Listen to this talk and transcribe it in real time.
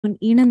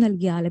ഈണം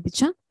നൽകി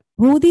ആലപിച്ച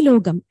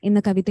ഭൂതിലോകം എന്ന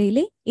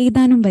കവിതയിലെ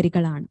ഏതാനും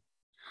വരികളാണ്.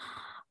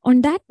 On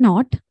that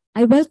note,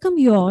 I welcome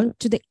you all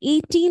to the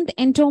 18th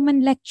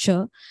Endowment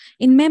Lecture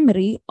in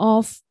memory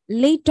of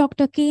late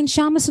Dr. K.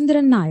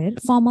 Shyamasundaran Nair,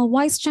 former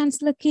Vice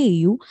Chancellor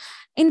KAU,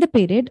 in the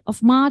period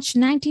of March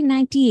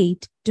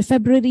 1998 to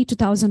February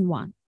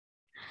 2001.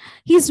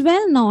 He is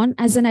well known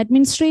as an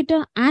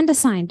administrator and a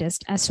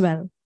scientist as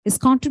well. His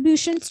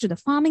contributions to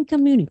the farming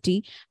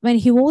community when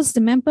he was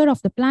the member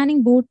of the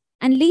planning board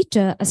and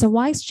later as a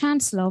Vice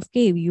Chancellor of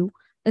KAU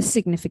is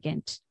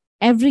significant.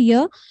 Every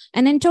year,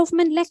 an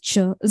endowment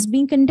lecture is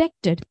being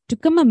conducted to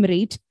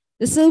commemorate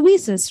the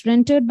services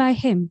rendered by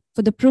him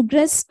for the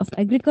progress of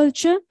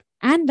agriculture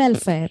and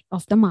welfare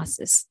of the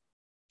masses.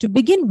 To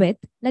begin with,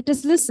 let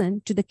us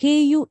listen to the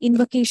KAU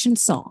invocation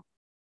song.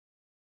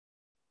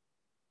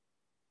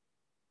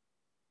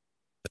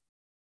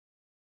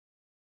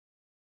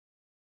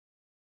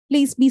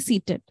 Please be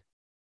seated.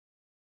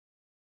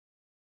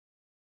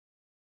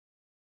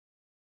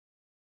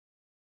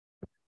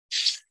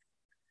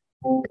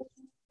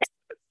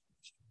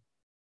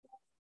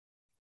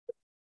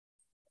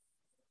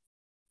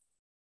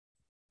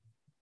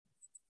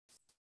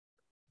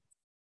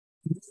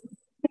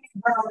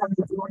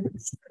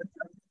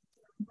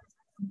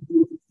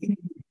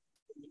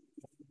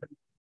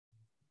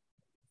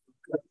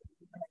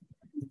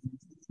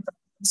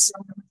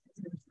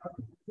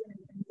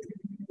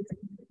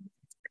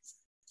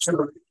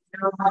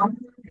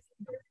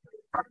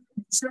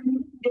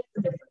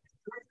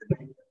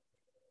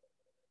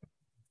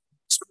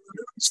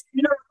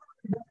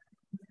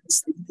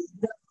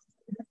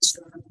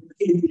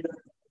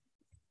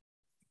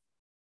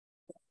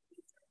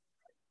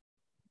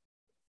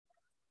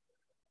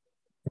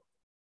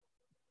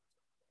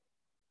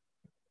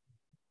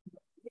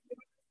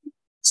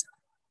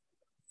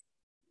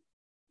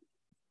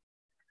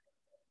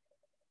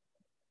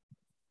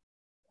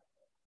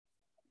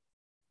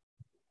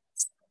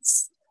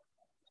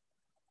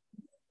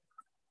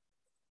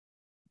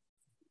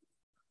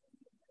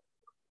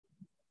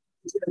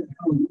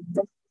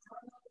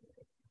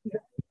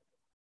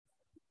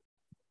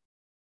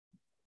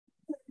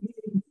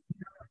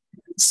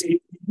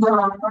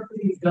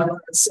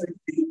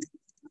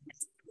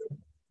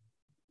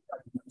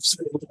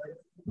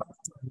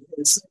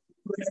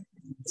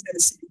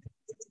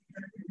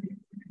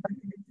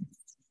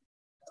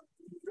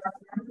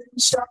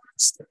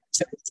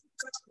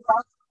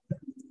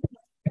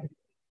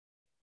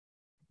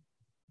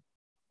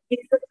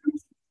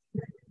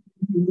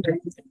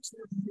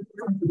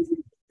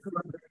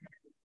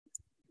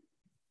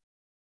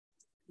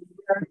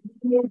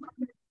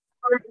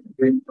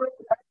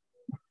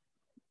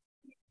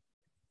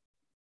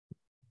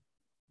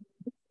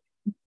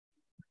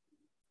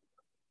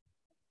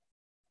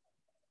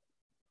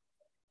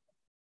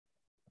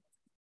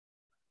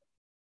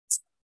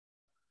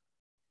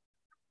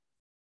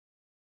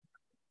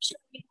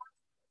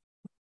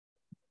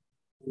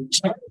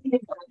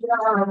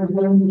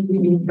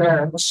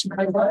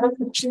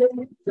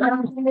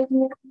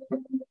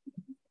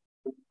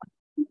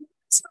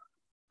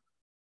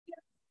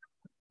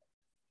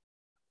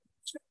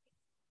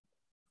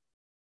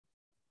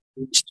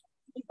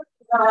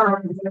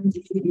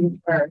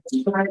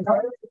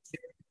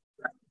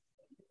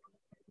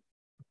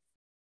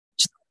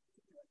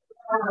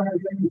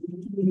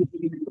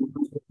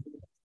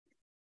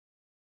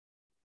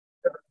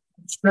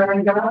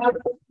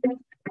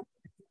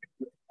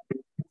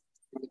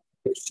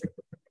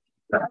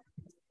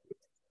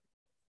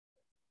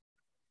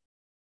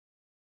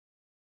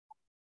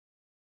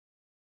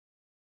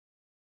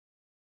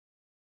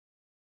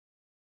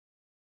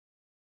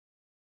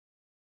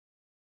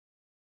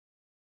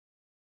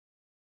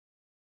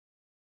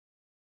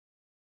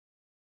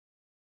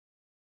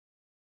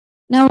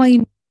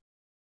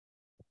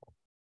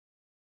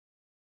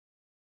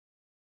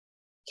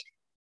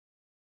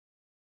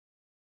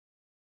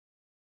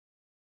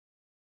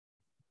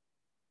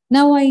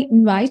 Now I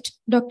invite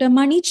Dr.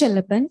 Mani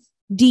Chellappan,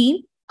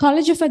 Dean,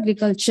 College of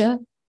Agriculture,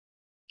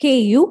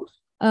 KAU,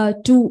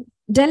 to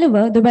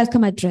deliver the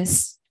welcome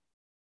address.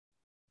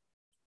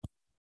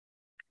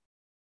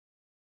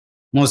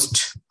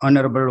 Most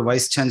Honorable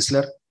Vice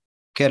Chancellor,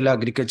 Kerela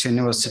Agriculture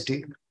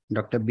University,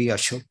 Dr. B.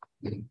 Ashok.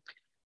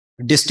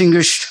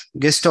 Distinguished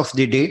guest of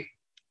the day,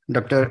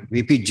 Dr.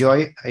 V.P.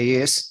 Joy,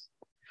 IAS,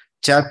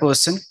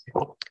 Chairperson,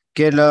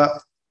 Kerala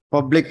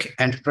Public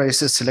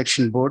Enterprises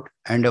Selection Board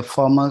and a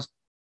former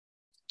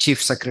Chief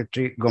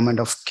Secretary, Government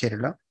of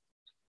Kerala.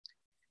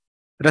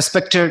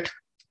 Respected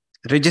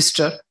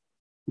Registrar,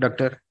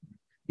 Dr.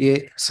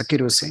 A. Zakir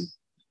Hussain.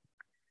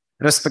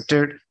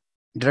 Respected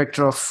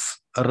Director of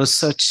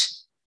Research,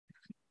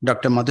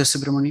 Dr. Madhu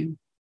Subramanian.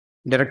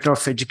 Director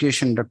of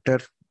Education, Dr.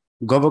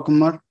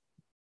 Gopakumar.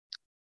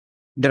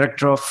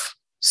 Director of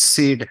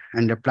Seed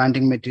and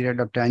Planting Material,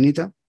 Dr.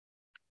 Anita.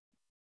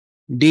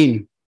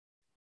 Dean,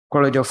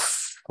 College of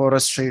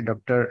Forestry,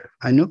 Dr.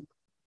 Anup.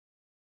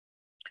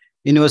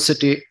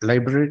 University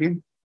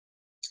Librarian,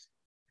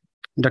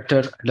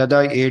 Dr.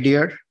 Ladai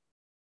Adier.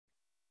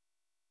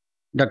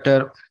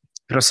 Dr.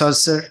 Prasad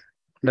sir,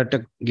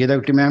 Dr.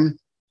 Geetavati ma'am,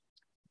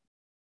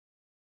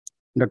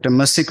 Dr.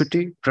 Mercy,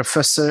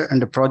 Professor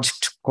and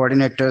Project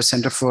Coordinator,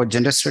 Center for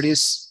Gender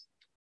Studies,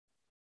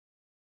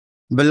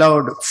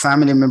 beloved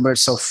family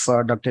members of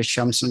Dr.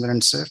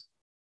 Shyamasundaran sir,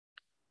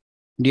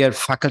 dear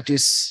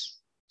faculties,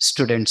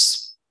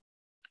 students,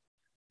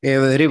 a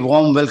very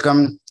warm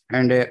welcome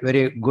and a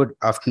very good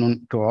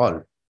afternoon to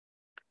all.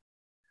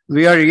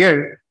 We are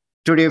here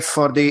today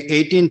for the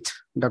 18th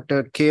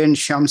Dr. K.N.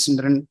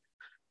 Shyamasundaran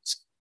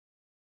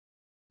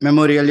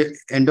Memorial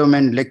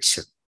Endowment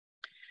Lecture.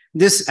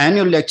 This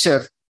annual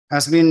lecture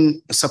has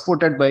been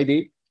supported by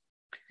the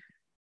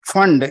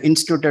fund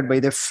instituted by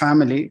the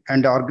family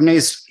and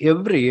organized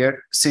every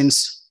year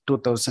since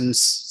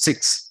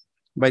 2006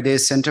 by the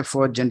Center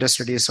for Gender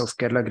Studies of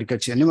Kerala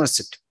Agriculture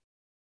University.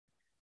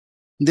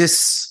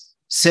 This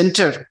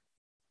center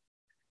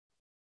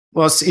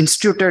was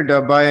instituted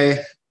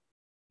by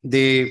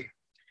the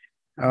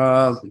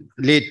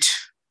late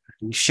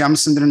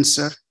Shyamasundaran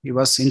sir. He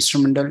was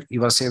instrumental. He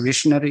was a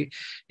visionary.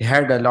 He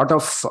had a lot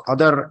of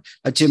other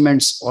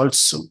achievements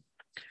also.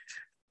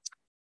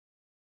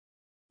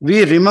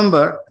 We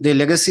remember the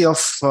legacy of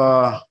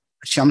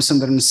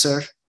Shyamasundaran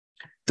sir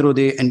through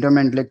the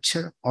Endowment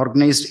Lecture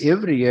organized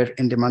every year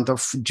in the month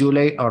of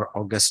July or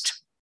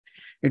August.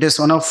 It is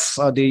one of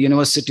the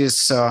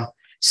university's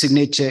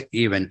signature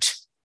event.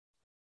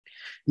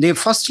 The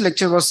first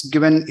lecture was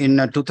given in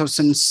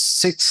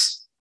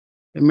 2006,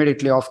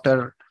 immediately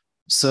after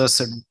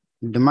Sir's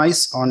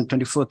demise on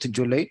 24th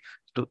July.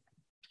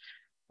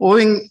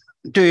 Owing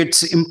to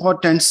its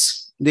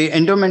importance, the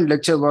Endowment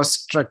Lecture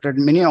was attracted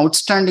many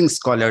outstanding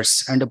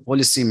scholars and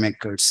policy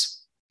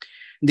makers.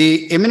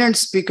 The eminent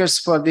speakers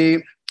for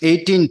the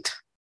 18th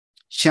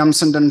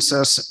Shyamasundaran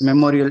Sir's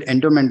Memorial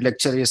Endowment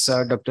Lecture is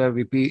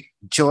Dr.V.P.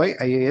 Joy,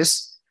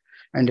 IAS,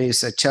 and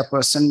is a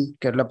chairperson,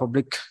 Kerala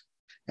Public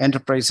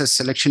Enterprises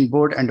Selection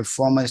Board and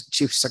former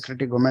Chief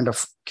Secretary Government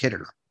of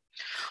Kerala.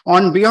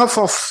 On behalf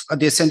of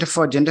the Center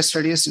for Gender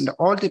Studies and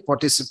all the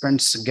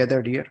participants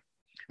gathered here,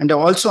 and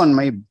also on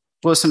my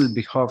personal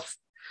behalf,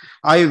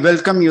 I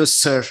welcome you,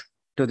 sir,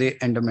 to the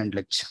Endowment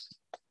Lecture.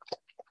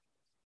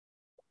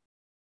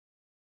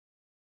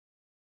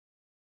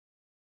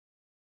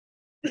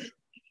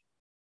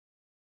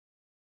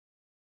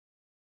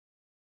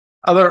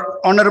 Our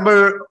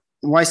Honorable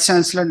Vice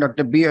Chancellor,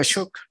 Dr. B.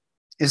 Ashok,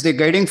 is the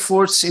guiding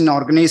force in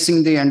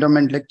organizing the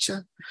Endowment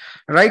Lecture.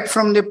 Right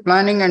from the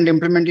planning and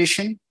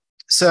implementation,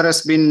 sir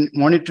has been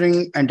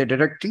monitoring and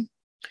directing.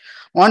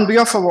 On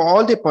behalf of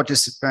all the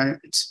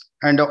participants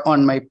and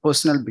on my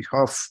personal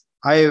behalf,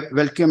 I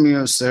welcome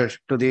you, sir,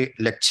 to the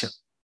lecture.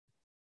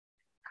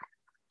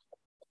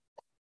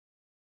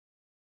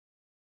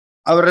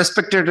 Our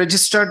respected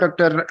registrar,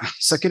 Dr.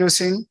 Zakir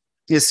Hussain,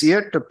 is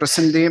here to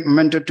present the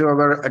memento to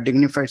our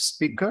dignified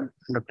speaker,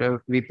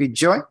 Dr. V.P.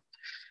 Joy.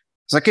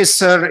 Zakir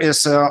sir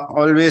is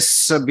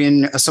always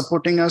been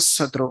supporting us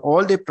through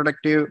all the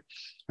productive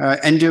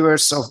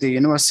endeavors of the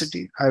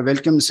university. I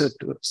welcome sir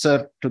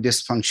to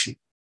this function.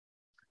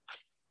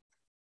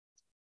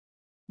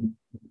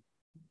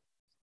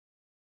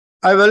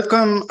 I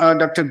welcome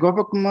Dr.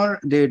 Gopakumar,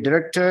 the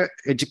Director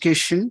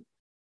Education,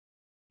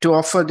 to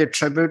offer the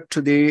tribute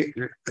to the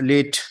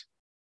late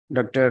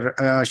Dr.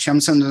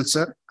 Shyamasundaran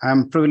sir. I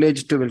am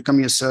privileged to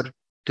welcome you, sir,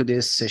 to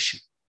this session.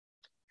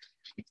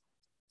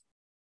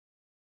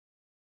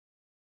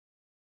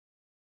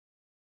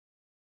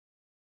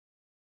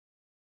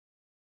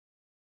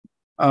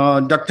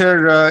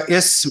 Dr.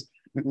 S.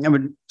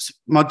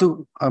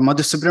 Madhu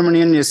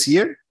Subramanian is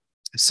here.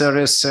 Sir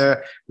is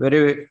a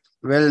very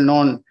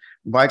well-known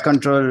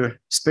biocontrol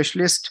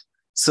specialist.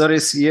 Sir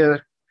is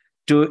here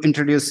to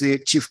introduce the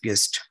chief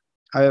guest.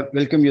 I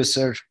welcome you,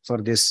 sir, for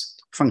this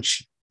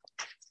function.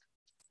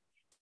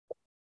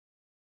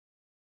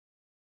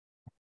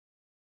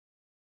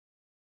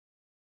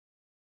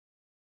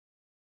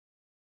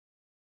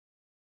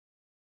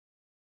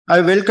 I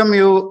welcome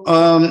you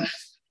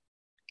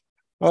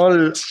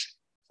all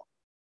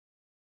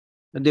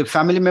the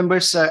family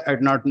members. I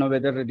do not know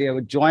whether they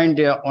have joined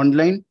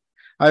online.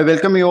 I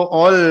welcome you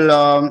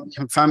all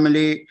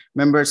family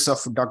members of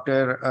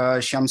Dr.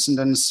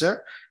 Shyamasundaran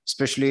sir,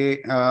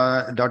 especially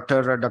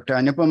Dr.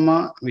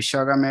 Anupama,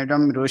 Vishaka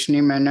Madam,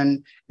 Roshni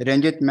Menon,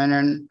 Ranjit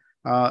Menon,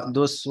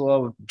 those who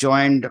have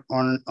joined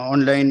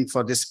online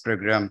for this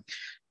program.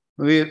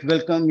 We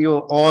welcome you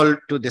all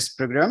to this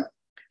program.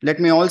 Let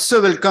me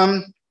also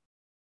welcome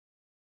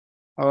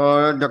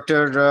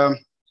Dr.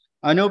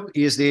 Anup.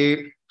 Is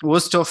the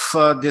host of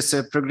this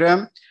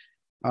program.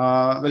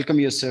 Welcome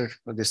you, sir,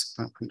 for this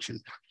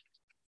function.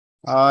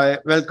 I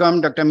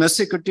welcome Dr.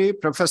 Mercy,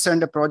 Professor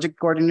and Project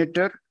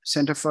Coordinator,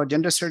 Center for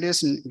Gender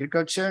Studies in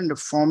Agriculture and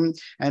Farm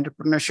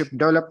Entrepreneurship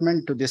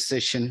Development to this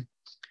session.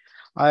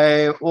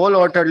 I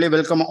wholeheartedly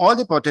welcome all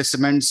the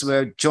participants who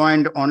have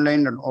joined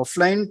online and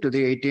offline to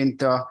the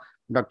 18th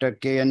Dr.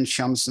 K.N.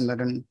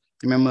 Shyamasundaran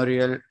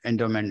Memorial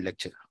Endowment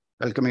Lecture.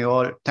 Welcome you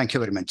all. Thank you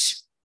very much.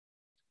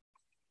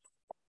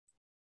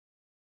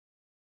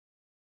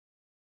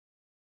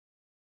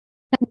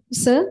 Thank you,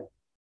 sir.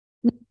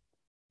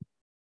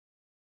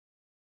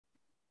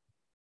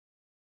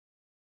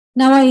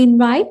 Now I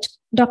invite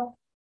Dr.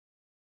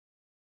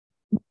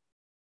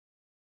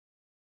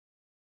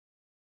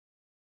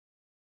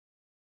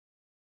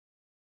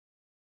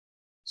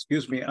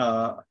 Excuse me,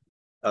 I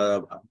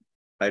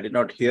did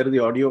not hear the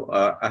audio.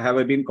 Have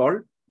I been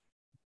called?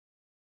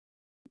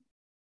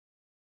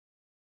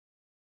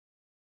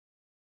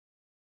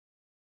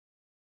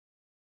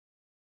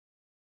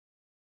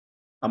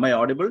 Am I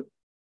audible?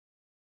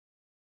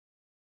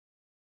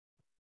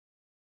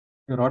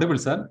 You're audible,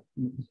 sir.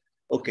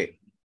 Okay.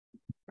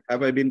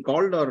 Have I been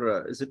called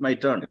or is it my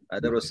turn?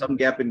 There was some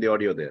gap in the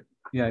audio there.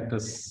 Yeah, it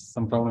was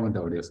some problem with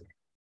the audio.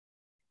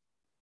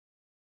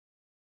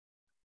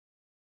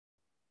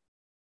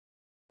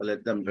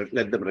 Let them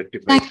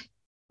rectify.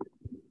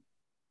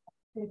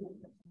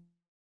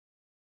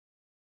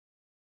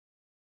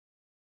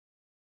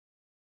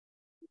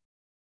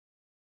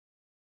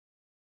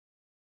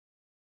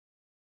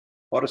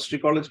 Forestry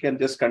College can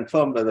just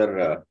confirm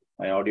whether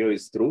my audio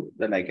is through,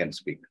 then I can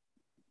speak.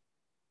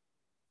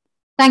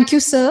 Thank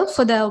you, sir,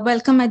 for the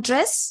welcome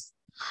address.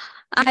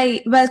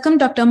 I welcome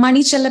Dr.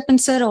 Mani Chellappan,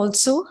 sir,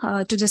 also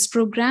to this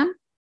program.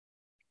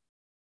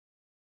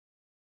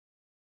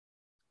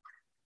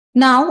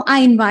 Now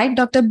I invite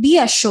Dr. B.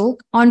 Ashok,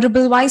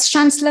 Honorable Vice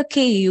Chancellor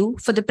KAU,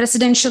 for the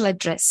presidential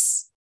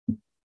address.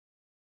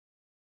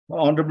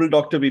 Honorable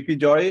Dr.V.P.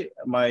 Joy,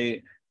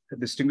 my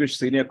distinguished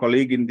senior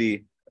colleague in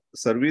the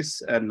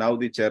service and now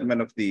the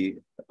chairman of the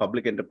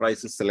Public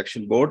Enterprises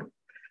Selection Board,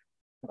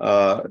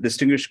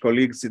 distinguished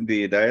colleagues in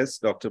the dais,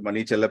 Dr.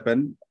 Mani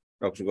Chellappan,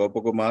 Dr.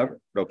 Gopakumar,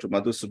 Dr.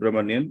 Madhu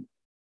Subramanian,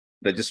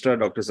 Registrar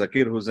Dr.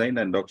 Zakir Hussain,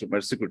 and Dr.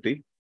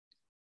 Mersikuti.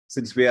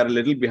 Since we are a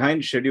little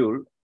behind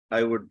schedule,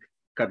 I would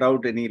cut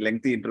out any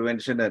lengthy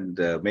intervention and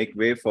make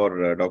way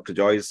for Dr.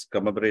 Joy's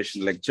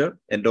commemoration lecture,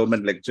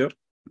 endowment lecture.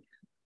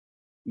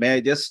 May I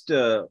just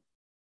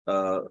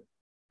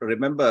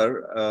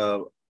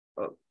remember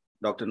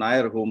Dr.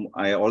 Nair, whom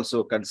I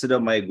also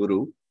consider my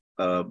guru,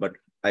 but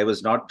I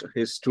was not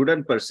his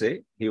student per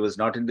se. He was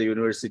not in the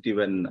university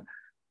when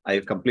I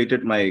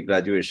completed my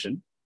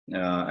graduation.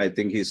 I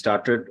think he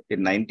started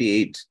in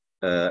 '98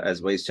 as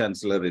Vice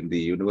Chancellor in the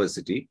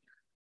university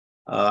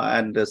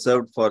and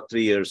served for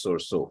 3 years or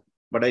so.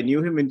 But I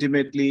knew him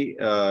intimately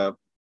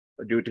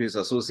due to his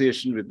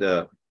association with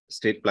the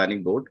State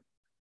Planning Board.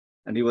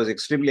 And he was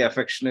extremely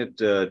affectionate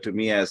to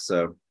me as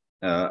a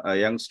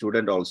young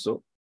student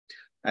also.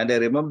 And I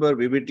remember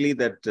vividly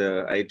that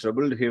I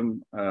troubled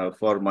him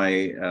for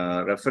my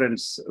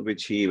reference,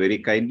 which he very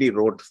kindly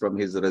wrote from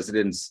his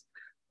residence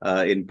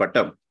in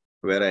Pattam,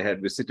 where I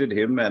had visited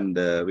him and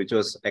which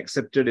was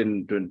accepted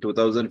in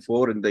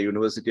 2004 in the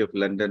University of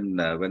London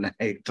when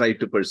I tried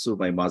to pursue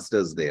my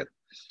master's there.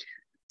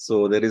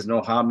 So there is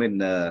no harm in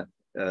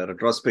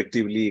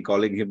retrospectively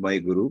calling him my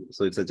guru.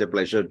 So it's such a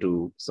pleasure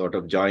to sort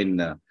of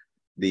join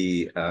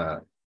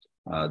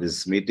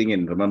this meeting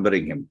in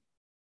remembering him.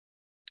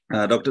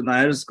 Dr.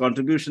 Nair's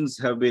contributions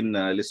have been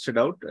listed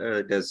out.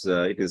 It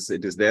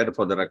is there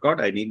for the record.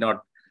 I need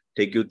not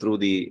take you through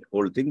the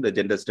whole thing. The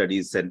Gender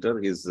Studies Center,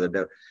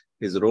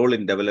 his role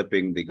in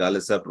developing the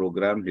Galasa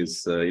program,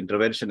 his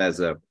intervention as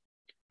a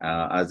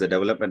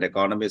development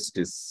economist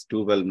is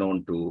too well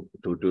known to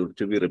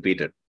be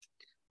repeated.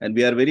 And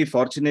we are very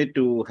fortunate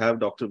to have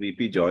Dr.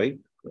 V.P. Joy,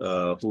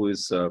 who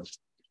is,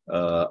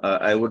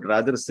 I would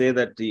rather say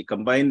that he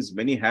combines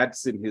many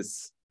hats in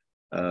his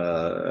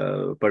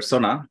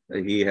persona.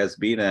 He has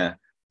been a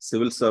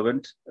civil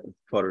servant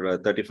for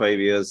 35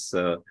 years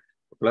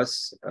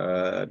plus,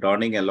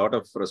 donning a lot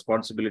of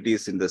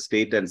responsibilities in the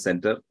state and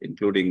center,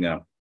 including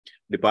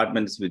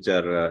departments which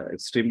are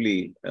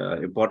extremely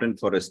important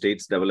for a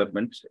state's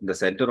development. In the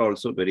center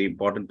also, very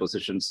important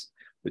positions,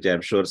 which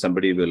I'm sure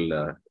somebody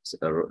will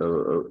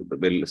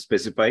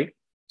specify.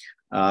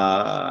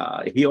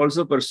 He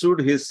also pursued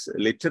his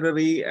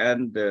literary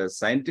and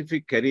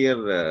scientific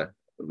career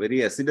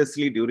very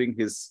assiduously during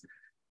his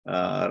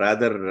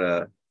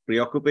rather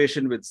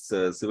preoccupation with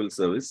civil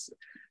service.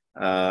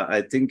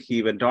 I think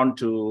he went on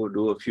to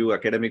do a few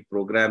academic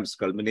programs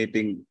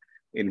culminating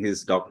in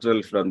his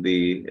doctoral from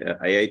the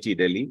IIT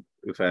Delhi,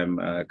 if I'm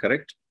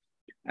correct.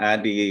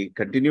 And he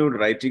continued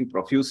writing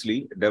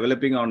profusely,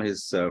 developing on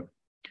his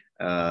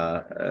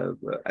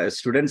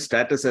student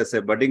status as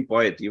a budding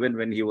poet. Even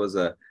when he was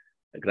a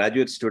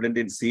graduate student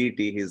in CET,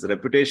 his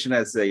reputation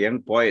as a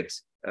young poet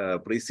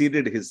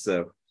preceded his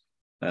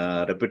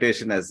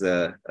reputation as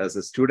a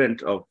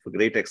student of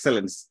great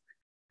excellence.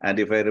 And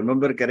if I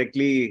remember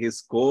correctly, his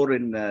score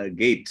in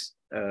GATE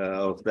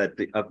of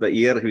the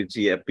year which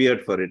he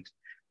appeared for it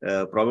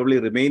probably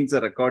remains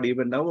a record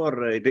even now,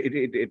 or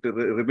it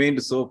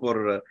remained so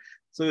for.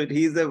 So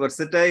he is a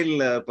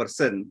versatile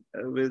person. I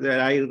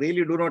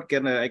really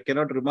I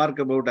cannot remark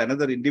about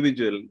another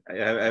individual.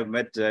 I've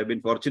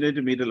been fortunate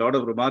to meet a lot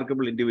of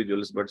remarkable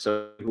individuals, but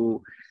somebody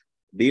who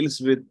deals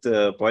with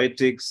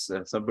poetics,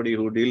 somebody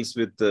who deals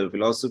with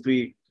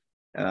philosophy.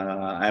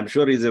 I'm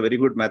sure he's a very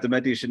good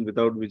mathematician,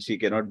 without which he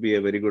cannot be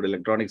a very good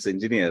electronics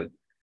engineer.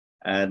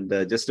 And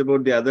just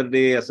about the other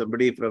day,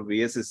 somebody from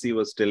VSSC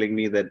was telling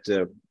me that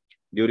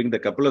during the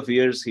couple of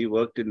years he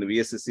worked in the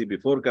VSSC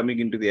before coming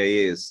into the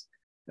IAS,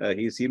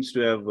 he seems to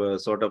have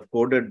sort of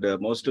coded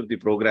most of the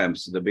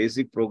programs, the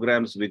basic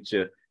programs which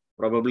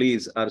probably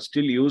are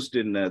still used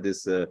in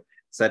this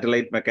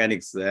satellite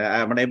mechanics.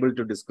 I'm unable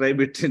to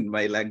describe it in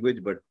my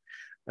language, but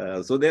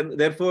so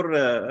therefore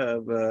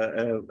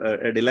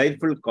a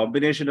delightful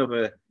combination of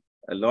a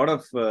lot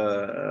of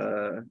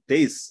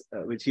tastes,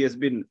 which he has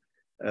been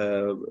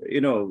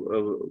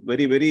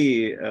very,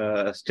 very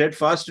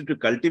steadfast to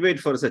cultivate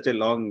for such a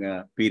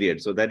long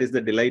period. So that is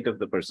the delight of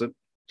the person.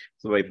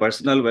 So my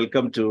personal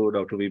welcome to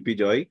Dr. V.P.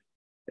 Joy.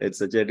 It's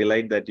such a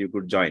delight that you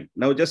could join.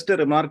 Now, just a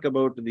remark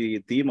about the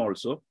theme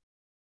also.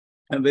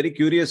 I'm very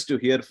curious to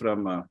hear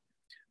from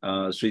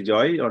Sri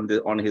Joy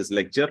on his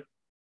lecture.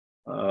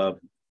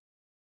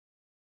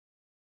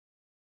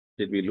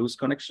 Did we lose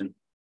connection?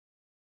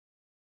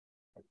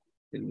 I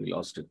think we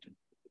lost it.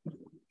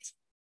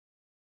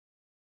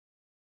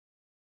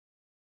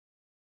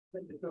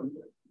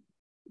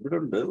 We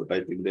don't know, but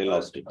I think they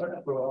lost it.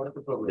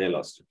 They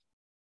lost it.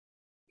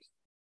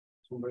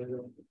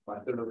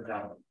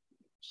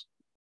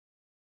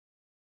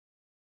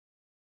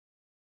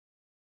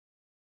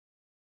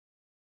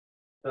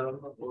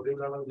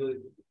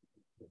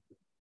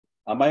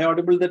 Am I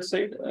audible that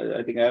side?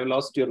 I think I have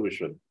lost your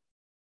visual.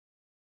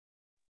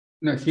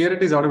 No, here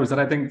it is audible, sir.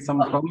 I think some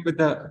problem with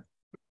the.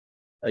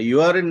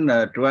 You are in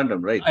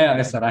Trivandrum, right? Yeah,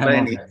 yes, sir. I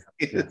am.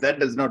 That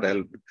does not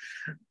help.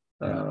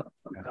 I'll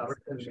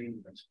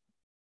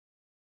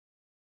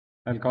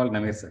call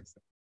Nair, sir.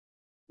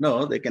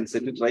 No, they can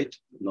set it right.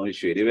 No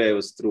issue. Anyway, I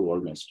was through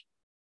almost.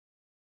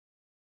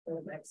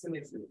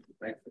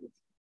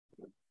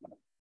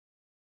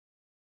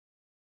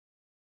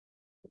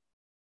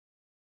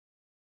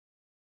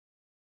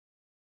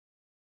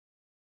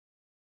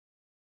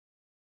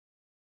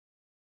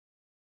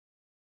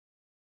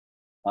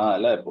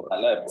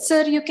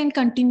 Sir, you can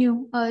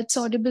continue. It's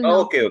audible now.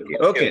 Okay.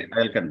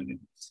 I'll continue.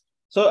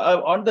 So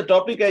on the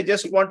topic, I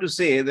just want to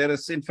say there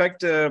is, in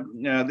fact,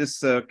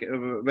 this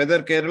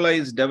whether Kerala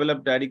is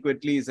developed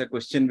adequately is a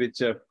question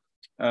which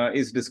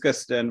is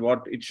discussed, and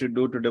what it should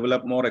do to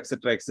develop more,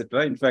 etc.,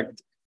 etc. In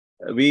fact,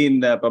 we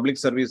in public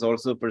service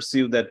also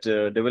perceive that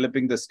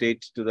developing the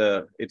state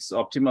to its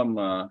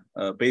optimum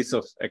pace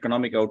of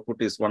economic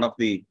output is one of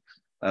the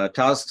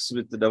tasks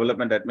with the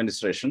development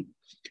administration.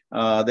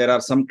 There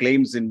are some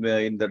claims in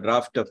the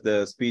draft of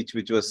the speech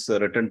which was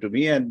written to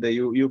me, and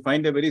you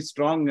find a very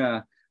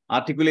strong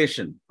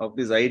articulation of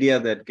this idea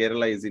that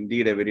Kerala is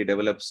indeed a very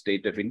developed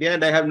state of India,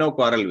 and I have no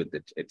quarrel with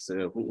it. It's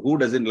who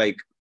doesn't like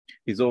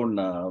his own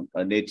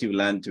native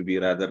land to be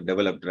rather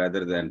developed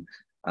rather than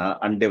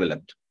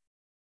undeveloped.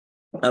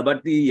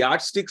 But the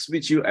yardsticks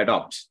which we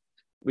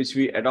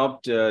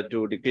adopt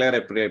to declare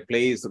a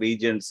place,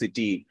 region,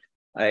 city,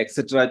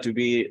 etc., to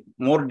be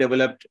more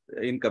developed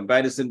in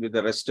comparison with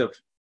the rest of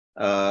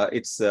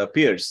its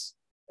peers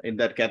in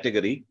that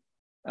category,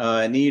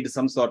 need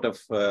some sort of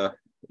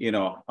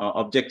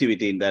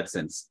objectivity in that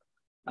sense.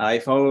 I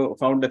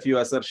found a few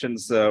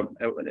assertions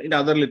in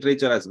other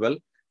literature as well,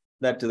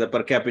 that the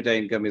per capita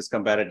income is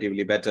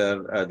comparatively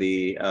better.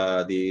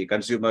 The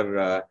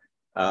consumer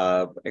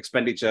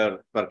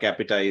expenditure per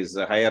capita is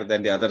higher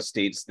than the other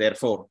states.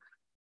 Therefore,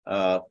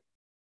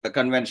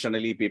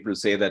 conventionally, people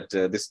say that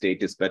this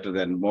state is better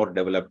than more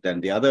developed than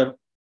the other.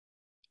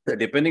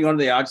 Depending on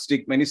the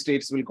yardstick, many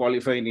states will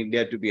qualify in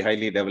India to be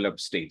highly developed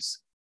states.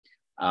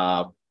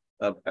 And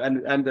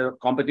the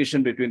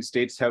competition between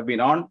states have been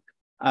on,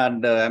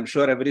 and I'm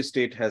sure every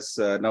state has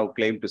now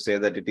claimed to say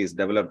that it is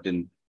developed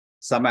in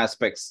some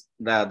aspects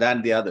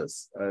than the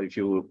others. If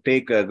you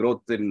take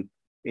growth in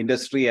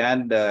industry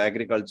and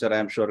agriculture,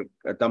 I'm sure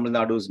Tamil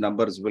Nadu's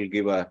numbers will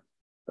give a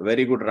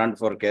very good run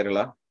for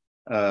Kerala.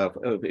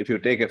 If you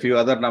take a few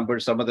other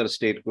numbers, some other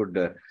state could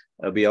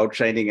be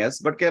outshining us,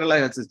 but Kerala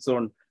has its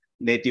own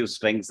native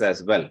strengths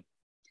as well.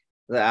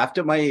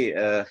 After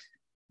my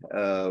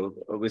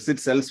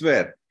visits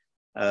elsewhere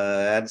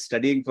and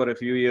studying for a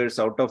few years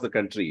outside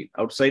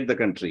the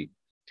country,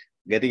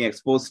 getting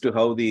exposed to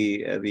how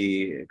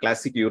the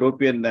classic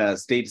European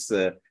states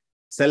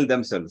sell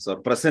themselves or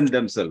present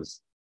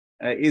themselves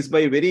is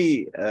by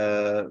very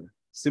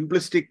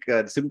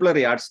simplistic, simpler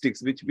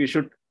yardsticks, which we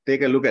should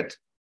take a look at.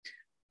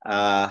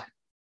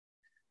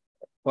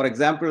 For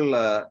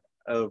example,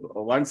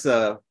 once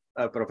a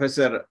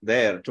professor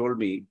there told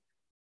me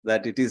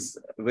that it's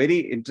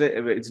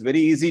very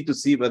easy to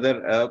see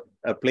whether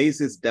a place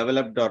is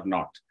developed or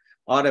not,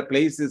 or a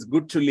place is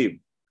good to live.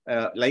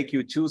 Like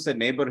you choose a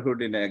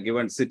neighborhood in a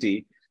given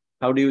city,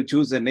 how do you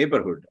choose a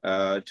neighborhood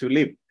to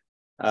live?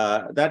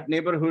 That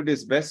neighborhood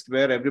is best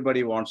where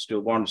everybody wants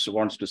to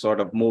sort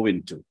of move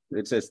into.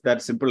 It's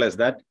that simple as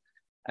that,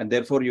 and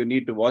therefore you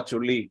need to watch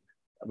only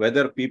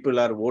whether people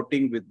are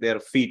voting with their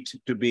feet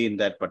to be in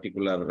that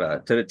particular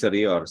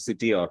territory or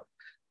city or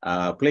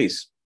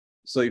place.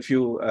 So if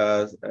you,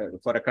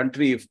 for a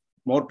country, if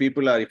more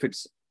people are, if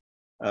it's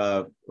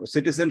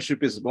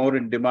citizenship is more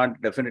in demand,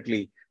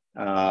 definitely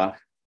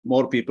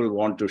more people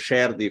want to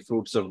share the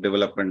fruits of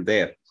development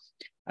there.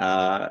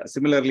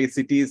 Similarly,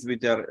 cities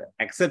which are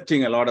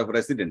accepting a lot of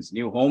residents,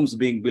 new homes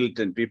being built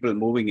and people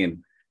moving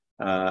in,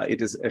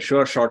 it is a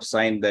sure short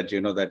sign that,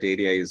 that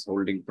area is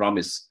holding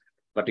promise.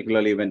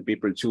 Particularly when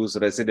people choose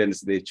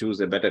residence, they choose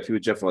a better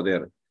future for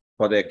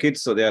their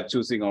kids. So they are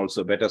choosing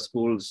also better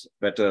schools,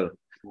 better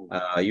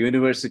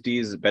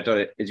universities,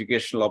 better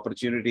educational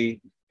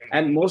opportunity,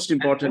 and most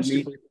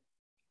importantly,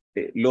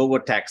 lower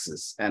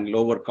taxes and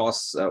lower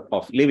costs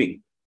of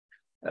living.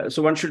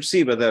 So one should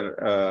see whether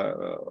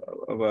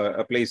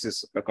a place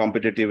is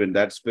competitive in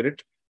that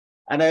spirit.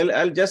 And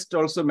I'll just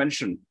also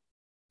mention,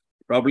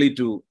 probably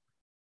to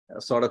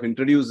sort of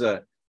introduce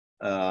a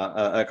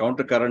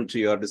countercurrent to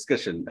your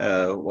discussion,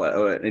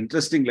 an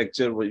interesting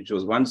lecture which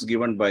was once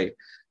given by,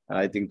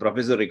 I think,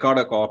 Professor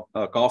Ricardo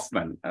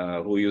Kaufman,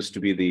 who used to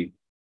be the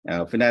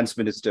finance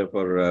minister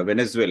for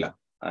Venezuela.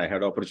 I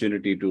had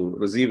opportunity to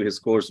receive his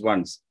course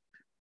once.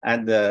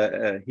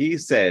 And he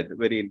said,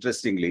 very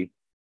interestingly,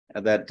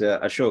 that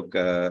Ashok,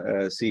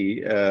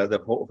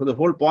 the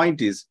whole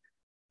point is,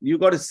 you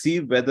got to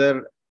see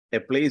whether a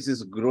place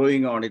is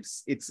growing on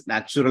its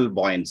natural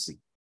buoyancy.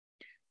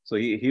 So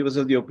he was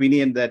of the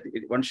opinion that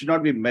one should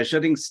not be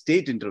measuring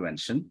state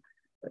intervention.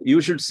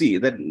 You should see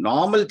that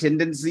normal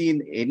tendency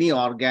in any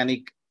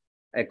organic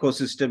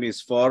ecosystem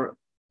is for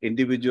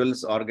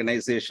individuals,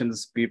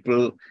 organizations,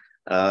 people,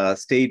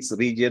 states,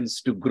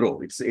 regions to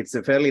grow. It's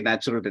a fairly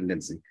natural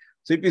tendency.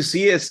 So if you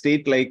see a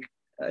state like,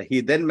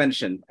 he then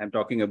mentioned, I'm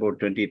talking about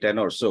 2010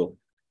 or so,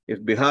 if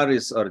Bihar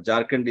is or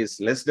Jharkhand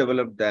is less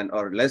developed than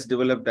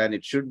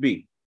it should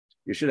be,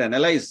 you should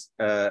analyze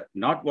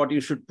not what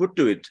you should put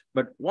to it,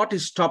 but what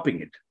is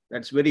stopping it.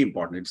 That's very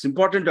important. It's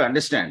important to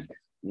understand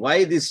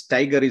why this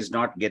tiger is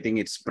not getting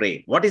its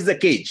prey. What is the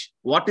cage?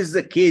 What is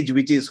the cage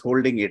which is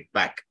holding it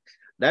back?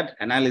 That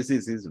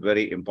analysis is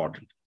very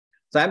important.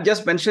 So I'm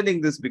just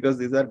mentioning this because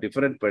these are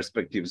different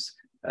perspectives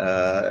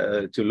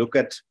to look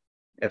at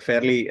a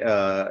fairly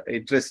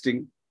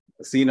interesting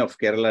scene of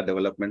Kerala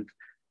development.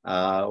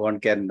 One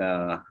can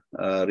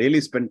really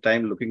spend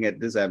time looking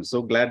at this. I'm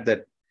so glad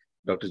that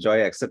Dr.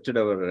 Joy accepted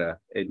our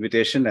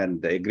invitation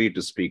and agreed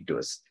to speak to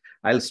us.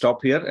 I'll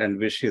stop here and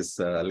wish his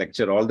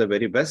lecture all the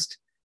very best.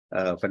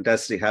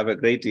 Fantastic. Have a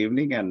great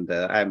evening. And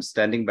I'm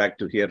standing back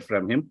to hear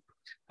from him.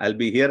 I'll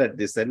be here at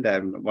this end.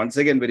 I'm once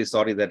again very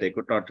sorry that I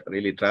could not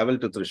really travel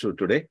to Thrissur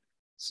today.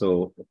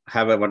 So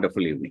have a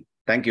wonderful evening.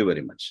 Thank you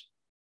very much.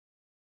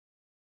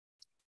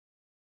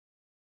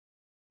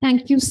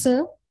 Thank you,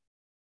 sir.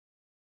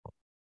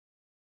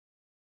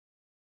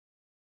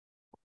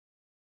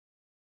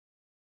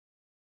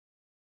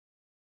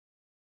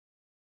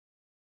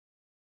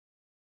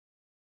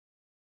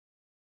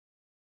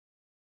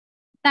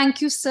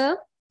 Thank you, sir.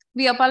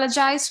 We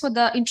apologize for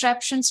the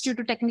interruptions due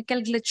to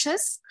technical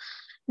glitches.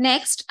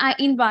 Next, I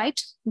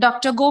invite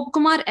Dr.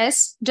 Gopkumar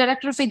S.,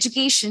 Director of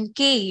Education,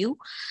 KAU,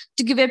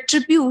 to give a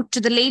tribute to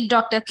the late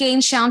Dr. K.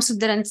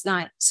 Shyamasundaran,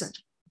 sir.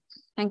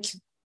 Thank you.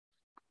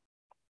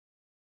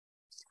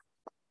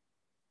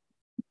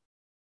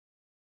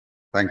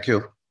 Thank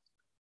you.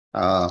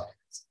 A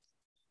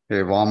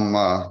warm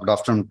good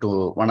afternoon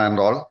to one and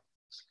all.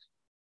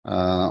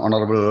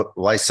 Honorable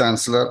Vice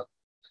Chancellor,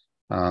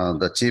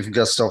 the Chief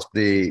Guest of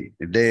the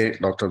day,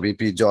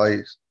 Dr.V.P. Joy,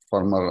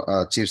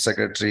 former Chief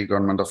Secretary,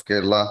 Government of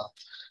Kerala,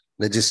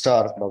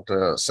 Registrar,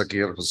 Dr.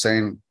 Zakir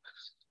Hussain,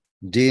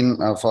 Dean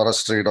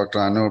Forestry, Dr.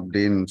 Anup,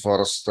 Dean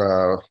Forest,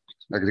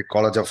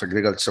 College of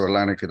Agriculture,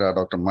 Vellanikkara,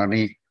 Dr.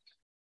 Mani,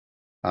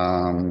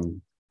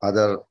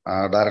 other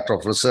Director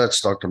of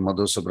Research, Dr.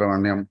 Madhu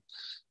Subramaniam,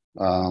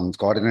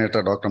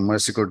 Coordinator, Dr.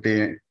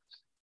 Mercikuti,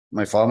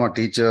 my former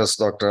teachers,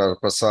 Dr.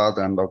 Prasad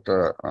and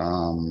Dr.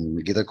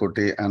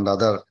 Gidakuti, and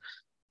other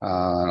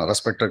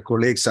respected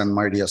colleagues and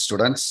my dear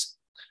students.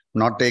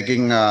 Not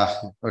taking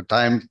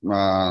time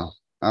to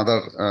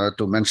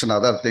mention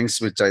other things,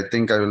 which I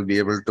think I will be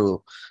able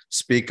to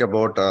speak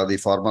about the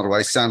former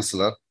Vice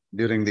Chancellor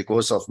during the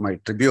course of my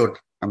tribute.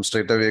 I'm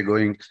straight away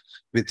going,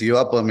 with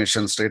your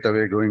permission, straight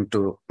away going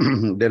to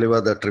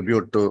deliver the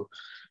tribute to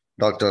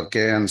Dr.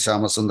 K.N.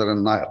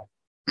 Shyamasundaran Nair.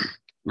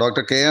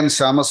 Dr. K.N.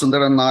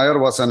 Shyamasundaran Nair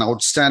was an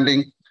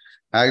outstanding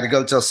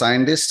agriculture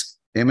scientist,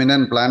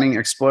 eminent planning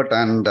expert,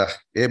 and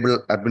able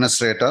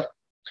administrator.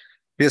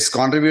 His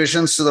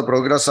contributions to the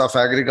progress of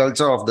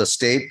agriculture of the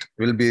state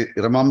will be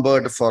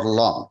remembered for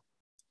long.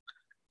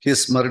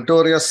 His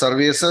meritorious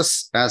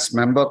services as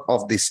member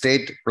of the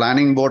State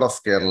Planning Board of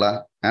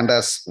Kerala and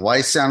as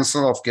Vice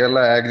Chancellor of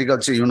Kerala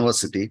Agriculture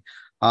University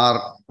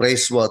are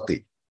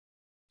praiseworthy.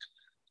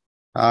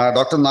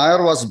 Dr.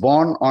 Nair was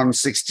born on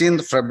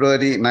 16th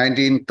February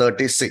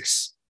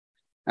 1936.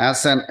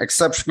 As an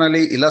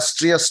exceptionally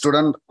illustrious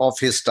student of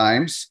his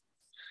times,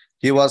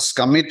 he was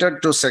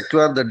committed to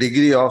secure the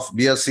degree of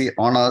BSc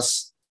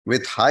Honours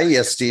with high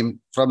esteem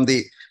from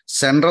the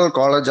Central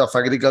College of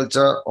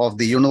Agriculture of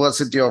the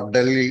University of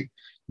Delhi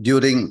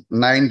during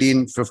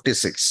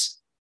 1956.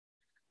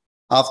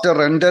 After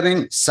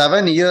rendering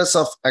 7 years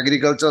of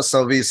agriculture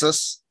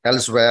services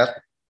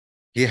elsewhere,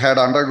 he had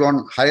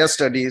undergone higher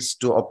studies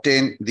to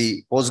obtain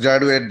the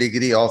postgraduate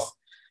degree of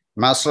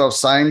Master of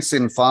Science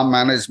in Farm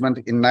Management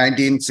in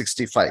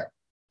 1965.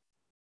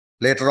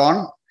 Later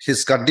on,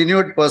 his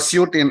continued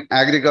pursuit in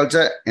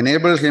agriculture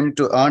enabled him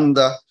to earn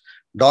the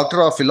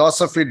Doctor of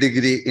Philosophy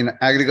degree in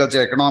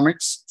Agriculture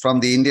Economics from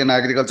the Indian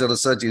Agriculture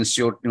Research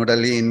Institute, New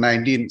Delhi in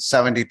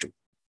 1972.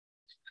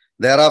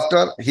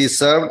 Thereafter, he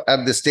served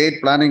at the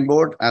State Planning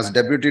Board as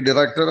Deputy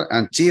Director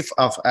and Chief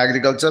of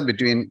Agriculture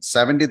between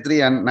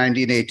 73 and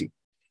 1980.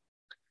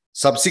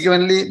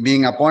 Subsequently,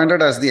 being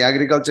appointed as the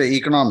Agriculture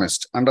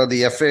Economist under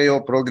the FAO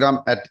program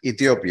at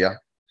Ethiopia,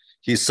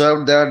 he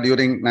served there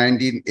during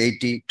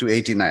 1980 to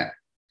 89.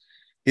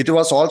 It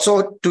was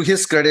also to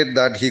his credit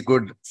that he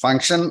could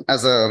function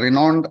as a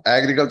renowned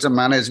agriculture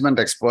management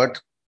expert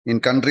in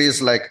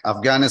countries like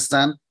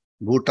Afghanistan,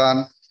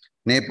 Bhutan,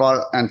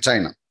 Nepal, and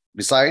China.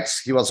 Besides,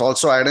 he was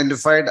also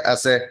identified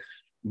as a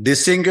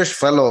distinguished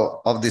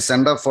fellow of the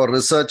Center for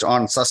Research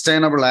on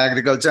Sustainable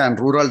Agriculture and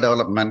Rural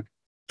Development,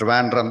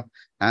 Trivandrum,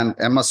 and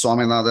MS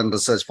Swaminathan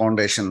Research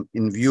Foundation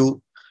in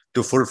view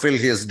to fulfill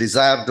his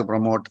desire to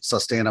promote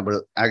sustainable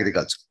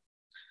agriculture.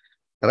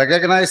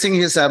 Recognizing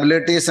his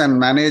abilities and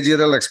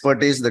managerial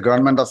expertise, the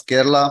government of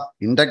Kerala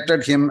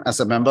inducted him as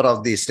a member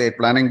of the State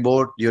Planning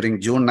Board during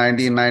June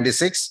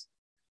 1996.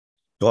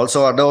 He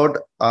also adored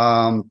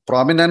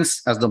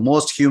prominence as the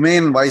most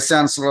humane Vice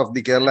Chancellor of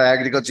the Kerala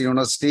Agriculture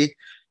University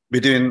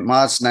between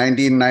March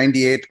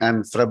 1998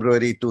 and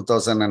February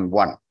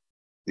 2001.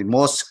 The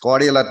most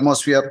cordial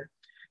atmosphere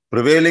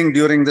prevailing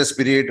during this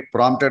period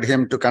prompted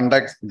him to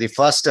conduct the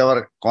first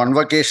ever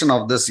convocation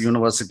of this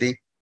university.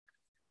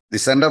 The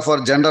Center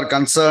for Gender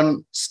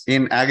Concerns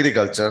in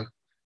Agriculture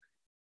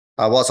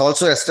was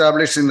also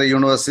established in the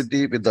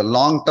university with the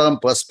long-term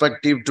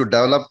perspective to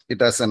develop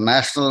it as a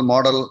national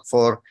model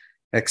for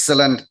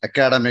excellent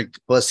academic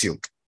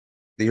pursuit.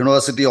 The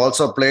university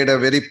also played a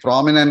very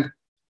prominent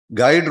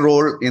guide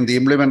role in the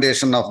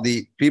implementation of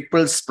the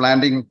People's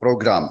Planning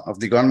Program of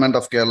the Government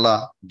of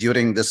Kerala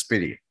during this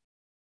period.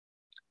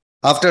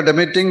 After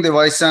demitting the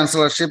Vice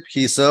Chancellorship,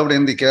 he served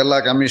in the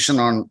Kerala Commission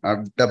on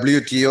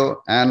WTO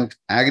and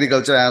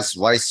Agriculture as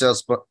Vice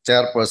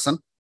Chairperson.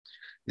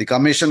 The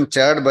commission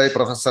chaired by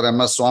Professor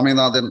MS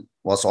Swaminathan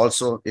was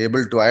also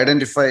able to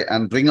identify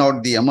and bring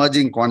out the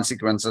emerging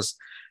consequences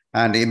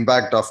and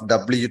impact of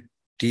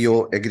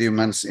WTO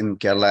agreements in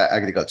Kerala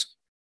agriculture.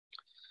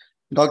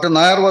 Dr.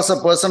 Nair was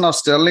a person of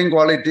sterling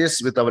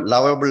qualities with a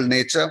lovable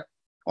nature,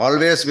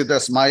 always with a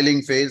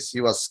smiling face.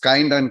 He was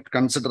kind and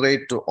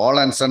considerate to all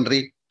and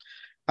sundry.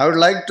 I would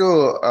like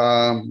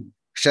to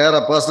share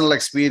a personal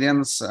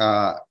experience.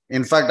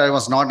 In fact, I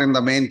was not in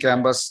the main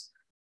campus.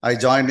 I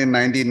joined in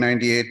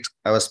 1998.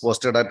 I was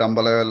posted at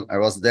Hon'ble. I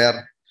was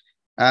there.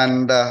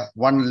 And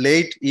one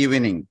late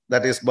evening,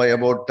 that is by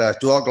about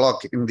 2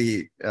 o'clock in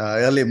the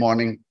early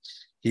morning,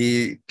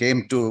 he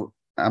came to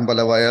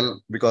Hon'ble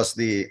because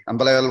the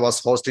Hon'ble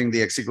was hosting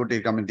the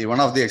executive committee,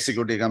 one of the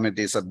executive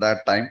committees at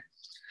that time.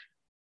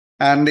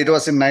 And it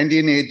was in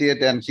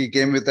 1988, and he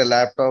came with a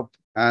laptop,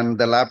 and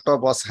the laptop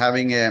was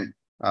having a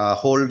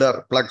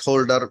plug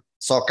holder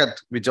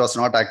socket, which was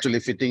not actually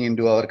fitting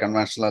into our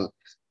conventional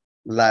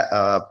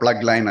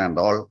plug line and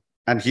all.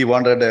 And he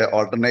wanted an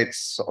alternate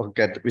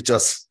socket, which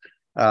was,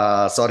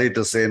 sorry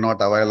to say,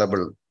 not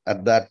available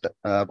at that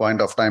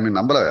point of time in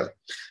Hon'ble.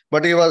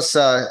 But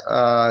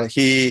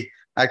he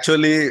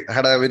actually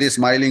had a very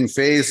smiling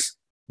face.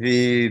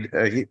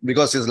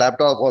 Because his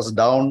laptop was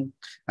down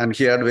and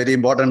he had very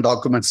important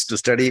documents to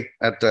study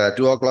at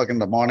 2 o'clock in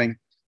the morning.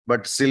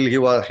 But still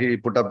he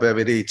put up a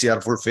very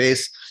cheerful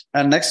face.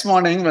 And next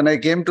morning, when I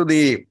came to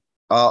the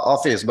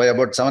office by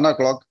about 7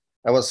 o'clock,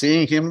 I was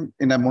seeing him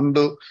in a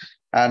mundu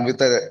and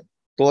with a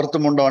torthu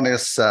mundu on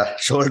his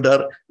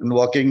shoulder and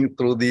walking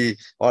through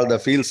all the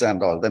fields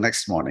and all the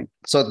next morning.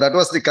 So that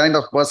was the kind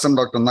of person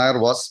Dr. Nair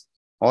was.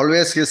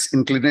 Always his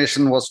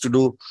inclination was to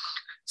do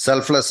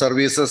selfless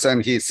services,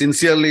 and he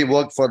sincerely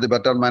worked for the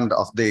betterment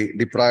of the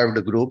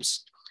deprived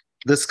groups.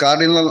 This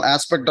cardinal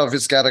aspect of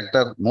his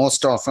character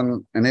most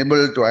often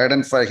enabled to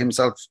identify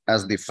himself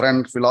as the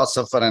friend,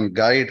 philosopher, and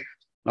guide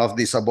of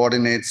the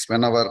subordinates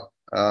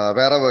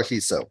wherever he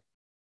served.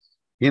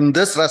 In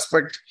this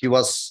respect, he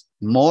was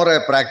more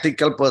a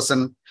practical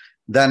person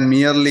than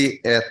merely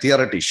a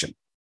theoretician.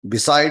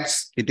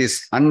 Besides, it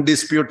is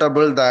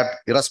undisputable that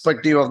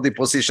irrespective of the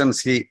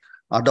positions he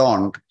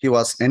adorned, he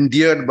was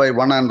endeared by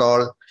one and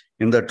all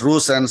in the true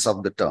sense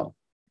of the term.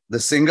 The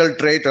single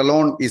trait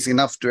alone is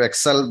enough to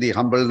excel the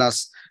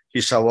humbleness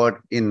he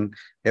showered in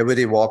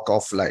every walk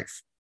of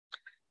life.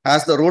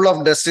 As the rule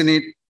of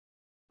destiny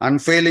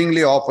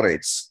unfailingly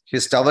operates,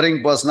 his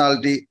towering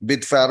personality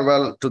bid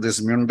farewell to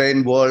this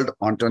mundane world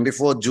on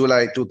 24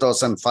 July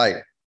 2005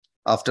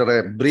 after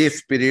a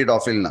brief period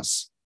of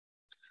illness.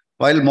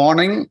 While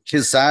mourning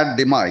his sad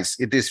demise,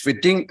 it is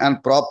fitting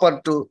and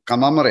proper to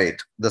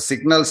commemorate the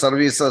signal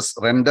services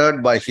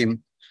rendered by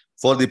him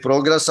for the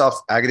progress of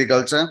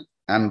agriculture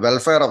and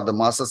welfare of the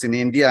masses in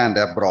India and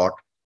abroad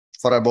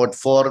for about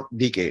 4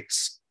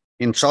 decades.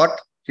 In short,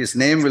 his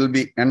name will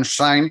be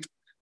enshrined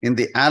in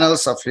the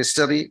annals of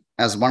history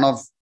as one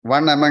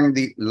among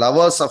the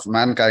lovers of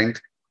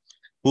mankind,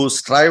 who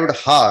strived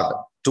hard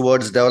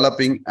towards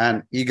developing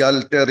an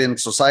egalitarian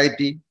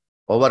society,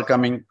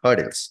 overcoming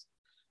hurdles.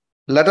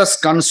 Let us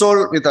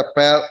console with a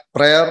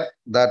prayer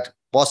that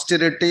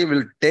posterity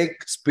will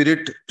take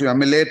spirit to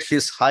emulate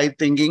his high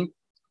thinking,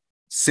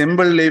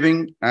 simple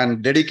living,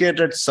 and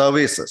dedicated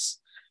services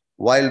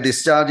while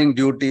discharging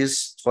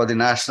duties for the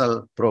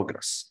national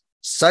progress.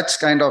 Such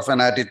kind of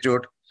an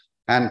attitude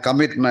and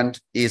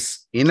commitment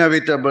is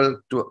inevitable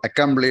to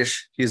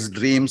accomplish his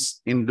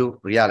dreams into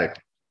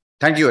reality.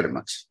 Thank you very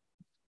much.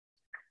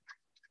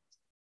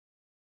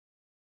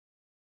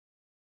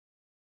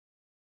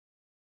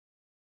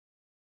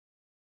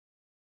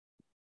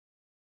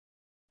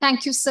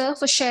 Thank you, sir,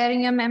 for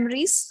sharing your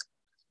memories.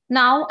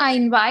 Now I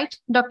invite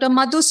Dr.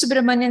 Madhu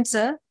Subramanian,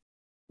 sir,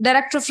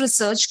 Director of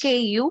Research,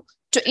 KAU,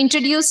 to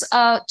introduce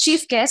our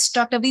chief guest,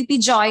 Dr. V.P.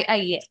 Joy,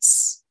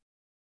 IAS.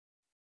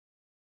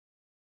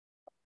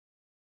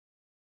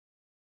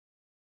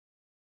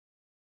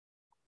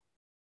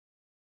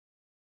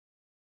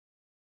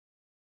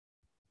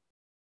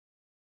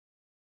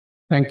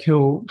 Thank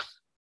you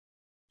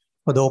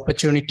for the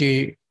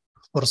opportunity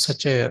for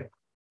such a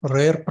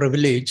rare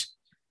privilege.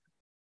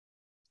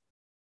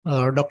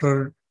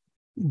 Dr.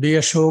 B.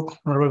 Ashok,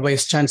 Honorable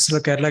Vice Chancellor,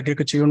 Kerela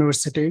Agriculture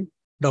University,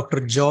 Dr.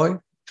 Joy,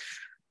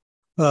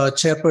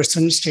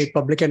 Chairperson, State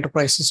Public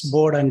Enterprises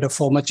Board and the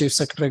former Chief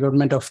Secretary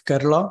Government of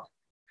Kerala,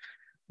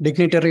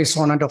 dignitaries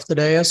honored of the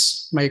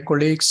dais, my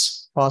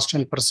colleagues, past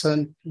and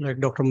present, like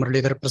Dr.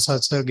 Muralidhar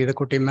Prasad sir,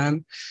 Gidakoti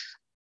ma'am,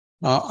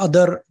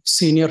 other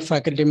senior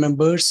faculty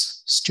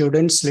members,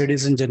 students,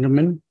 ladies and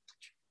gentlemen.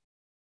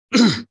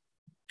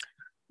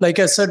 Like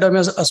I said,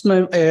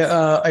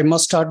 I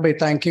must start by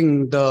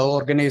thanking the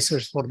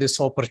organizers for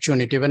this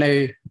opportunity.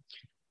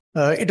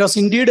 It was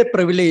indeed a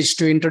privilege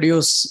to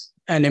introduce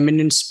an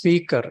eminent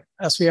speaker,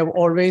 as we have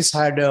always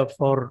had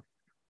for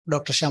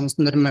Dr.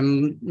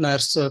 Shyamasundaran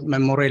Nair's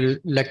memorial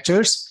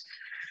lectures.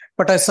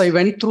 But as I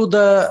went through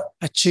the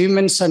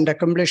achievements and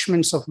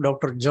accomplishments of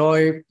Dr.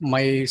 Joy,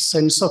 my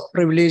sense of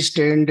privilege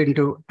turned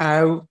into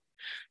awe,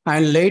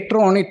 and later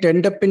on it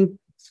ended up in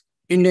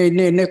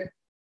a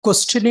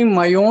questioning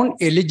my own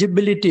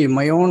eligibility,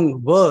 my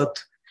own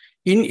worth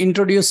in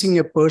introducing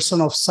a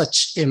person of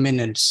such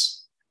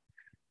eminence.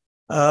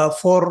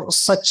 For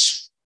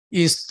such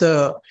is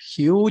the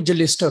huge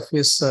list of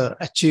his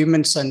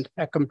achievements and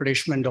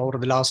accomplishments over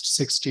the last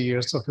 60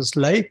 years of his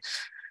life.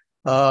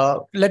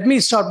 Let me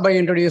start by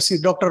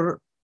introducing Dr.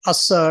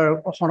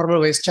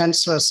 Honorable Vice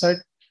Chancellor said,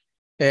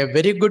 a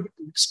very good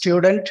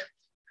student,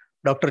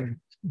 Dr.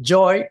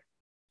 Joy,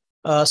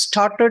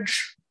 started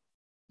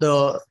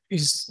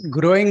his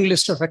growing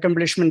list of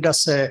accomplishment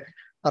as a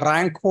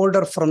rank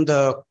holder from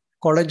the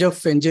College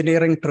of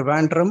Engineering,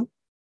 Trivandrum,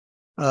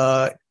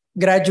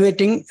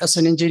 graduating as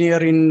an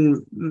engineer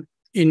in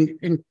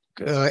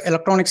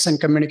electronics and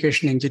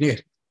communication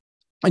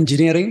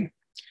engineering.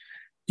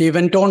 He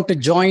went on to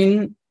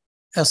join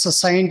as a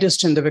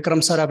scientist in the Vikram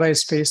Sarabhai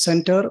Space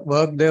Center,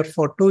 worked there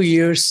for 2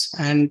 years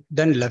and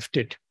then left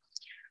it.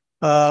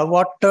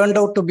 What turned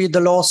out to be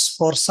the loss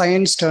for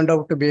science turned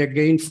out to be a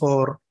gain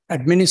for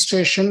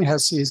administration,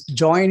 as he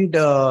joined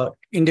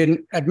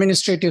Indian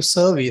Administrative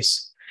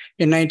Service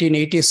in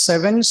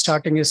 1987,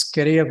 starting his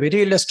career,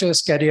 very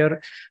illustrious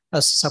career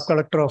as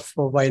sub-collector of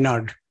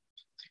Wayanad.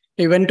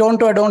 He went on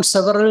to adorn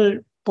several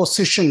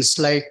positions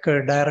like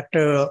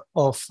Director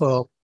of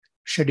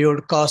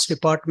Scheduled Caste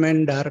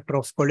Department, Director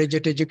of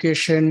Collegiate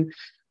Education.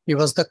 He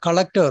was the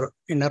collector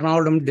in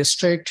Ernakulam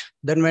district,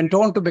 then went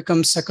on to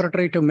become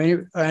secretary to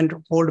many and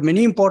hold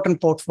many important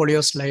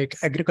portfolios like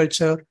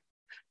agriculture,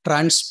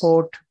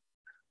 transport,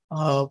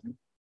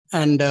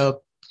 and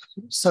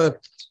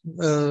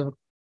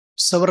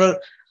several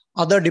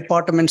other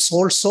departments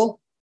also,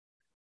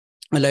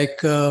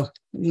 like,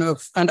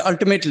 and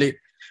ultimately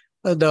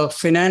the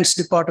finance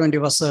department. He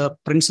was a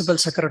principal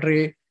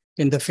secretary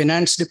in the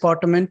finance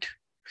department.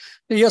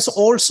 He has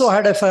also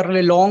had a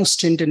fairly long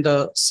stint in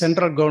the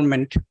central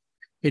government,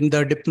 in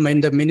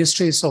the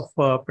ministries of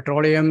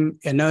petroleum,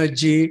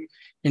 energy,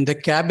 in the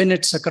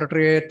cabinet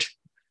secretariat,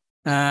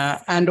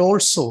 and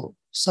also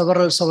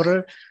several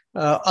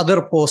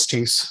other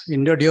postings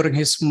during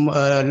his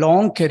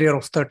long career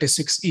of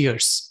 36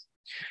 years.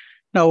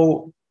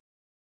 Now,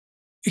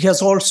 he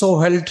has also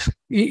held,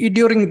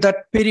 during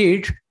that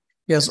period,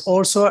 he has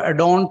also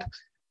adorned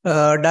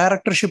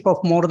directorship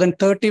of more than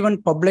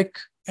 31 public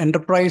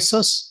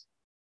enterprises,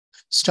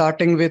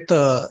 starting with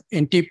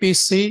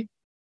NTPC,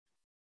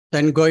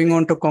 then going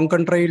on to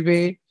Konkan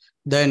Railway,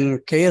 then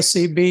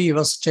KSEB. He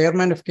was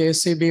chairman of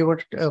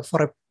KSEB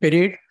for a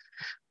period.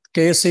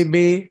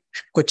 KSEB,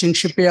 Cochin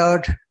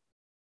Shipyard,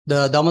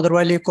 the Damodar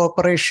Valley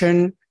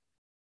Corporation,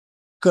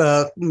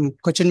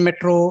 Cochin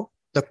Metro,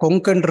 the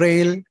Konkan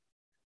Rail,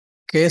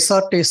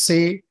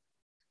 KSRTC,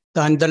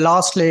 and the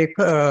last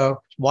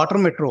Water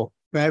Metro,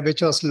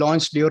 which was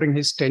launched during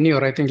his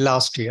tenure, I think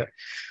last year.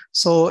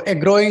 So a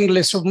growing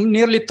list of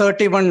nearly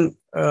 31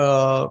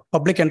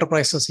 public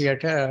enterprises he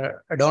had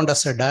adorned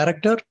as a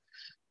director.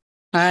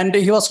 And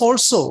he was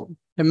also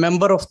a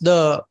member of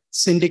the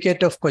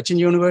Syndicate of Cochin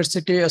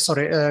University,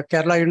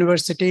 Kerala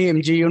University,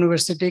 MG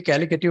University,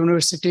 Calicut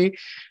University,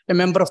 a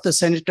member of the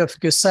Senate of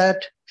CUSAT.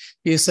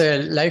 He is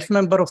a life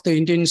member of the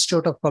Indian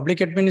Institute of Public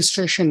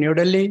Administration, New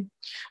Delhi,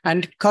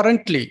 and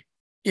currently,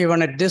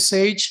 even at this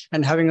age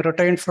and having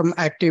retired from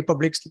active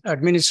public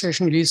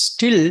administration, he is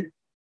still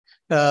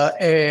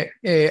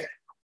a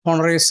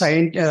honorary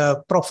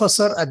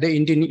professor at the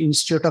Indian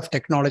Institute of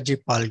Technology,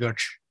 Palghar.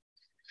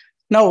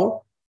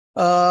 Now,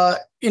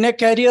 in a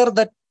career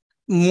that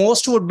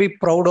most would be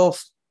proud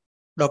of,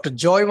 Dr.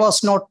 Joy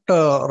was not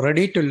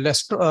ready to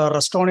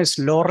rest on his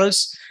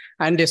laurels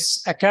and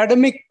his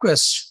academic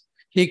quest.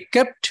 He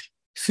kept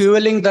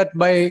fueling that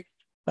by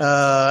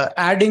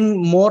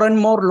adding more and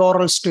more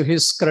laurels to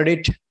his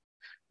credit.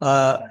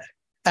 An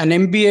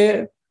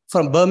MBA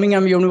from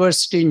Birmingham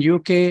University in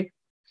UK,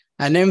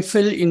 an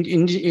MPhil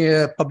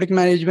in public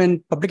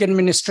management, public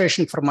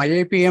administration from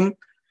IIPM,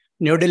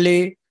 New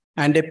Delhi,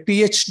 and a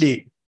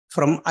PhD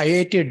from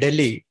IIT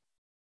Delhi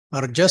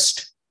are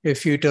just a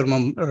few to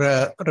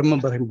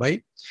remember him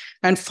by.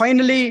 And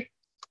finally,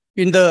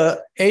 at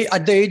the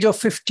age of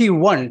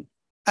 51,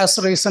 as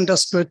recent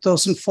as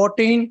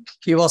 2014,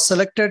 he was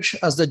selected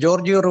as the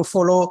Giorgio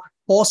Ruffolo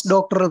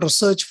postdoctoral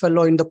research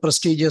fellow in the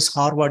prestigious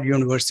Harvard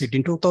University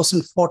in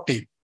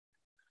 2014.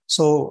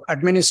 So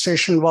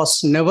administration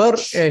was never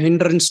a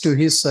hindrance to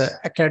his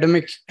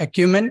academic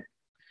acumen.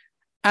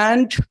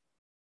 And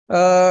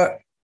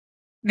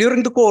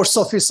during the course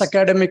of his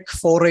academic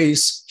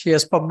forays, he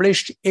has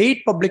published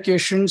 8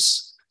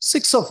 publications,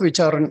 6 of which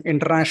are in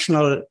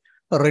international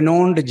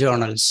renowned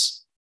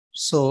journals.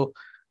 So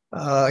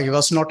he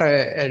was not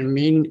a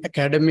mean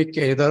academic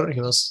either.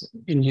 He was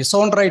in his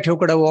own right, who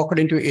could have walked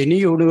into any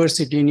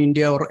university in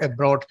India or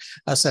abroad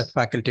as a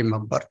faculty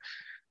member.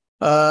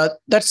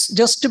 That's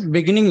just a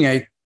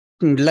beginning.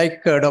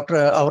 Like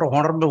our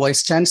Honorable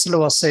Vice Chancellor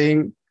was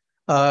saying,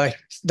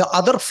 the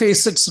other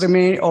facets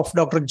of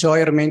Dr.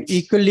 Joy remain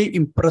equally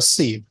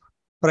impressive.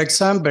 For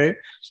example,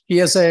 he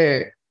has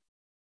a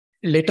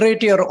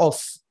literature of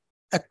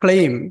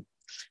acclaim,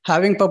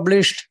 having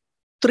published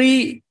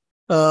 3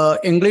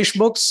 English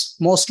books,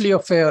 mostly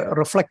of a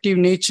reflective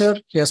nature.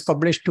 He has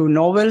published 2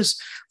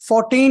 novels,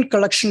 14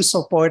 collections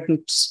of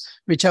poems,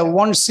 which have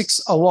won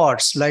 6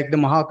 awards, like the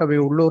Mahakavi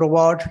Ullur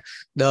Award,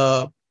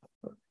 the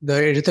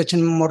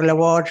Edutachan Memorial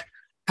Award,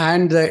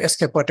 and the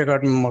S.K.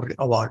 Pottekad Memorial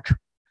Award.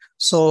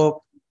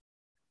 So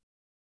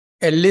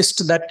a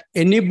list that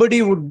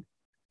anybody would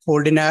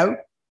hold in awe.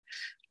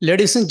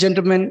 Ladies and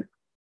gentlemen,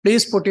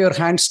 please put your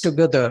hands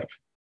together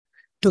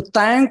to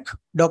thank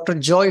Dr.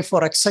 Joy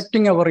for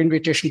accepting our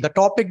invitation. The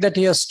topic that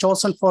he has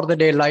chosen for the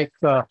day, like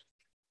our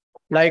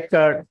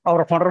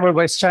Honorable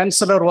Vice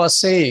Chancellor was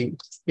saying,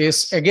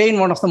 is again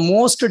one of the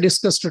most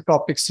discussed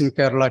topics in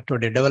Kerala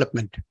today,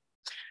 development.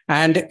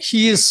 And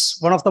he is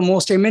one of the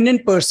most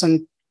eminent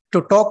person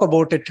to talk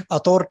about it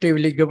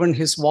authoritatively, given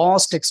his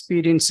vast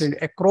experience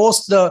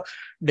across the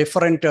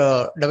different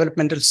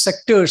developmental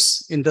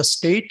sectors in the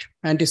state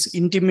and his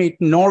intimate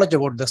knowledge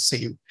about the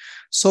same.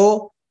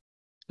 So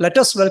let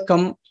us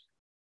welcome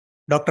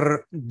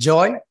Dr.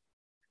 Joy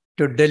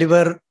to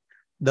deliver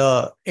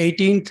the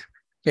 18th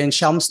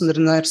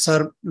Shyamasundaran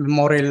Sir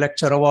Memorial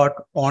Lecture Award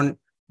on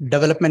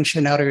Development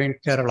Scenario in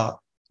Kerala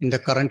in the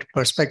current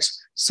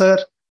perspectives.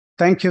 Sir,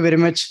 thank you very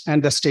much,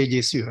 and the stage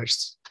is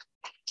yours.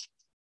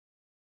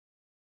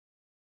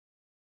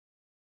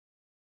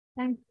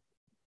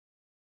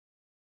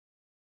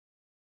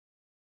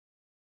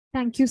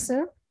 Thank you,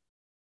 sir.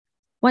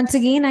 Once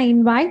again, I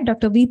invite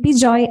Dr. V.P.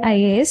 Joy,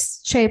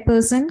 IAS,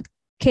 Chairperson,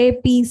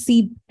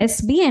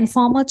 KPCSB, and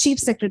former Chief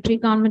Secretary,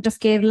 Government of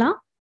Kerala,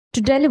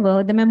 to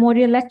deliver the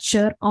memorial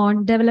lecture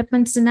on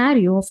development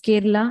scenario of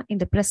Kerala in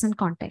the present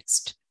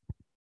context.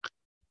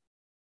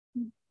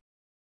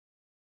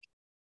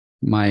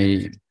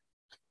 My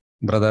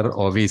brother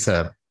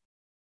officer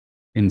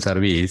in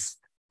service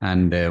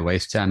and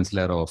Vice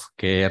Chancellor of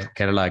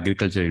Kerala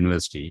Agriculture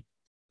University,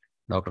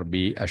 Dr.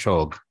 B.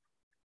 Ashok,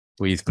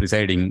 who is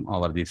presiding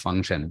over this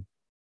function,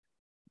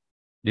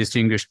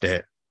 distinguished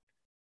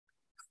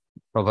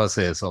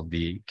professors of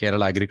the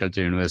Kerala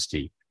Agriculture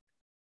University,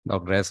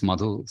 Dr. S.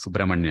 Madhu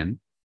Subramanian,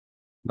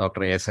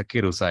 Dr. S.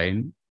 Zakir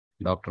Hussain,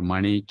 Dr.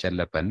 Mani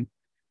Chellappan,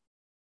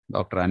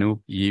 Dr.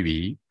 Anup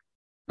E.V.,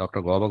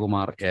 Dr.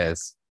 Gopakumar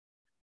S.,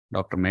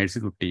 Dr.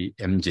 Mercykutti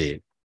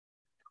M.J.,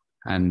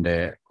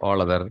 and all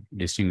other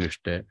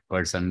distinguished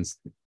persons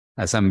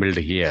assembled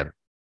here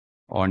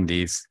on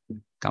this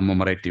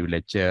commemorative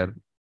lecture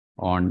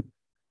on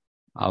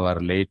our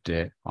late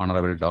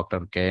Honorable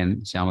Dr.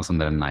 K.N.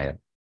 Shyamasundaran Nair.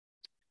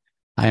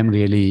 I am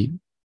really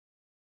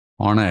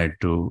honored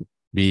to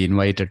be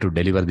invited to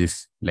deliver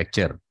this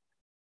lecture.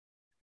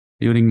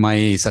 During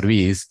my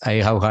service, I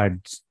have had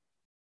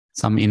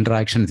some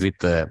interactions with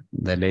the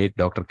late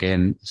Dr.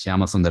 K.N.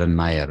 Shyamasundaran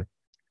Nair.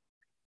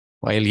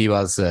 While he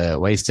was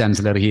Vice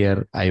Chancellor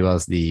here, I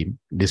was the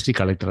District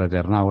Collector at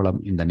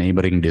Ernakulam in the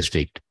neighboring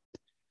district.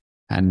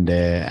 And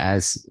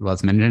as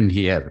was mentioned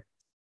here,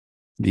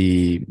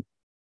 the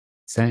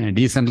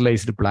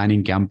decentralized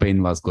planning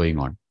campaign was going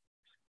on.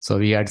 So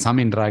we had some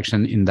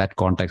interaction in that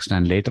context.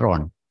 And later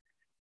on,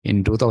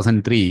 in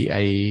 2003,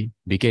 I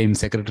became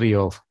Secretary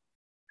of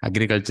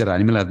Agriculture,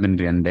 Animal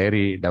Husbandry and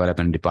Dairy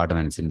Development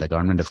Departments in the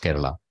government of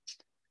Kerala.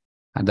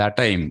 At that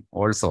time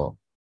also,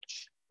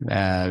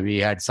 we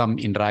had some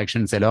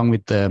interactions along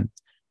with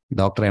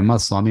Dr.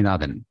 M.S.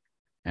 Swaminathan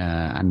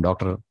and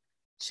Dr.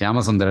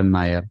 Shyamasundaran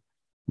Nair.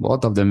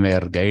 Both of them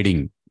were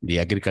guiding the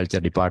Agriculture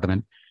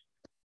Department.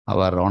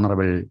 Our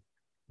Honorable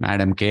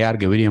Madam K.R.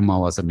 Gauriyamma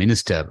was a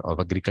Minister of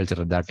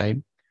Agriculture at that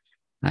time.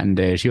 And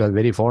she was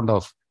very fond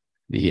of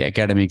the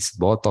academics,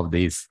 both of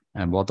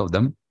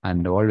them,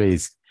 and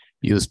always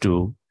used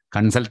to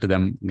consult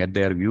them, get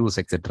their views,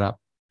 etc.,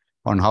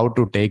 on how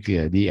to take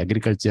the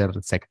agriculture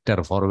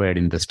sector forward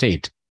in the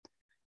state.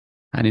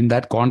 And in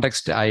that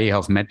context, I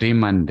have met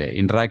him and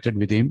interacted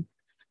with him.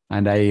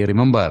 And I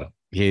remember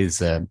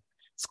his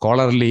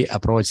scholarly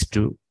approach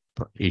to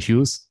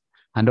issues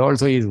and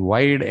also his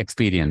wide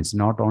experience,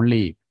 not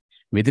only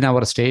within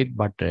our state,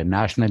 but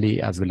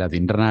nationally as well as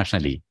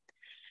internationally,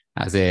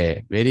 as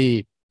a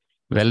very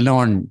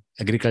well-known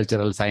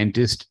agricultural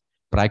scientist,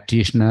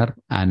 practitioner,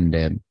 and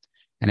an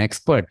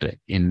expert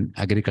in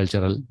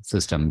agricultural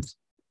systems.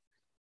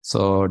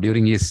 So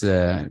during his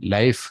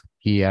life,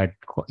 he had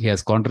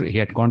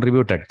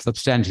contributed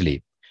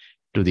substantially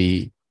to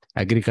the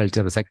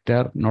agriculture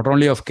sector, not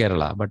only of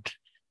Kerala, but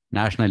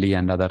nationally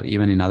and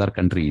even in other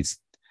countries.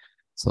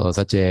 So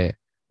such a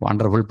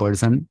wonderful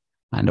person,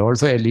 and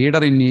also a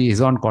leader in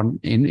his own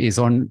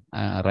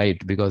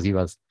right, because he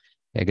was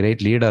a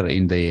great leader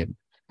in the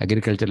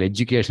agricultural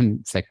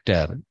education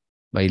sector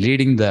by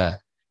leading the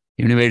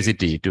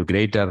university to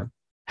greater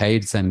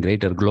heights and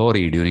greater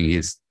glory during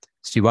his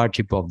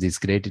stewardship of this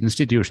great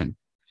institution.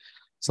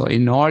 So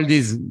in all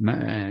these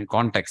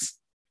contexts,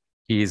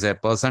 he is a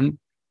person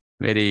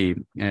very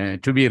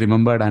to be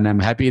remembered, and I'm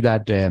happy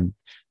that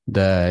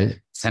the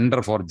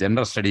Center for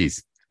Gender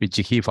Studies, which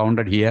he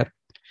founded here,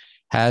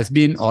 has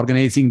been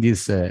organizing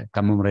this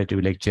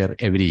commemorative lecture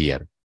every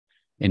year.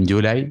 In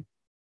July,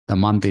 the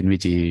month in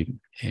which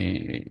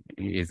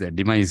his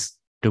demise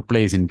took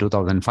place in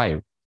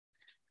 2005.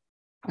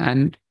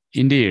 And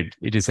indeed,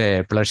 it is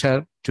a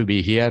pleasure to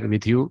be here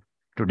with you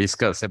to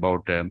discuss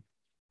about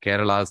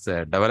Kerala's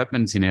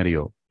development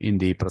scenario in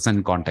the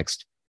present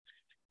context.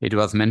 It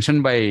was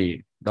mentioned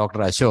by Dr.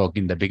 Ashok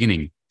in the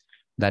beginning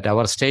that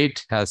our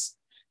state has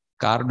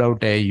carved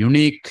out a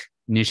unique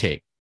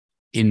niche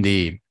in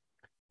the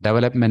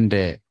development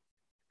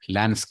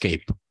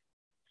landscape,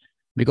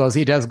 because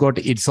it has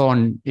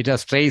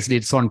traced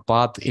its own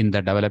path in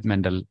the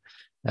developmental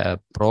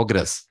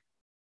progress.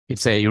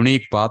 It's a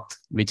unique path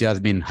which has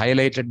been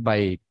highlighted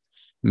by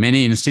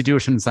many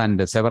institutions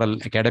and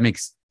several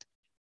academics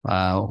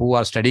who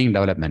are studying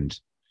development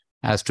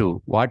as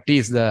to what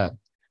is the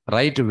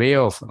right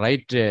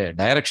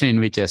direction in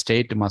which a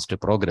state must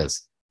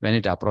progress when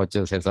it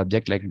approaches a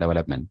subject like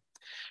development.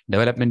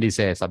 Development is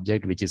a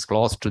subject which is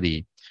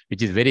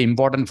which is very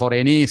important for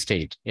any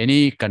state,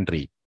 any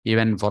country,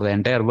 even for the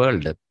entire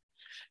world,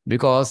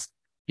 because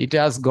it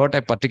has got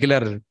a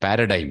particular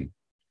paradigm.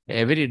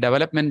 Every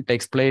development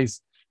takes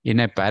place in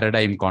a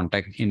paradigm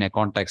context, in a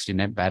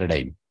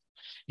paradigm.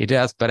 It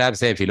has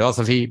perhaps a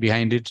philosophy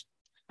behind it,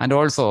 and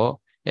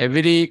also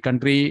every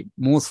country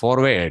moves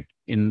forward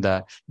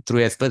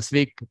through a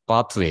specific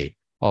pathway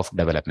of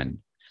development.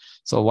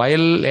 So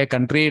while a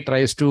country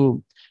tries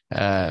to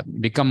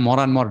become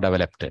more and more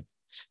developed,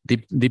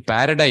 the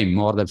paradigm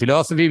or the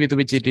philosophy with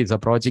which it is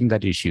approaching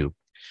that issue,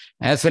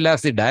 as well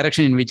as the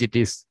direction in which it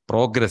is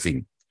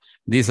progressing,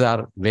 these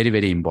are very,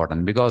 very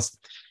important, because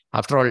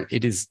after all,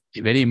 it is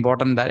very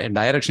important that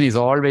direction is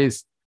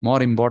always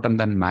more important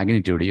than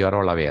magnitude. You are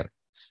all aware.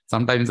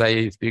 Sometimes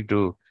I speak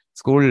to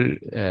school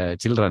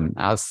children,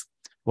 ask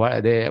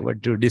what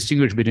to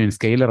distinguish between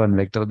scalar and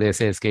vector. They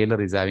say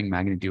scalar is having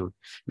magnitude,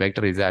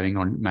 vector is having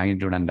on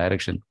magnitude and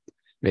direction.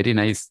 Very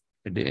nice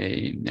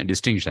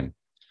distinction.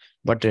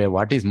 But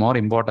what is more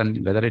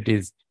important, whether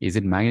is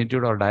it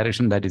magnitude or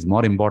direction that is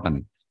more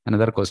important?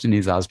 Another question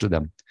is asked to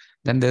them.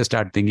 Then they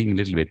start thinking a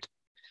little bit.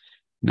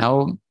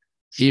 Now,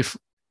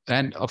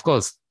 and of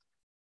course,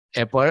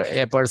 a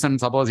person,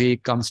 suppose he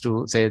comes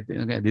to say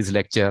this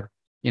lecture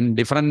in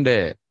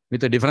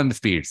with different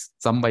speeds,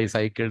 some by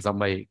cycle, some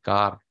by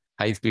car,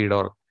 high speed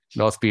or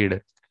low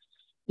speed.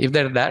 If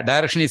the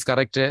direction is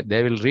correct,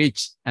 they will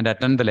reach and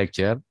attend the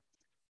lecture.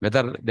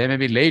 Whether they may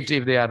be late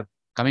if they are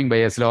coming by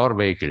a slower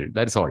vehicle,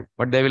 that's all.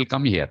 But they will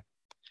come here.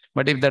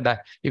 But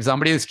if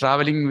somebody is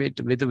traveling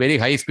with very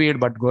high speed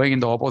but going in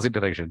the opposite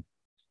direction,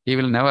 he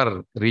will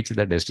never reach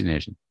the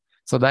destination.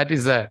 So that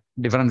is the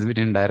difference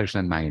between direction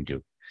and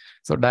magnitude.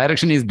 So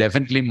direction is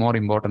definitely more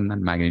important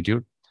than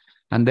magnitude.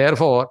 And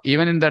therefore,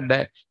 even in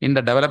the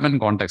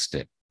development context,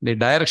 the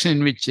direction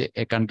in which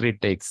a country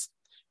takes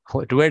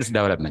towards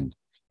development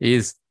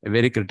is a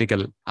very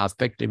critical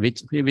aspect,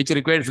 which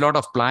requires a lot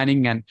of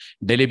planning and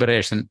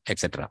deliberation,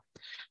 etc.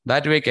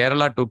 That way,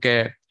 Kerala took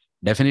a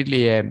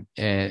definitely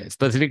a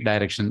specific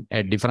direction,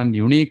 a different,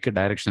 unique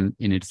direction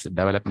in its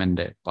development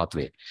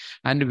pathway.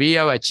 And we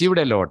have achieved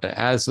a lot,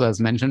 as was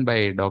mentioned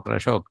by Dr.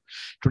 Ashok.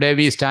 Today,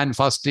 we stand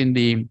first in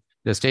the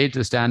state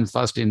stands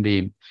first in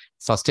the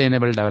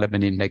Sustainable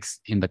Development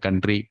Index in the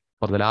country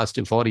for the last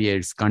 4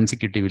 years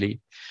consecutively.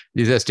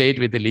 This is a state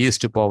with the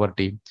least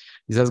poverty.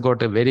 This has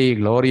got a very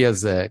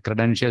glorious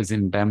credentials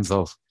in terms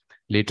of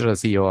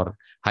literacy, or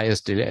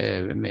highest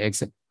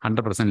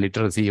 100%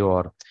 literacy,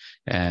 or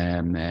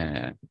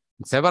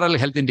several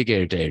health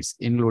indicators,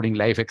 including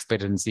life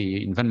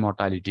expectancy, infant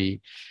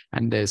mortality,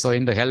 and so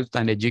in the health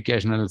and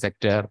educational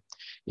sector,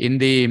 in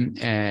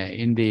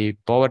the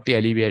poverty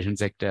alleviation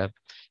sector,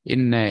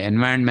 in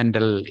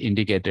environmental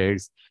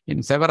indicators,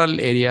 in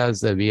several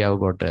areas, we have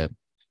got a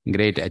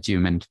great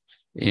achievement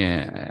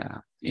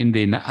at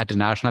a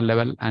national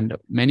level, and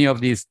many of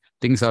these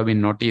things have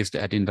been noticed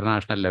at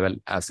international level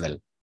as well.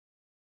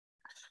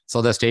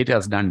 So the state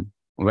has done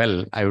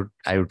well, I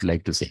would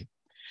like to say.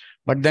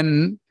 But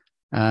then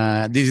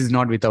this is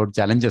not without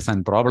challenges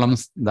and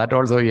problems. That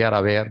also we are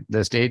aware.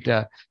 The state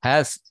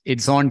has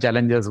its own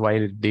challenges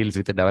while it deals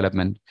with the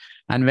development.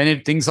 And when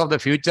it thinks of the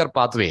future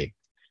pathway,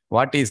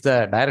 what is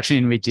the direction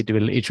in which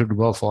it should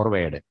go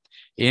forward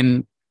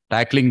in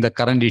tackling the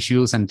current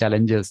issues and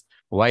challenges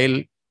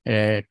while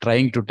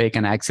trying to take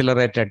an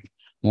accelerated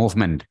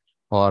movement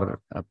or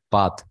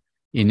path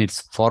in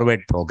its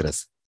forward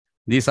progress.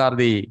 These are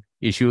the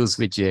issues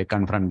which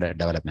confront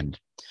development.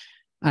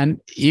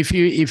 And if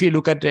you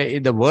look at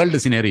the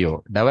world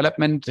scenario,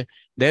 development,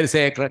 there is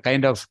a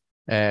kind of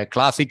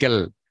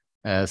classical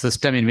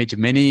system in which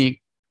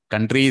many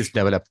countries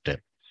developed.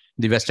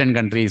 The Western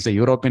countries, the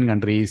European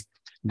countries,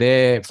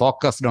 they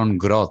focused on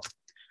growth.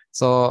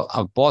 So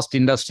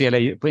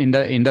post-industrial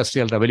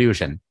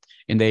revolution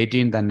in the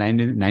 18th and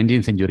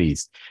 19th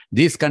centuries,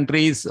 these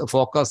countries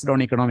focused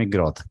on economic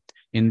growth.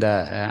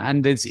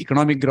 And this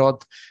economic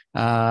growth,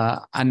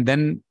 and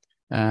then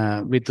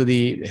with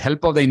the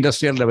help of the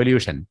Industrial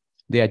Revolution,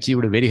 they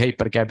achieved very high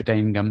per capita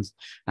incomes.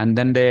 And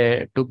then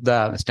they took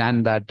the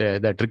stand that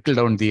the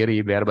trickle-down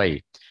theory,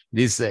 whereby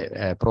this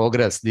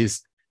progress,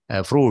 these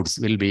fruits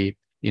will be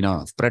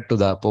spread to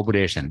the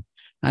population.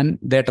 And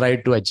they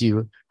tried to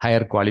achieve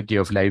higher quality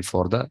of life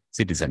for the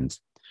citizens.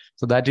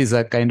 So that is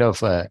a kind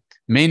of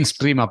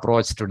mainstream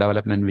approach to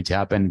development which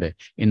happened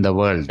in the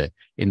world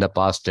in the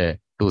past 2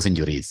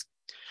 centuries.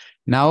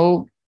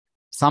 Now,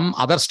 some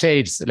other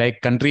states,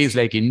 like countries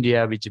like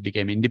India, which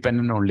became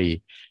independent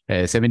only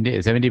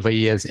 75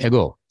 years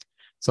ago.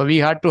 So we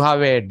had to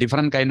have a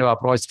different kind of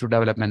approach to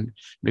development,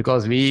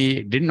 because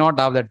we did not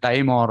have the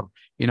time or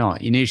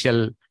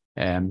initial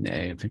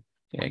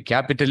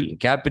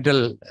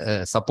capital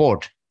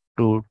support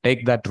to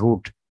take that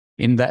route,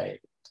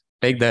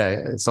 take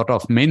the sort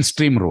of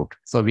mainstream route.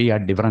 So we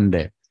had different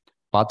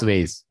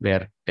pathways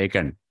were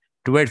taken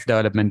towards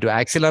development to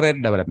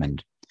accelerate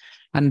development.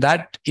 And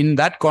that in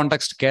that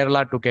context,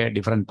 Kerala took a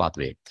different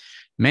pathway.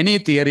 Many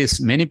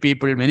theorists, many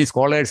people, many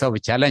scholars have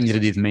challenged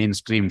this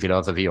mainstream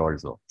philosophy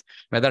also,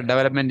 whether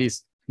development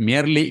is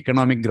merely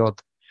economic growth,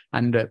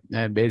 and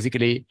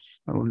basically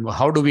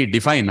how do we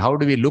define, how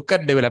do we look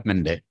at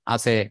development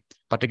as a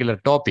particular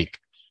topic.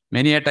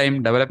 Many a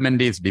time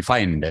development is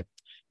defined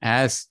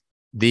as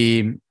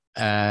the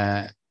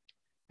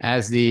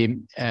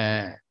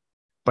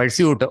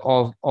pursuit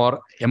of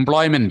or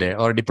employment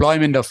or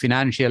deployment of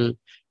financial,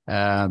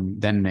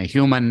 then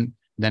human,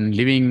 then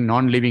living,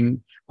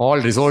 non-living, all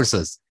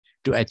resources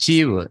to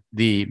achieve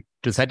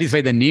to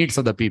satisfy the needs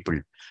of the people,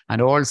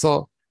 and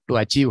also to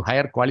achieve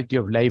higher quality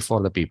of life for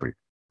the people.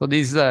 So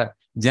this is a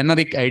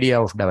generic idea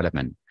of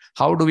development.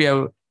 How do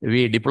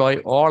we deploy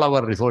all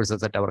our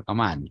resources at our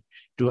command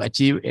to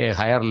achieve a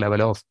higher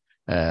level of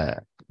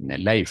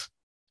life,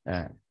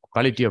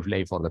 quality of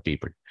life for the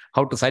people?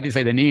 How to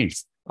satisfy the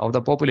needs of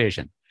the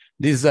population?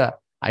 This is the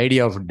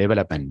idea of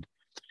development.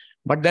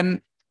 But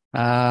then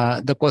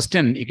the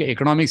question,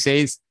 economics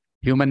says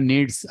human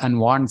needs and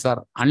wants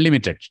are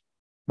unlimited,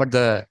 but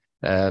the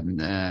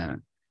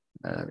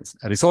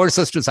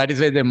resources to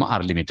satisfy them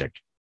are limited.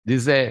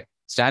 This is a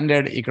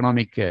standard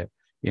economic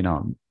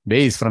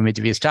base from which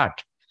we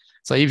start.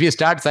 So if you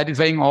start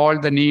satisfying all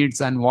the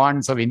needs and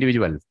wants of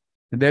individuals,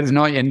 there is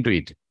no end to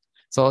it.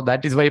 So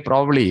that is why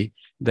probably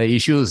the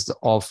issues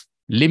of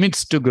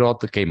limits to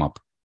growth came up.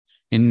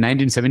 In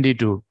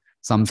 1972,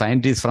 some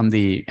scientists from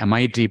the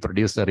MIT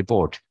produced a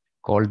report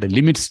called the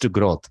Limits to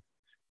Growth.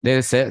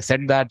 They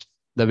said that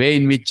the way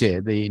in which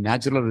the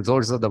natural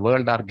resources of the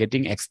world are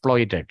getting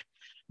exploited,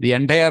 the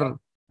entire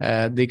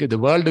the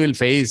world will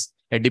face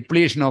a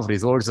depletion of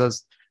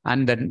resources,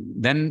 and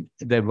then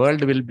the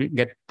world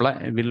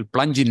will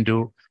plunge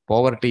into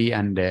poverty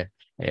and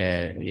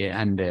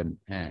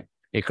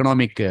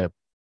economic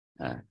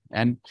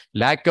and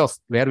lack of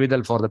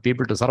wherewithal for the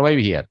people to survive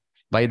here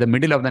by the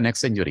middle of the next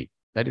century.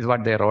 That is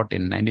what they wrote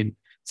in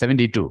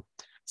 1972.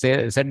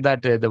 Said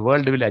that the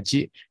world will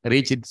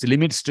reach its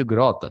limits to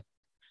growth.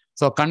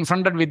 So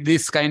confronted with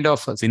this kind of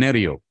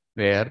scenario,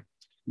 where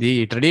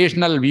the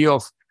traditional view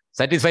of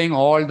satisfying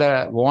all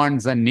the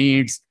wants and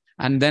needs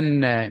and then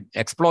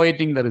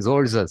exploiting the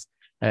resources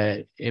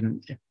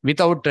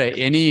without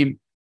any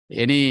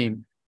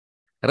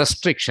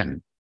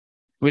restriction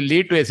will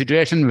lead to a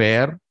situation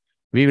where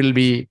we will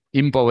be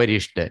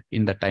impoverished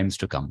in the times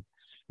to come.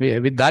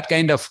 With that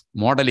kind of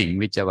modeling,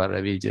 which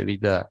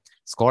the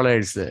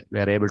scholars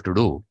were able to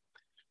do,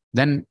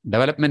 then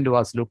development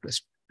was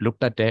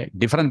looked at a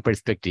different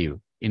perspective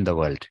in the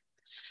world.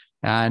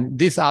 And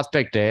this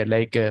aspect,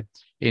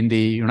 in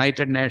the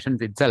United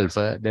Nations itself,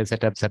 they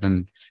set up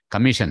certain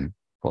commission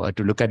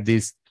to look at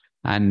this.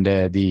 And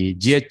the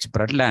G.H.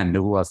 Brundtland,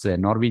 who was a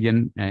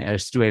Norwegian,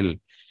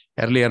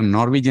 earlier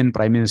Norwegian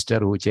Prime Minister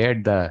who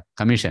chaired the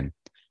commission,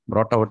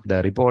 brought out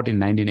the report in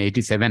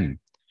 1987.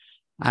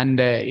 And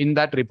in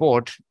that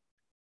report,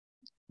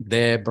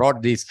 they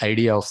brought this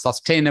idea of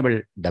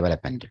sustainable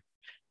development.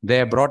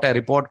 They brought a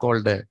report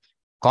called the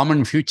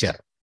Common Future.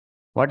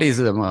 What is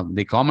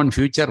the common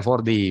future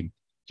for the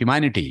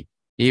humanity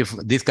if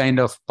this kind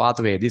of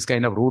pathway, this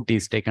kind of route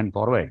is taken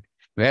forward,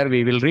 where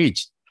we will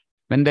reach?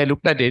 When they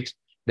looked at it,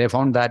 they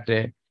found that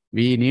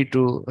we need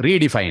to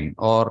redefine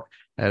or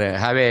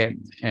have a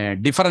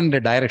different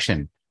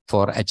direction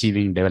for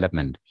achieving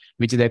development,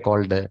 which they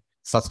called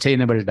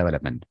sustainable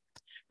development.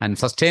 And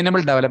sustainable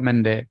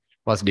development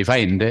was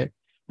defined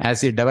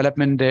as a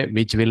development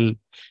which will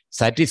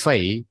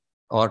satisfy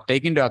or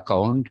take into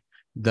account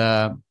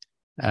the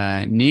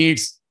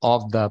needs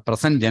of the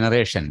present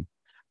generation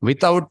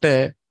without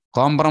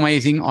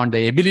compromising on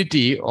the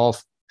ability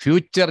of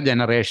future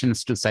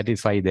generations to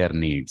satisfy their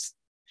needs.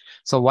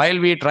 So while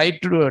we try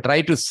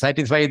to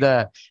satisfy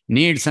the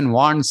needs and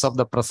wants of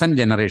the present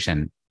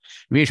generation,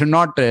 we should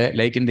not,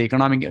 like in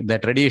the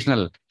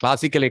traditional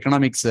classical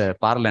economics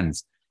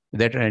parlance,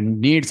 that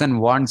needs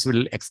and wants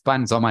will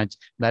expand so much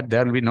that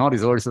there will be no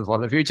resources for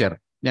the future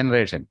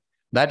generation.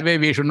 That way,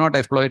 we should not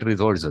exploit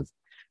resources.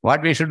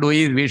 What we should do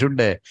is we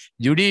should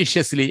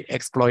judiciously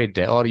exploit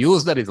or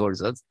use the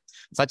resources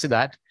such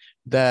that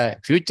the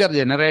future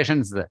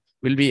generations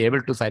will be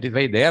able to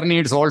satisfy their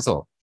needs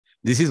also.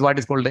 This is what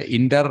is called the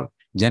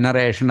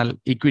intergenerational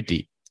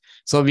equity.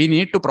 So we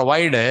need to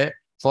provide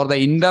for the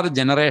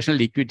intergenerational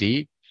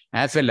equity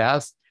as well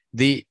as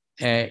the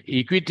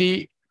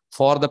equity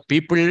for the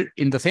people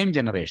in the same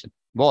generation,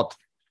 both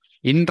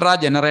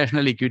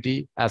intragenerational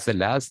equity as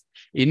well as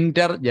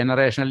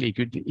intergenerational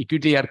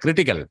equity are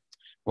critical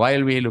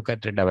while we look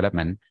at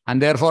development, and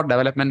therefore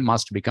development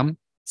must become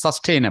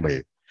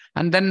sustainable.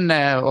 And then,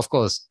 of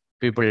course,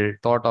 people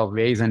thought of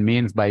ways and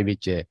means by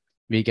which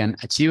we can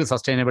achieve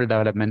sustainable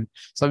development.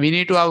 So we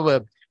need to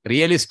have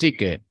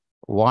realistic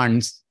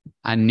wants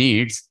and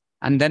needs,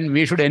 and then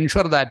we should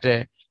ensure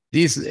that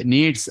these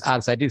needs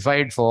are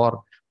satisfied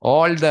for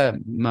all the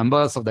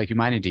members of the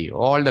humanity,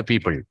 all the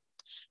people.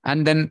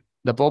 And then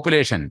the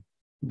population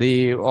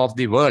of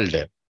the world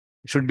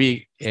should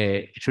be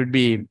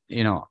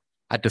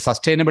at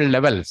sustainable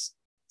levels,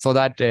 so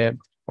that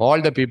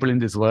all the people in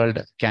this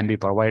world can be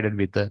provided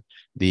with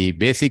the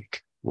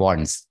basic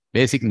wants,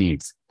 basic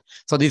needs.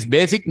 So this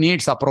basic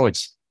needs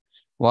approach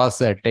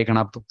was taken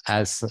up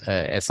as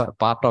a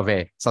part of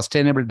a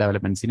sustainable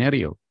development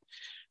scenario.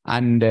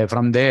 And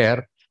from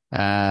there,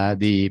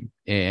 the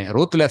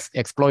ruthless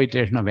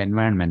exploitation of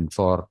environment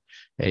for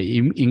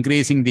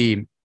increasing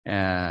the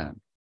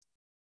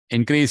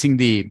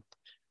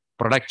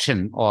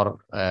production or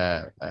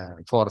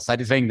for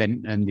satisfying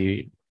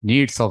the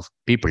needs of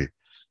people,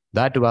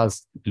 that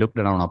was looked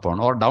down upon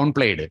or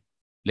downplayed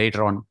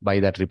later on by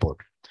that report.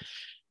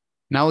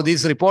 Now,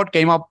 this report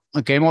came out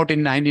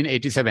in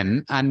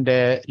 1987, and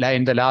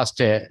in the last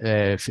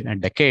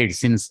decade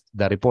since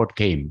the report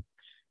came,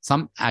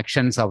 some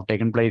actions have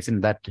taken place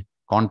in that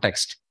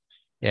context,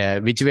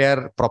 which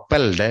were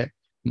propelled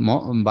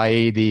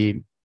by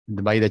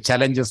the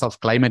challenges of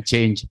climate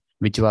change,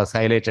 which was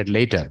highlighted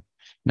later.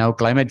 Now,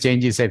 climate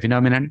change is a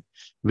phenomenon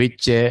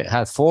which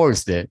has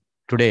forced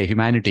today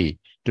humanity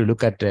to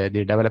look at the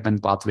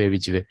development pathway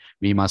which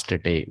we must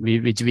take,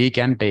 which we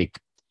can take,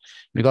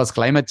 because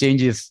climate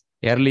change is,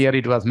 earlier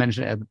it was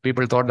mentioned,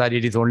 people thought that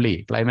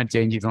climate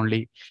change is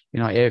only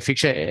a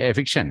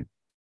fiction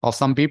of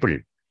some people.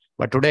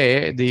 But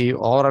today, the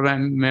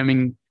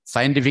overwhelming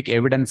scientific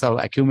evidence have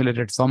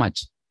accumulated so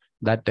much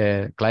that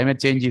climate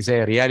change is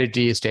a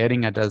reality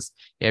staring at us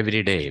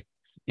every day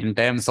in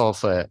terms of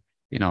the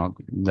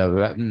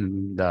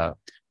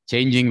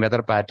changing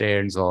weather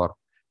patterns or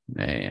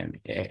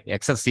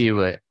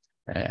excessive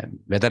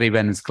weather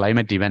events,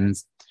 climate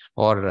events,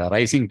 or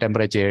rising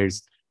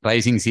temperatures,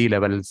 rising sea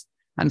levels,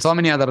 and so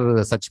many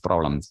other such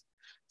problems.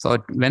 So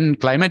when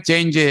climate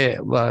change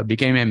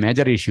became a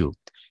major issue,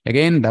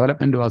 again,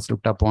 development was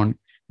looked upon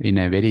in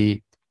a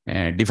very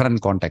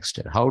different context.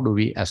 How do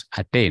we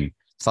attain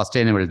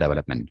sustainable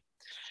development?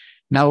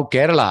 Now,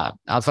 Kerala,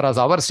 as far as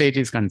our state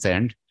is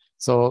concerned,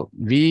 so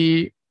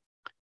we,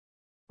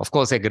 of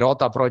course, a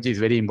growth approach is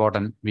very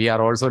important. We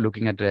are also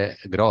looking at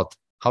growth,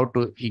 how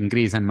to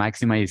increase and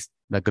maximize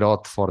the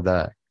growth for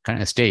the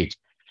state.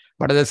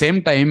 But at the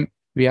same time,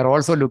 we are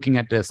also looking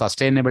at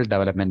sustainable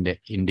development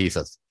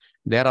indices.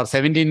 there are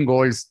 17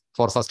 goals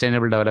for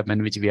sustainable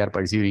development, which we are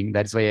pursuing.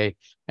 That's why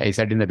I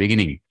said in the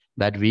beginning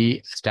that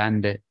we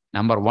stand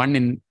number 1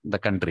 in the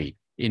country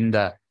in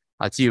the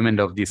achievement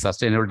of the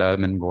sustainable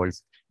development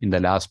goals in the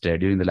last,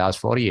 during the last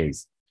 4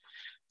 years.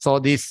 So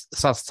this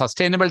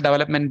sustainable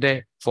development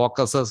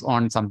focuses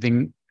on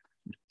something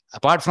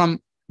apart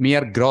from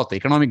mere growth,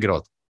 economic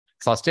growth.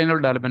 Sustainable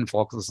development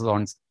focuses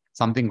on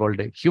something called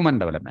human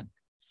development.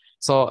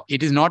 So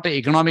it is not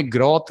economic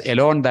growth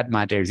alone that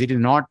matters. It is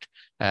not,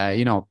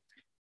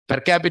 per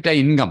capita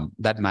income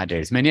that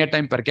matters. Many a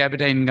time per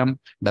capita income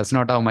does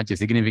not have much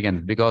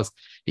significance, because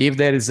if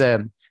there is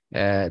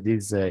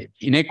this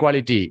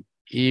inequality,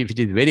 if it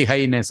is very high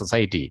in a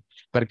society,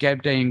 per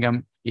capita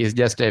income is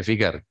just a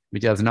figure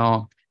which has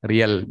no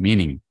real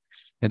meaning.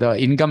 The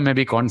income may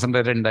be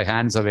concentrated in the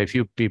hands of a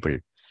few people,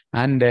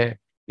 and if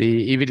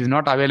it is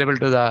not available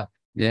to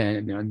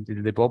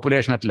the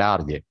population at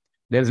large,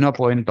 there is no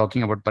point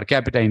talking about per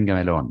capita income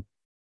alone.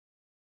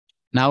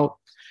 Now,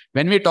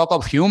 when we talk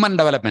of human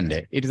development,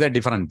 it is a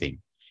different thing.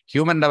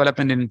 Human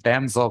development in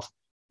terms of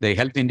the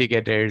health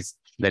indicators,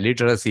 the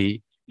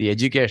literacy, the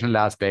educational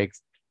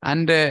aspects,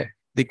 and the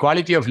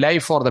quality of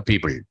life for the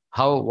people.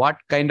 What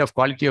kind of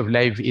quality of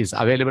life is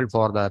available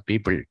for the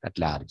people at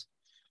large.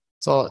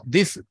 So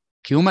this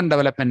human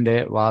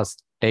development was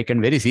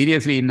taken very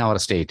seriously in our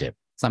state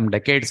some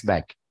decades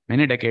back,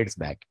 many decades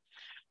back.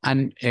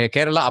 And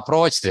Kerala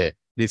approached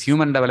this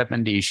human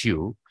development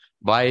issue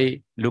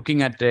by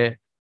looking at,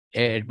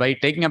 by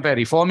taking up a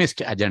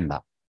reformist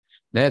agenda.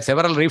 There are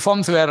several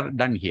reforms were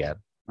done here.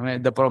 I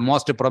mean, the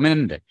most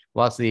prominent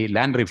was the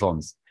land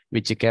reforms,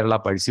 which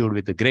Kerala pursued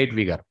with great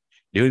vigor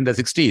during the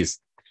 60s.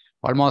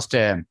 Almost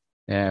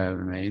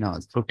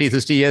 50,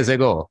 60 years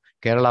ago,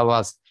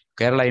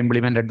 Kerala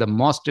implemented the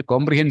most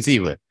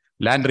comprehensive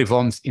land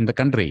reforms in the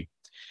country.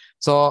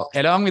 So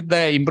along with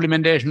the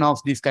implementation of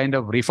this kind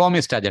of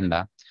reformist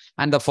agenda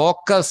and the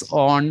focus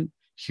on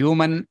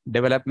human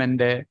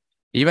development,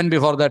 even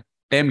before the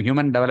term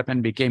human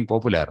development became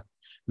popular,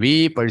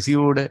 we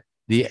pursued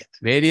the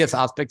various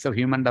aspects of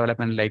human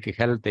development like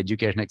health,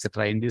 education,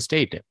 etc. in the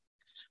state.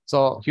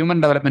 So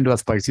human development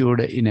was pursued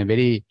in a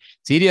very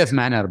serious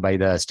manner by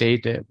the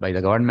state, by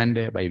the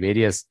government, by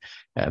various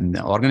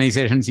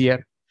organizations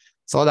here,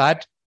 so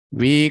that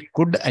we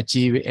could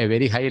achieve a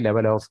very high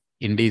level of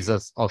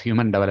indices of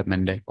human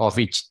development, of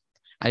which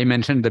I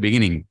mentioned in the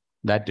beginning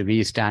that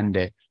we stand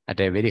at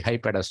a very high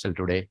pedestal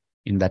today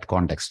in that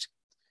context.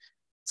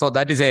 So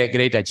that is a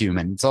great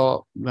achievement.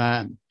 So,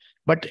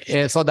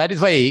 so that is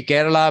why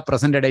Kerala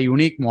presented a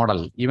unique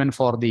model, even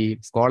for the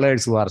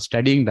scholars who are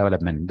studying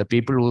development,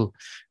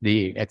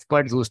 the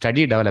experts who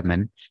study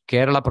development.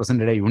 Kerala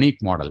presented a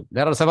unique model.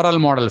 There are several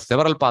models,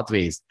 several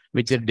pathways,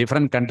 which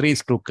different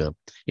countries took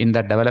in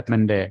the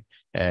development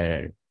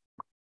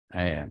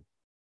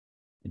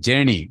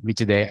journey which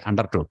they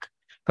undertook.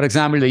 For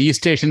example, the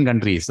East Asian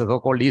countries, the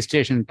so-called East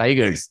Asian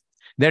tigers,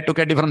 they took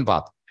a different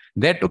path.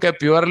 They took a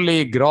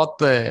purely growth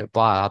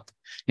path,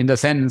 in the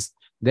sense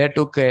they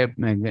took a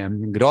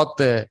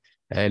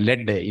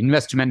growth-led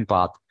investment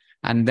path,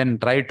 and then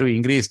tried to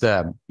increase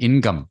the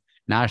income,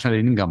 national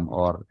income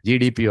or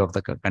GDP of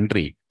the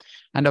country.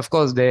 And of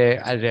course,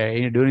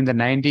 during the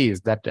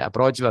 90s, that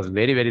approach was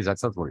very, very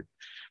successful.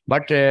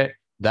 But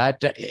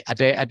that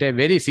at a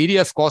very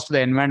serious cost to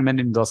the environment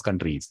in those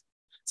countries.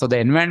 So the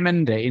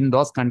environment in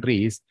those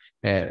countries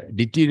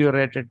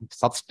deteriorated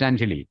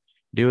substantially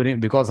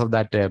because of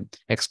that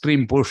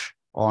extreme push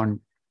on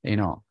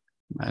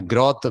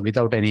growth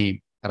without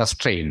any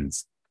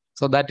restraints.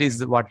 So that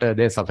is what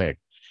they suffered.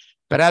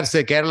 Perhaps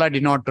Kerala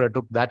did not take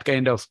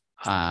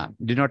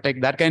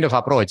that kind of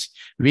approach.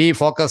 We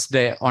focused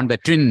on the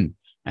twin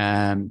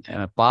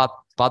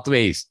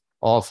pathways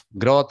of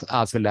growth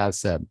as well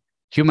as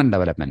human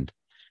development,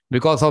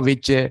 because of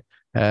which the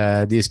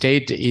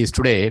state is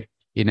today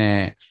in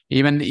a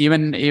even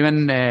income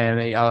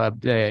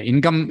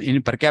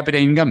in per capita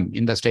income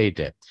in the state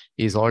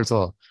is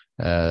also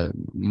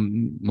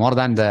more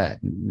than the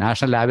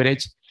national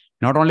average.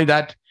 Not only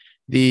that,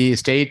 the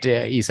state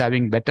is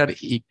having better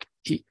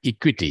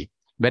equity,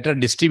 better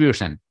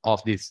distribution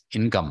of this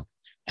income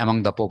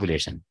among the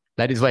population.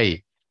 That is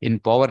why in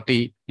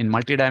poverty, in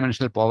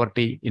multidimensional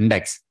poverty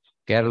index,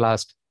 Kerala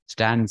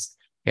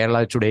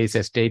today is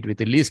a state with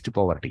the least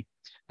poverty.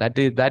 That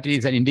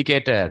is an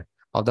indicator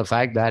of the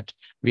fact that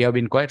we have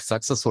been quite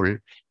successful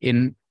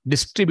in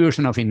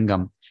distribution of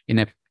income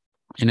in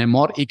a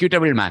more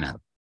equitable manner.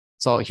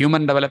 So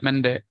human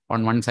development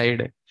on one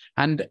side,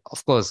 and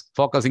of course,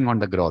 focusing on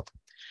the growth.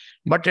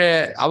 But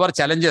our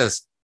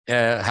challenges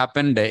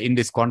happened in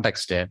this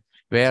context,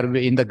 where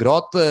on the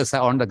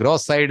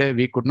growth side,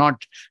 we could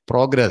not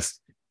progress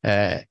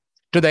to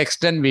the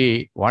extent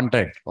we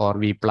wanted or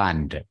we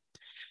planned.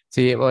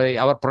 See,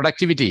 our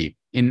productivity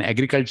in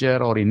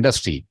agriculture or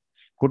industry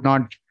could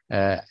not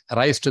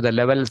rise to the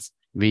levels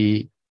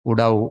we would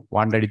have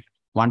wanted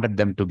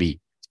them to be.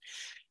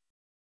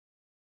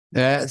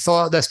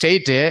 So the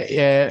state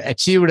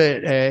achieved,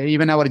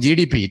 even our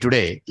GDP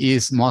today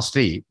is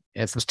mostly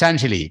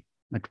substantially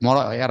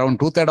around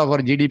 2/3 of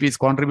our GDP is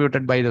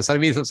contributed by the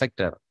services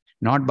sector,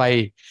 not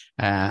by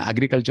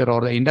agriculture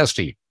or the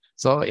industry.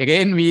 So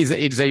again,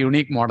 it's a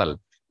unique model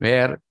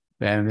where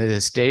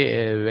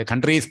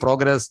countries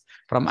progress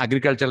from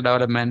agricultural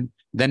development,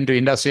 then to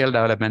industrial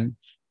development,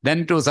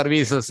 then to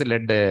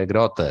services-led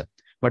growth.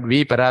 But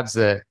we perhaps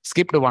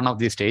skipped one of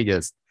these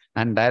stages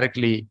and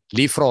directly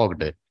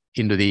leapfrogged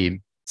into the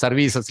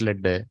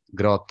services-led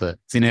growth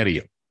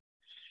scenario.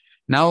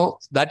 Now,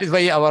 that is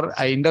why our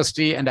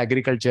industry and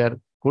agriculture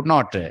could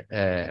not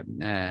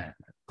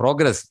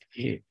progress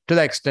to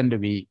the extent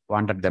we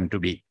wanted them to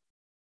be.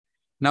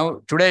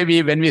 Now,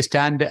 today, when we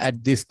stand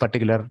at this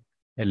particular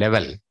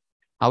level,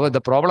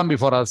 the problem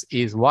before us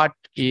is what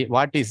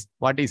is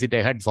it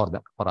ahead for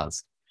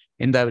us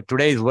in the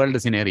today's world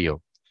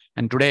scenario.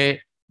 And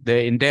today,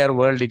 the entire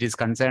world it is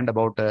concerned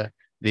about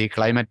the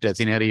climate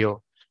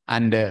scenario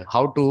and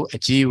how to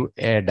achieve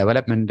a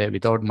development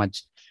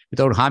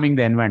without harming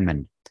the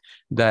environment.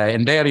 The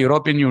entire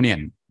European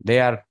Union, they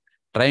are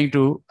trying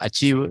to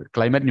achieve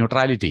climate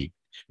neutrality.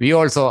 We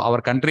also,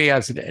 our country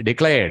has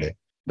declared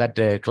that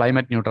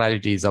climate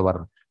neutrality is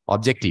our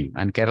objective,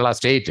 and Kerala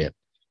state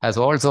has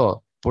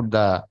also put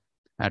the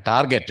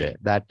target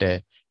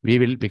that we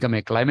will become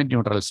a climate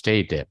neutral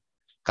state,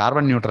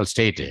 carbon neutral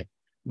state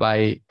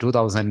by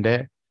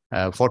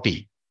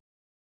 2040.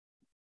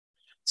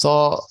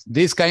 So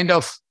these kind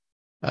of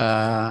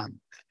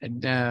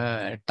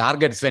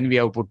targets when we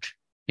have put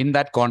in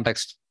that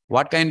context,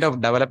 what kind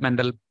of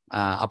developmental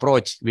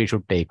approach we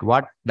should take,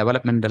 what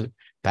developmental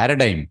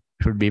paradigm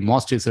should be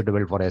most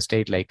suitable for a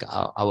state like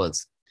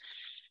ours.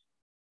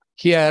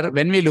 Here,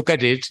 when we look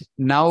at it,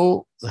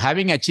 now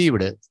having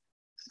achieved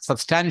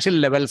substantial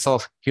levels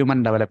of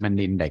human development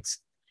index,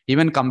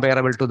 even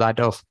comparable to that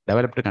of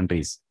developed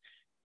countries,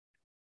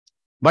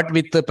 but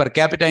with the per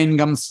capita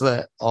incomes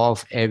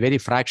of a very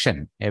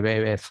fraction,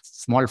 a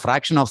small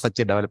fraction of such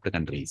developed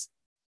countries,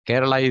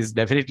 Kerala is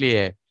definitely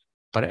a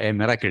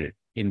miracle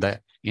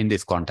in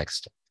this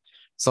context.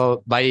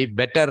 So by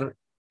better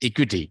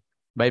equity,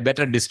 by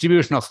better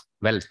distribution of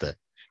wealth,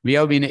 we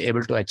have been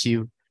able to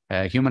achieve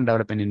human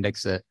development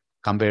index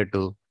compared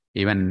to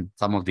even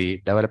some of the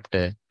developed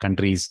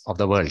countries of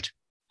the world.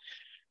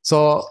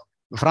 So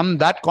from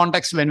that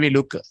context, when we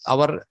look,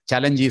 our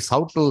challenge is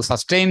how to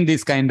sustain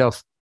this kind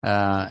of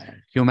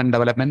human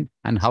development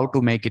and how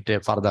to make it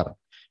further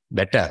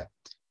better,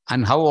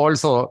 and how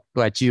also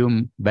to achieve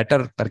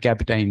better per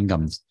capita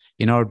incomes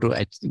in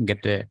order to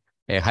get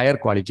a higher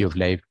quality of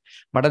life.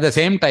 But at the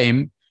same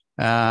time,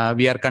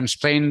 we are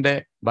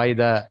constrained by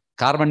the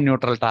carbon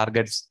neutral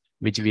targets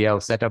which we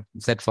have set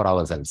for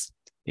ourselves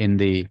in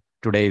the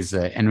today's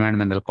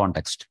environmental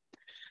context.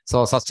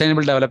 So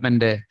sustainable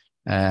development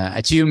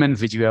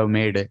achievements which we have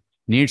made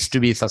needs to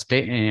be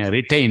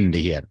retained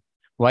here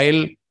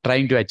while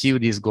trying to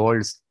achieve these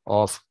goals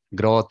of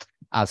growth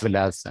as well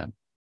as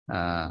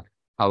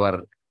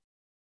our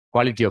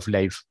quality of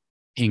life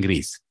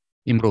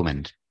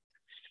improvement.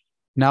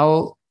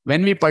 Now,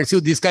 when we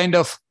pursue this kind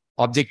of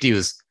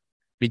objectives,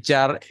 which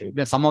are,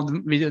 some of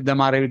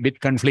them are a bit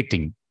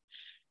conflicting,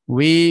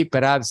 we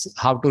perhaps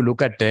have to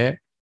look at,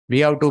 we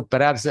have to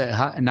perhaps,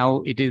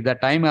 now it is the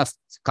time has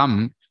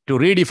come to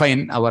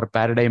redefine our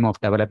paradigm of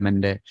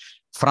development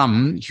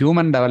from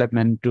human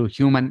development to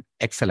human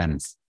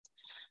excellence.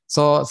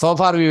 So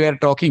far we were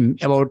talking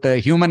about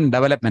human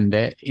development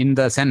in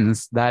the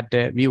sense that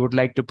we would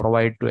like to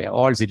provide to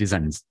all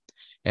citizens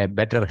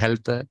better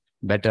health,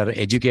 better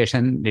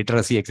education,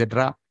 literacy,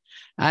 etc.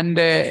 And,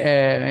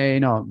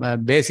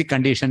 basic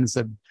conditions,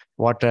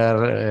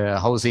 water,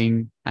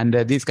 housing, and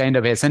these kind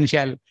of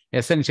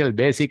essential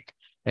basic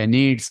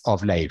needs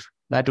of life.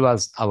 That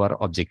was our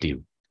objective.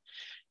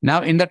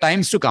 Now, in the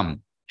times to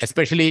come,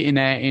 especially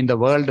in the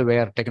world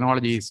where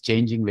technology is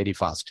changing very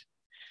fast,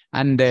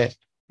 and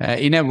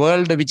in a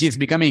world which is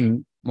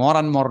becoming more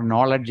and more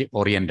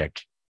knowledge-oriented,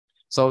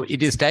 so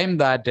it is time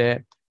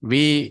that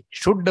we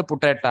should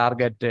put a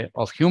target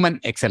of human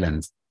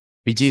excellence,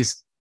 which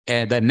is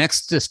the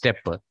next step,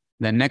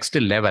 the next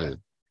level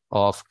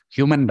of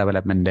human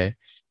development,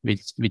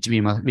 which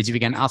we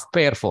can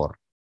aspire for.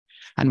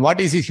 And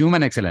what is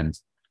human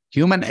excellence?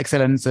 Human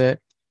excellence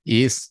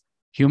is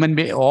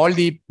all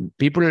the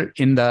people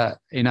in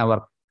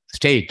our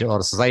state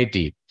or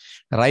society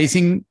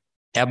rising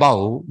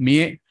above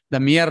the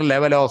mere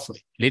level of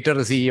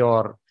literacy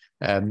or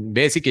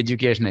basic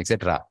education,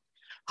 etc.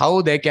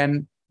 How they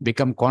can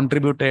become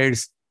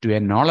contributors to a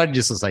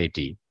knowledge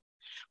society.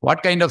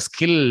 What kind of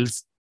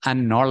skills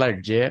and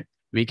knowledge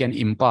we can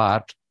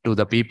impart to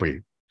the people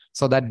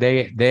so that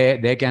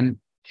they can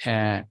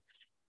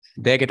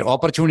they get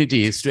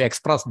opportunities to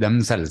express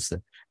themselves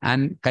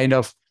and kind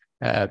of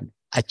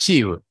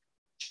achieve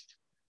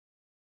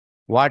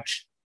what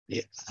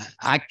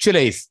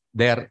actualize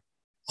their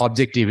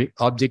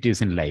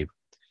objectives in life.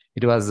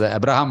 It was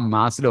Abraham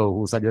Maslow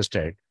who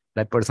suggested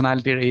that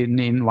personality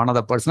in one of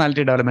the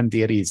personality development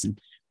theories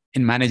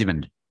in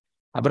management.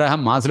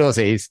 Abraham Maslow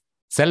says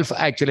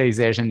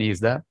self-actualization is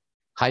the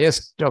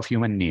highest of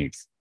human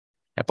needs.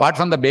 Apart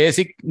from the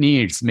basic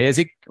needs,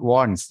 basic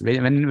wants,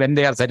 when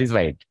they are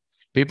satisfied,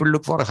 people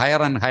look for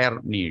higher and higher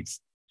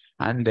needs.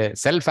 And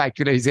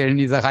self-actualization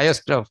is the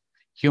highest of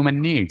human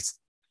needs.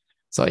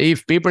 So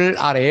if people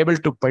are able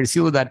to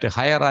pursue that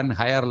higher and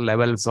higher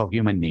levels of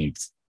human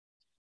needs,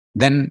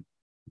 then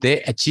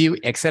they achieve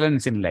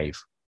excellence in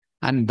life.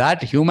 And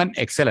that human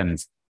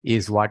excellence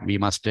is what we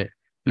must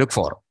look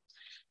for.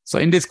 So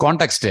in this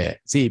context,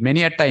 see,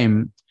 many a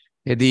time,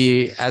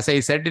 as I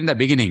said in the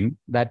beginning,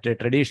 that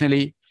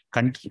traditionally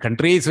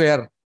countries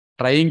were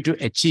trying to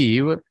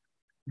achieve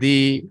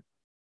the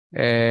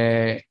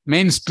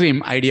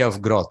mainstream idea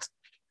of growth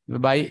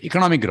by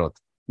economic growth,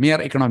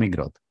 mere economic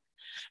growth.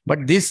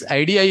 But this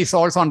idea is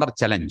also under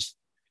challenge.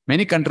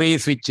 Many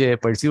countries which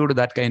pursued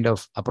that kind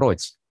of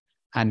approach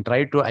and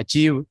tried to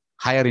achieve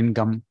higher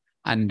income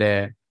and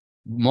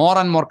more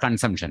and more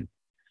consumption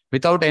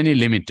without any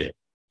limit.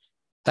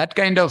 That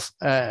kind of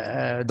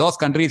those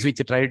countries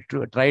which tried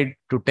to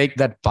take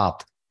that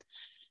path,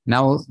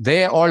 now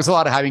they also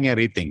are having a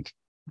rethink,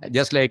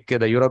 just like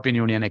the European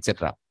Union,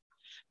 etc.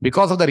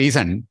 Because of the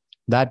reason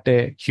that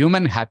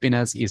human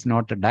happiness is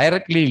not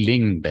directly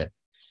linked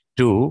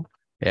to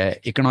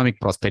economic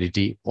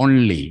prosperity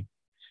only.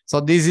 So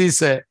this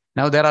is,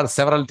 now there are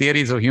several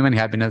theories of human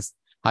happiness.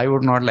 I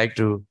would not like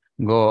to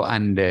go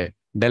and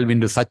delve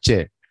into such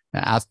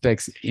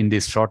aspects in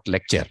this short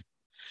lecture.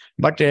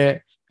 But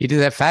it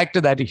is a fact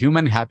that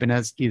human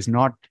happiness is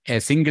not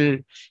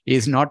determined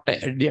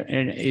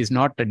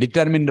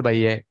by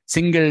a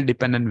single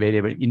independent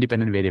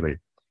variable,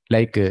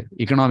 like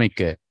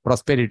economic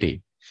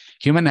prosperity.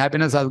 Human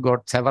happiness has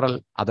got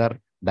several other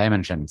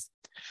dimensions.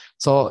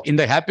 So in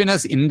the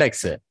happiness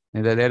index,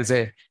 there is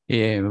a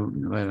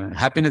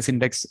happiness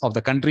index of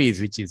the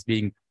countries which is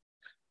being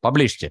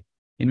published,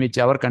 in which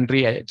our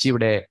country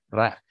achieved a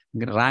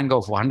rank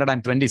of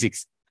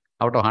 126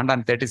 out of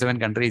 137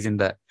 countries in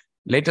the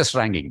latest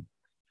ranking.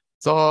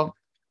 So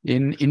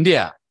in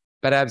India,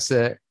 perhaps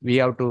we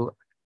have to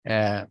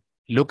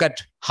look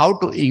at how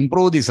to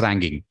improve this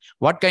ranking.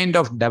 What kind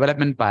of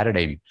development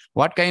paradigm,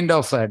 what kind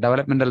of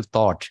developmental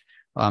thought,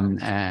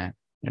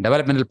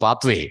 developmental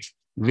pathway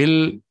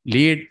will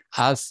lead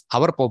us,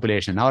 our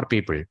population, our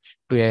people,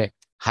 to a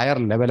higher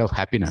level of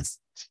happiness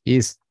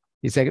is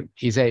a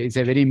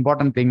very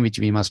important thing which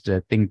we must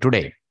think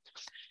today.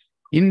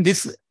 In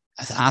this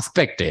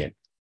aspect,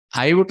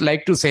 I would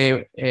like to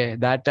say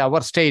that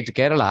our state,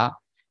 Kerala,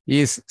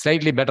 is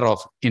slightly better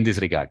off in this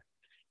regard.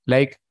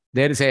 Like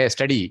there is a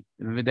study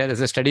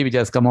which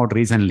has come out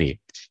recently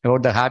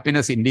about the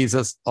happiness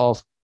indices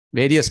of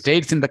various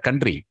states in the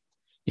country,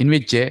 in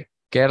which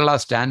Kerala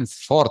stands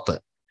fourth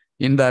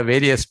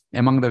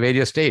among the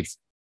various states.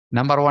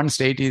 Number one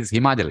state is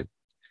Himachal,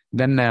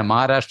 then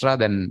Maharashtra,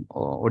 then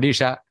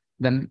Odisha,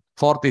 then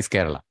fourth is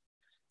Kerala.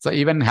 So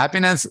even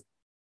happiness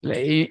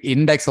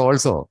index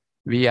also,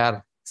 we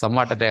are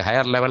somewhat at a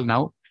higher level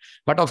now.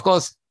 But of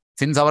course,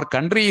 since our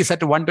country is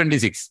at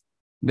 126,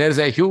 there's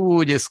a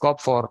huge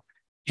scope for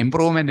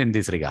improvement in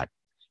this regard.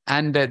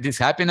 And this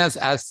happiness,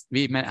 as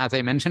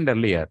I mentioned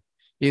earlier,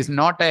 is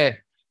not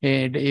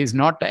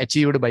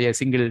achieved by a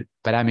single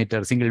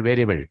parameter, single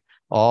variable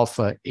of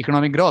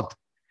economic growth.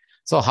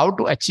 So how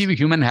to achieve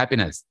human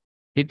happiness?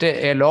 It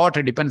a lot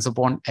depends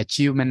upon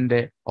achievement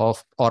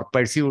of or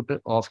pursuit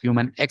of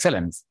human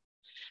excellence.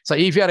 So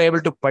if you are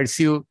able to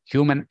pursue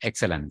human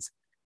excellence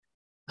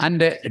and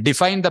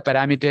define the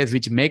parameters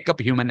which make up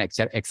human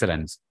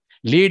excellence,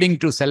 leading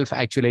to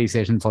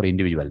self-actualization for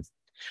individuals,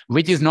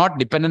 which is not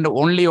dependent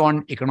only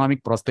on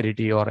economic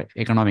prosperity or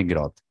economic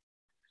growth.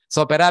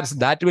 So perhaps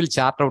that will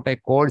chart out a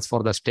course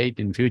for the state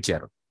in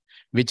future,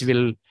 which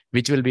will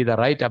be the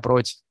right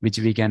approach which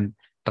we can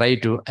try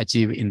to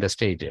achieve in the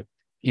state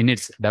in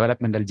its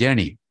developmental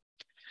journey.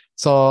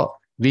 So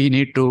we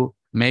need to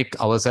make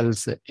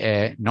ourselves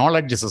a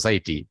knowledge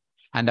society,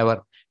 and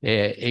our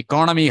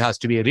economy has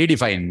to be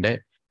redefined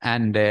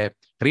and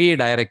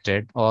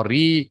redirected or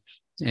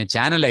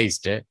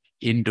channelized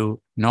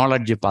into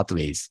knowledge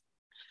pathways.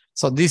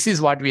 So this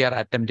is what we are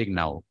attempting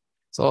now.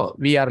 So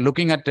we are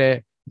looking at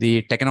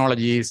the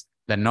technologies,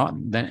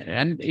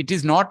 and it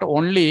is not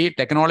only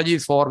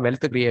technologies for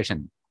wealth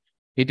creation.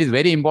 It is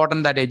very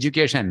important that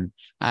education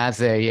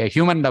as a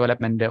human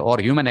development or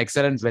human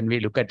excellence, when we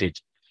look at it,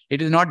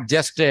 it is not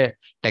just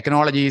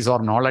technologies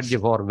or knowledge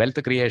for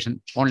wealth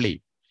creation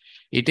only.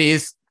 It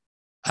is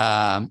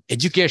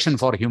education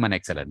for human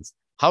excellence.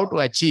 How to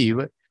achieve,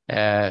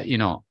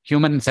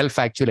 human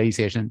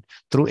self-actualization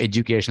through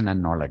education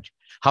and knowledge.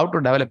 How to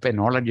develop a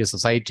knowledge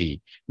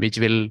society which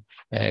will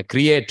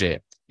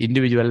create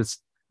individuals,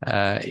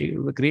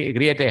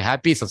 create a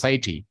happy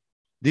society.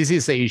 This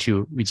is the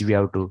issue which we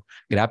have to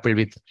grapple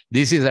with.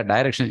 This is a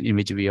direction in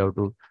which we have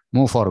to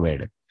move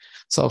forward.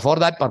 So for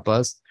that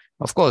purpose,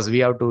 of course, we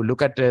have to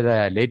look at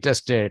the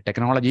latest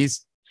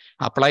technologies,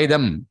 apply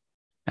them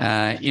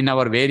in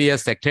our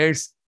various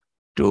sectors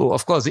to,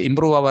 of course,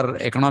 improve our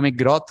economic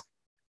growth.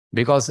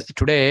 Because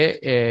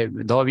today,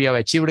 though we have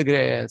achieved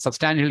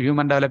substantial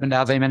human development,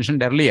 as I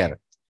mentioned earlier,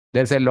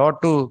 there's a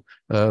lot to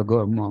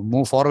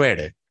move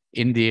forward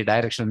in the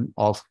direction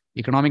of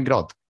economic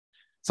growth.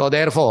 So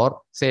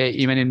therefore, say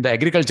even in the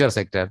agriculture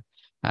sector,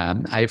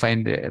 I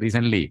find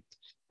recently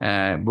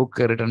a book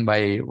written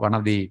by one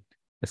of the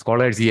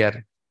scholars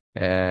here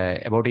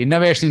about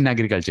innovation in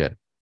agriculture.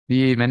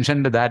 He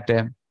mentioned that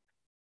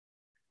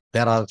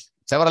there are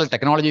several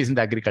technologies in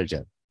the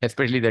agriculture,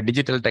 especially the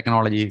digital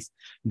technologies,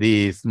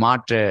 the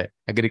smart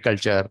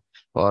agriculture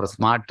or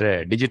smart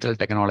digital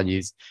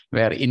technologies,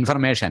 where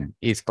information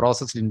is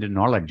processed into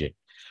knowledge.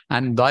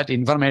 And that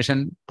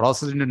information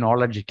processed into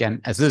knowledge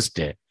can assist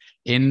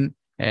in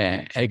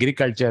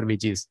agriculture,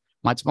 which is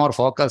much more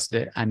focused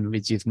and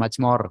which is much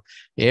more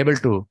able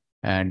to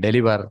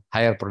deliver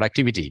higher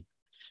productivity.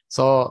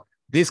 So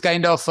this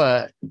kind of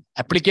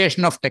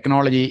application of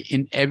technology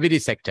in every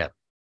sector,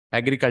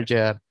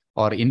 agriculture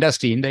or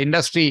industry. In the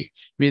industry,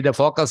 with the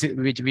focus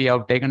which we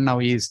have taken now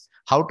is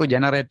how to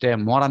generate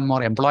more and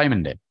more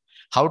employment.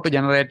 How to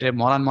generate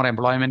more and more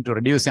employment to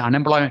reduce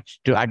unemployment,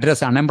 to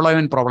address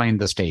unemployment problem in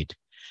the state.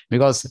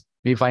 Because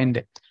we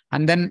find,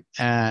 and then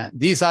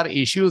these are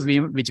issues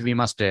which we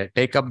must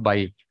take up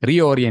by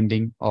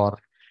reorienting or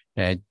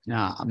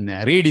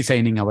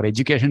redesigning our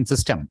education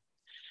system.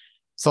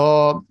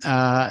 So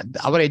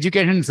our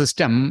education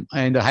system,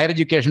 and the higher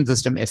education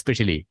system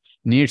especially,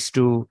 needs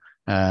to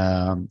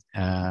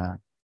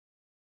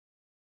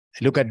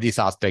look at these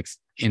aspects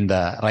in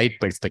the right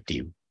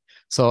perspective.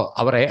 So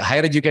our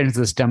higher education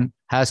system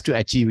has to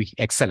achieve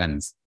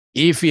excellence.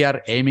 If we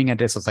are aiming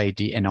at a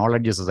society, a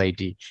knowledge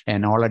society, a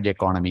knowledge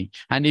economy,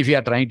 and if we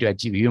are trying to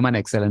achieve human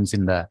excellence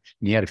in the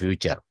near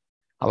future,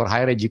 our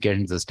higher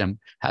education system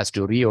has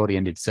to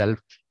reorient itself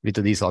with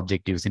these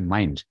objectives in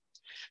mind.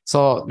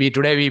 So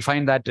today we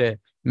find that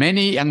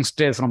many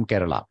youngsters from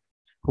Kerala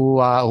who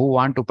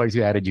want to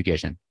pursue higher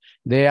education,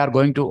 they are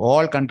going to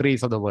all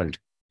countries of the world.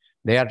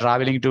 They are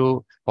traveling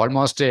to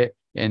almost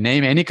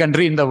name any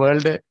country in the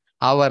world.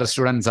 Our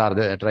students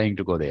are trying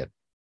to go there.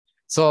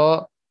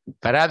 So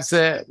perhaps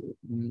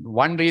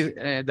one reason,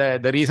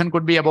 the reason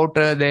could be about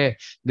the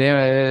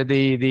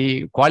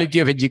quality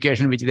of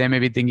education, which they may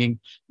be thinking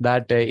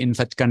that in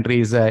such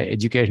countries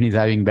education is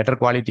having better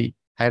quality,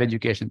 higher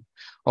education,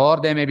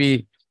 or they may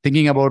be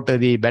thinking about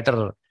the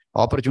better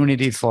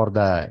opportunities for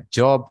the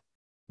job,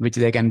 which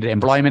they can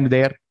employment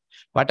there.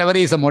 Whatever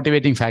is a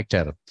motivating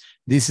factor,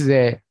 this is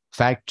a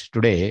fact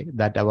today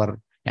that our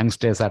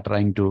youngsters are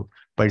trying to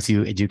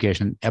pursue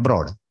education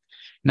abroad.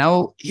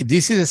 Now,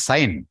 this is a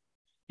sign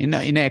in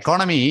an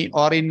economy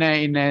or in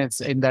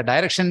the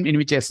direction in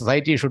which a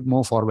society should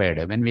move forward.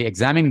 When we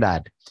examine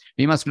that,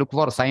 we must look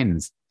for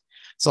signs.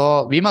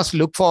 So we must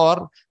look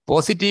for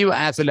positive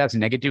as well as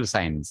negative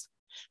signs.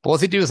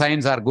 Positive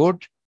signs are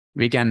good.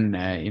 We can,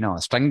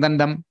 strengthen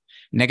them.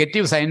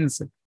 Negative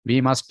signs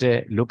we must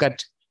look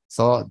at.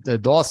 So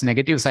those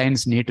negative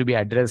signs need to be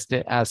addressed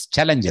as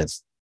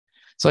challenges.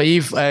 So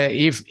if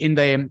in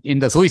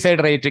the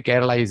suicide rate,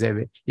 Kerala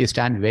is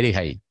stand very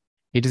high.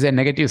 It is a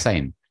negative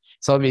sign.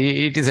 So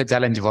it is a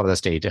challenge for the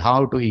state,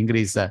 how to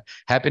increase the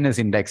happiness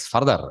index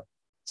further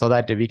so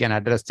that we can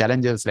address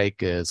challenges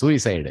like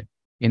suicide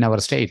in our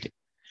state.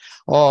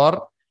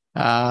 Or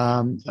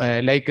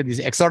like this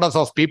exodus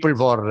of people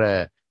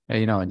for,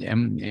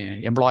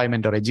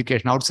 employment or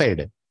education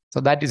outside.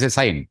 So that is a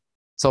sign.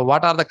 So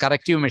what are the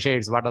corrective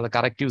measures? What are the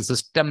corrective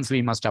systems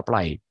we must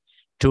apply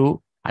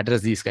to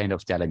address these kind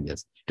of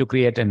challenges, to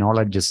create a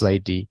knowledge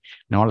society,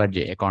 knowledge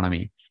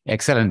economy,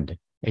 excellent,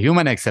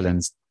 human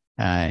excellence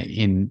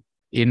in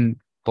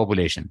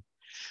population.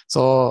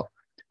 So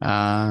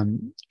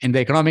in the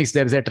economics,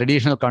 there is a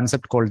traditional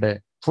concept called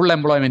full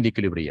employment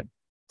equilibrium.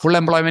 Full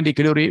employment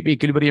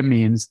equilibrium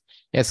means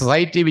a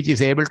society which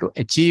is able to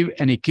achieve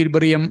an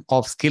equilibrium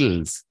of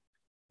skills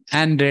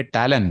and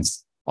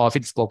talents of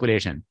its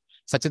population,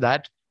 such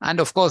that, and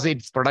of course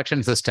its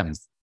production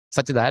systems,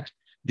 such that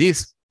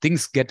these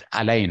things get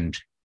aligned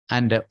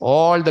and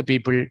all the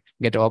people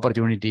get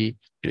opportunity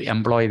to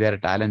employ their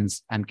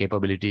talents and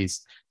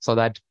capabilities, so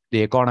that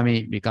the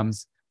economy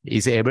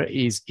is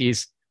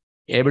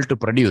able to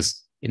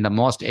produce in the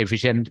most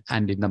efficient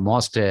and in the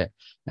most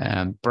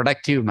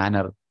productive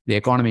manner. The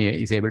economy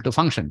is able to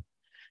function.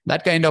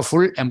 That kind of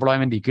full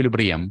employment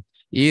equilibrium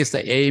is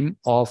the aim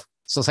of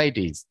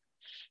societies.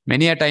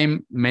 Many a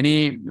time,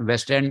 many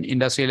Western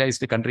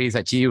industrialized countries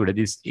achieved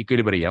this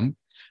equilibrium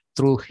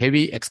through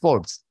heavy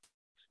exports.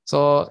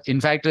 So,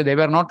 in fact, they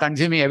were not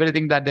consuming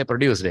everything that they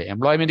produced.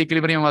 Employment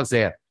equilibrium was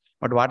there,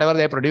 but whatever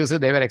they produced,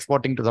 they were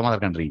exporting to some other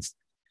countries.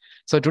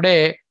 So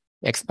today,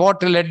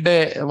 export-led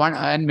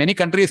and many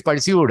countries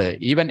pursued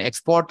even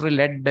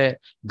export-led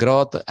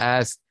growth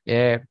as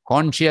a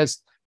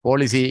conscious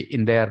policy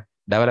in their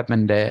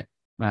development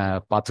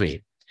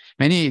pathway.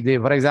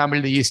 For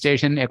example, the East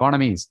Asian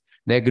economies,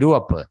 they grew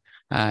up,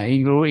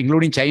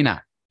 including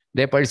China.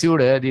 They pursued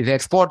this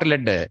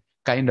export-led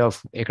kind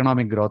of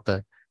economic growth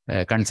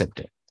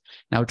concept.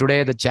 Now,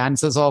 today, the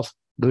chances of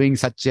doing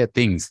such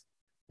things,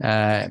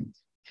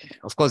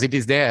 of course, it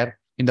is there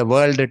in the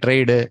world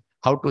trade,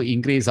 how to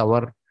increase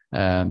our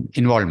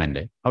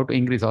involvement, how to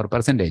increase our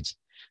percentage.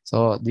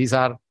 So these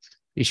are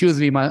issues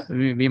we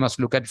must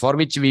look at, for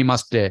which we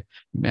must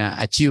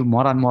achieve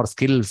more and more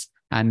skills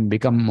and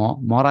become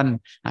more on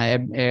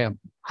a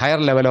higher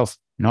level of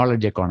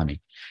knowledge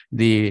economy.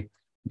 The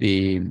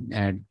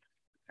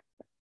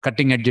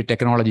cutting edge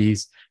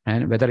technologies,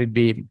 and whether it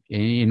be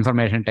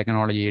information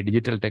technology,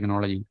 digital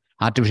technology,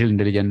 artificial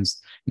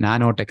intelligence,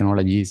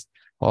 nanotechnologies,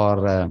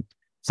 or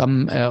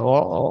some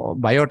or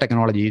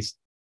biotechnologies,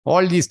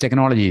 all these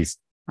technologies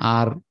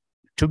are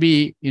to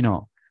be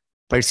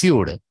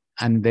pursued,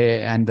 and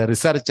the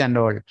research and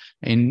all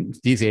in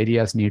these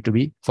areas need to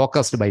be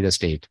focused by the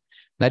state.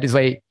 That is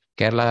why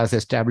Kerala has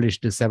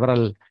established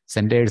several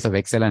centers of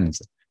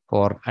excellence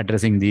for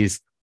addressing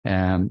these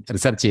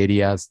research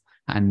areas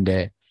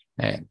and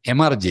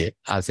emerge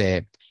as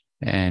a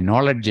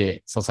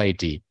knowledge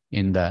society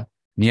in the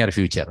near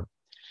future.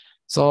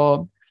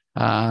 So,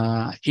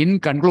 in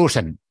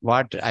conclusion,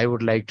 what I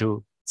would like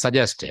to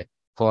suggest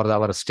for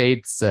our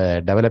state's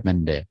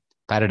development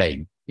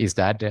paradigm is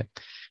that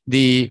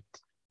the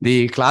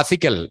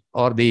classical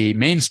or the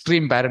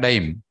mainstream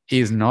paradigm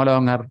is no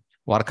longer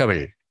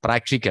workable,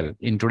 practical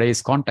in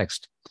today's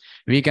context.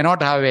 We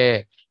cannot have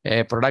a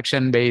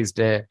production-based,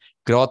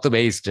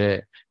 growth-based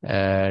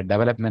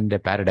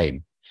development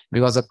paradigm,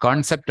 because the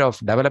concept of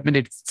development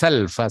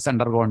itself has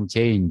undergone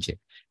change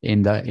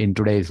in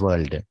today's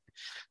world.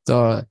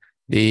 So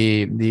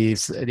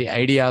the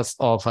ideas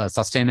of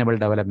sustainable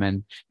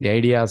development, the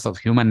ideas of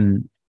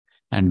human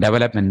and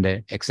development,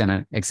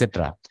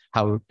 etc.,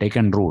 have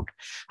taken root.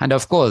 And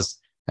of course,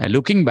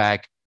 looking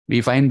back,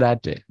 we find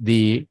that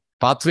the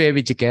pathway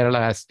which Kerala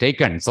has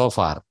taken so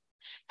far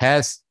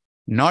has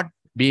not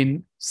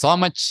been so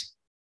much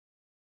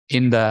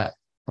in the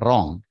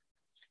wrong.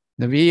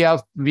 We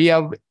have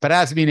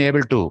perhaps been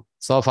able to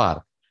so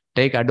far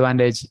take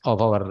advantage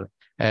of our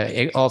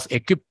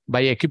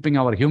by equipping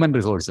our human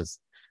resources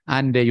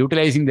and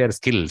utilizing their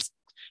skills.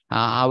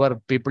 Our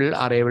people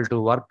are able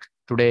to work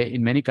today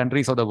in many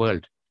countries of the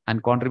world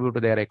and contribute to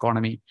their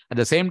economy, at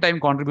the same time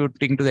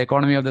contributing to the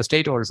economy of the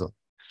state also.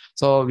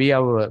 So we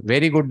have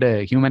very good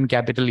human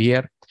capital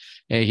here.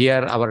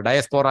 Here our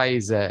diaspora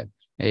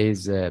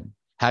is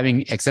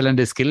having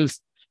excellent skills.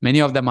 Many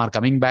of them are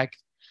coming back.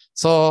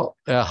 So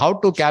how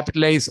to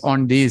capitalize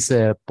on these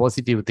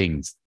positive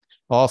things,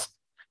 of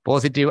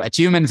positive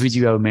achievements which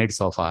you have made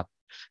so far,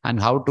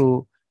 and how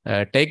to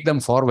take them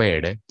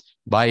forward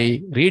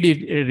by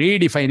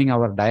redefining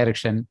our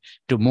direction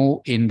to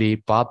move in the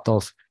path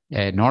of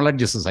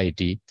knowledge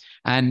society,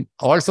 and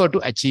also to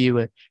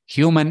achieve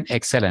human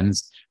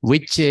excellence,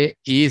 which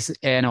is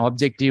an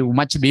objective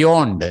much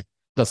beyond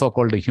the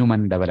so-called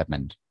human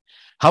development.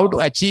 How to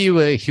achieve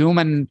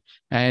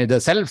the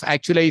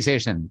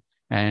self-actualization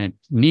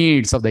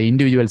needs of the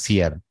individuals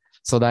here,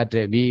 so that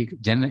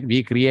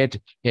we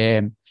create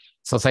a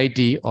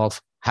society of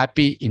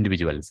happy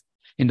individuals.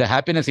 In the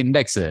happiness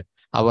index,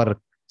 our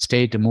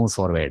state moves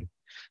forward.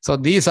 So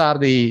these are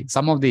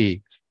some of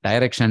the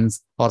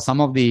directions or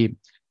some of the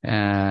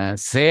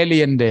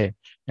salient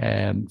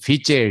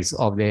features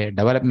of the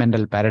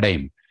developmental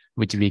paradigm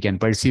which we can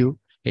pursue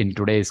in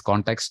today's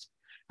context.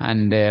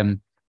 And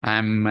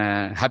I'm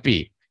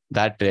happy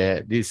that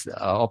this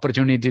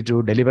opportunity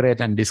to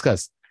deliberate and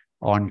discuss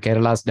on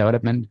Kerala's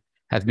development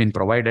has been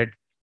provided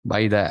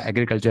by the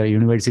Agriculture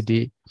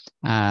University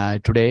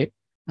today,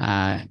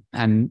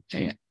 and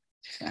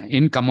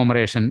in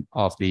commemoration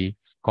of the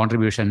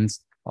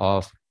contributions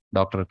of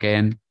Dr.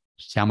 K.N.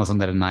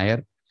 Shyamasundaran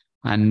Nair.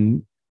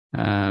 And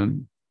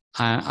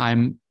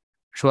I'm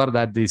sure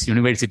that this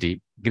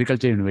university,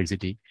 Agriculture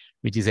University,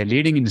 which is a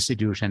leading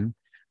institution,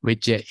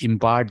 which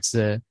imparts,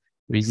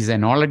 which is a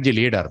knowledge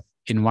leader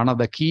in one of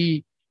the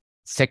key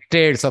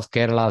sectors of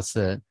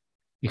Kerala's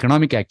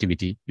economic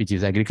activity, which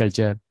is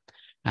agriculture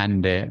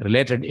and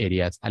related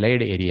areas,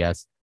 allied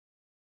areas,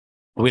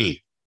 will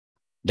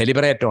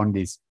deliberate on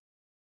this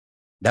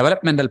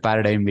developmental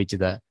paradigm which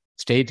the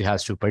state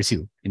has to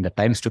pursue in the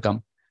times to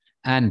come,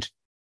 and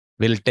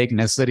will take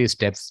necessary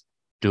steps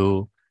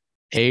to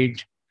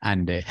aid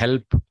and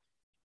help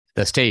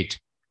the state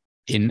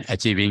in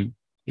achieving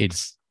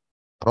its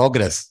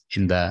progress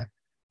in the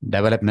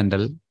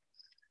developmental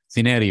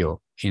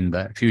scenario in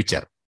the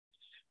future.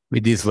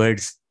 With these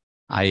words,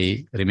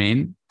 I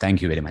remain.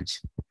 Thank you very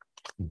much.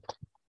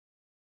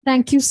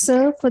 Thank you,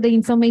 sir, for the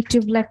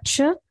informative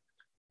lecture.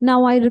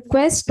 Now I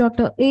request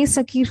Dr. A.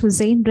 Zakir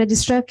Hussain,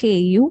 Registrar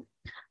KAU,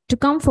 to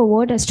come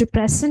forward as to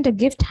present a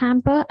gift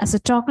hamper as a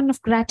token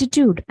of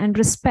gratitude and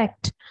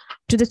respect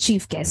to the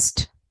chief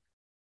guest.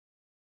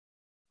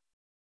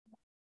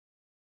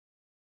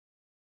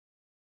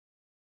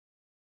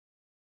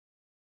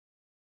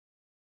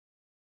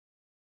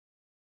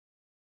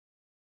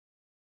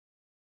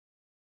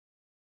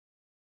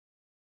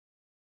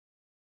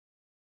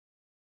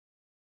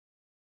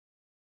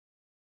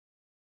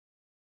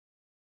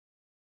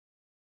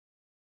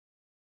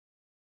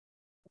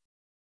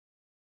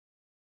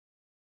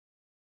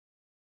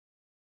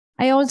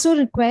 I also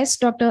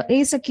request Dr.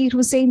 A. Zakir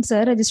Hussain,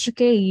 sir, Registrar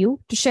KAU,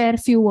 to share a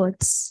few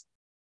words.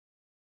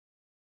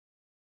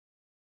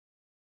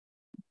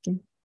 Okay.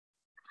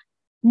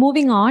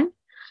 Moving on,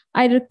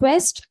 I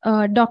request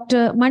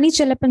Dr. Mani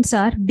Chellappan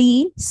sir,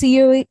 Dean,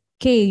 CEO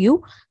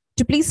KAU,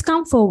 to please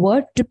come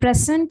forward to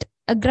present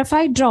a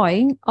graphite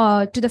drawing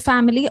to the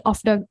family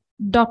of the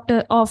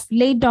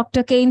late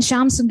Dr. K.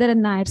 Shyamasundaran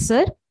Nair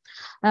sir.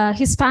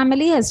 His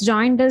family has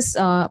joined us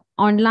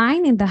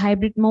online in the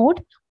hybrid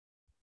mode.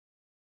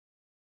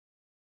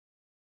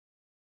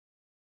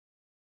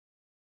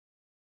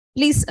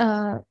 Please,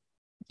 to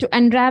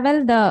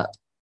unravel the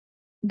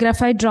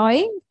graphite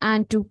drawing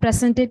and to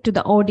present it to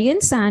the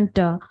audience and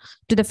to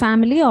the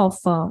family of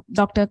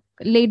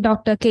late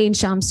Dr. K.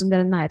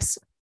 Shyamasundaran Nair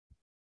sir.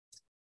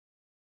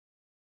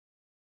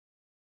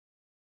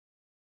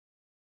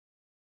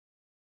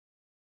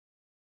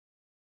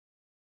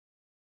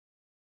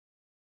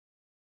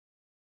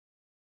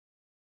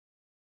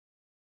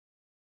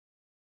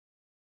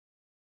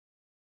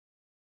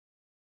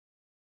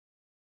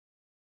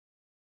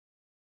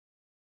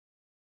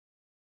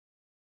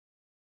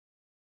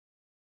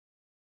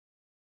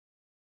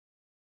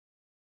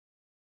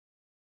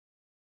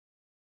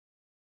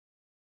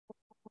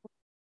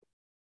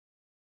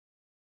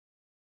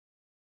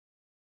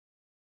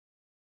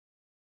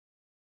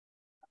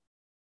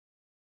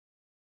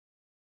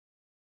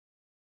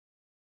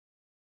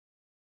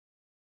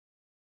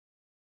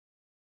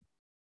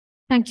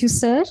 Thank you,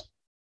 sir.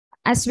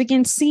 As we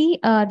can see,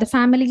 the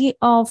family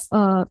of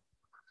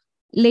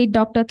late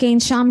Dr. K.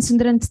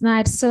 Shyamasundaran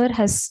Nair sir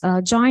has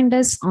joined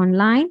us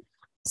online.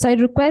 So I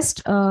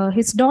request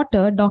his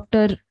daughter,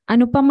 Dr.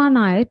 Anupama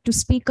Nair, to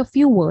speak a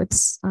few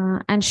words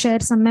and share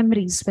some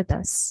memories with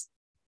us.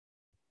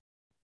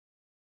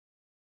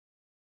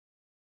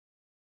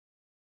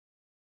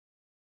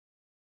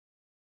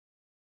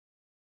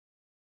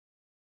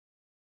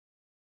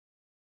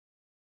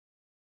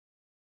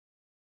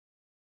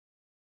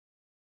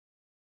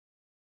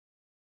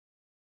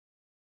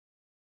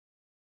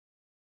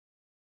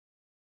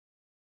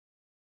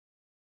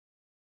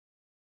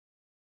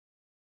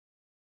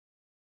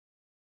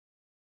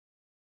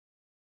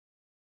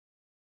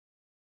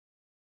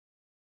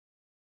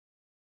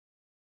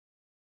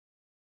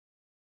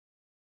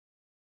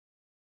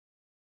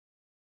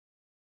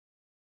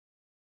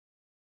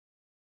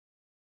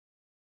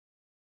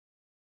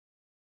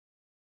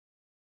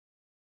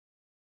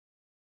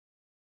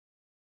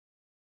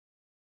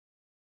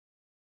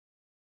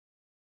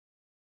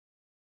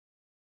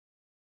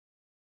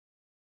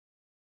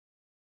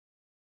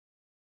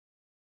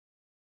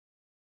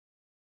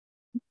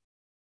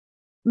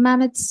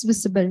 Ma'am, it's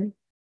visible.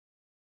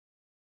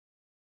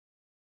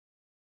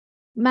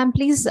 Ma'am,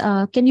 please,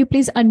 can you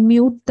please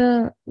unmute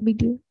the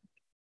video?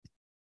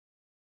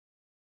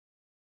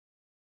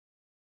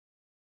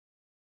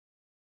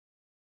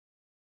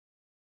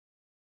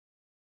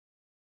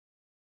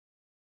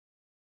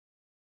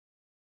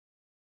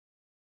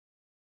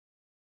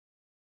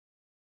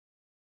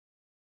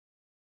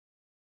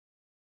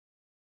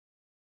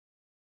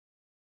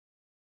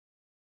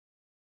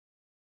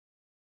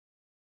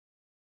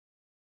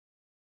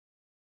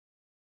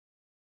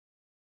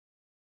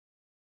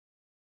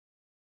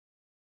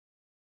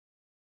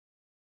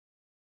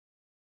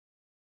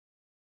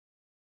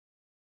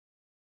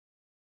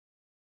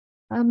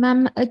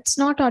 Ma'am, it's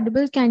not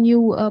audible. Can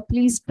you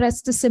please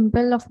press the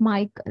symbol of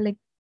mic, like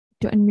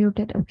to unmute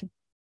it? Okay.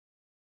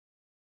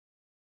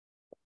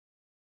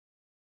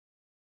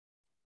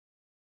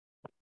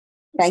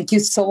 Thank you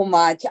so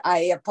much.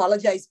 I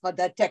apologize for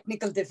the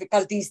technical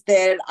difficulties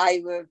there.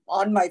 I was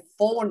on my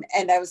phone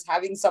and I was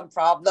having some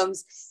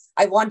problems.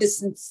 I want to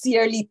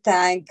sincerely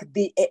thank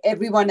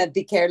everyone at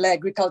the Kerala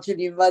Agricultural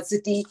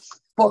University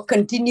for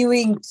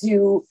continuing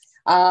to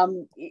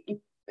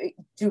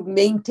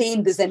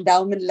maintain this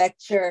endowment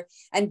lecture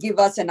and give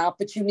us an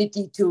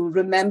opportunity to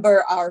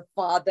remember our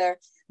father.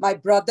 My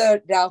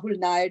brother, Rahul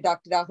Nair,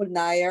 Dr. Rahul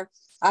Nair,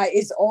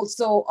 is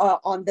also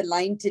on the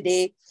line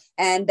today.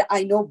 And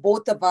I know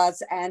both of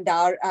us and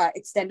our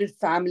extended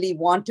family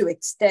want to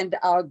extend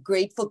our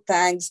grateful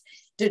thanks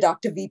to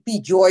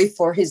Dr.V.P. Joy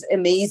for his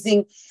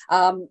amazing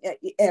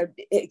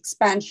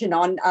expansion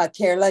on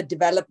Kerala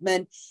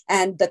development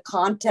and the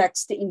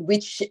context in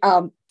which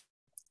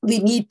we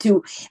need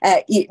to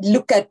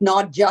look at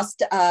not just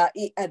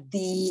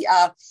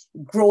the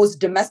gross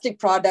domestic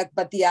product,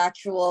 but the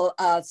actual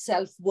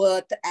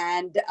self-worth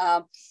and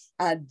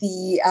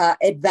the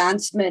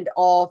advancement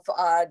of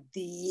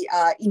the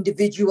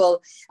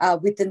individual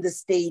within the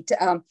state.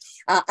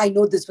 I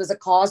know this was a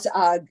cause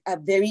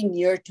very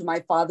near to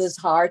my father's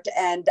heart,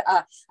 and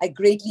I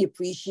greatly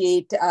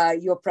appreciate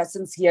your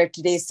presence here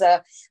today,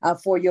 sir,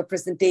 for your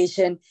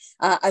presentation.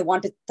 I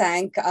want to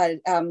thank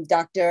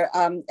Dr.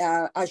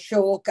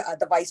 Ashok,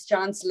 the Vice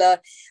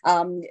Chancellor,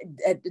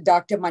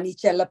 Dr. Mani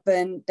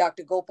Chellappan,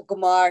 Dr.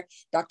 Gopakumar,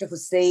 Dr.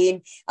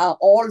 Hussain,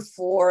 all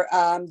for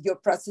your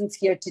presence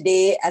here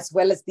today, as as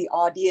well as the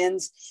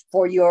audience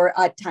for your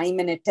time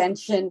and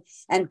attention,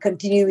 and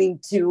continuing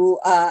to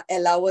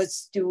allow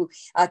us to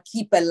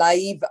keep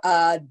alive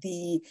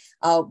the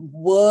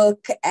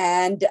work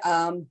and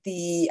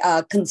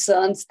the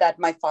concerns that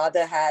my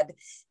father had.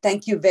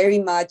 Thank you very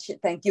much.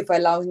 Thank you for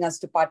allowing us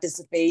to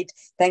participate.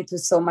 Thank you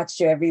so much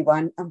to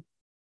everyone.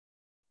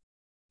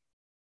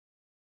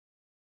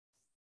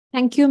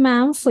 Thank you,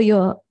 ma'am, for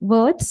your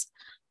words.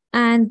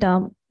 And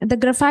the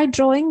graphite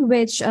drawing,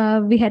 which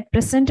we had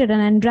presented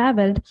and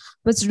unraveled,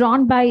 was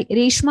drawn by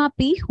Reshma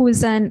P., who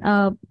is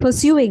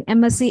pursuing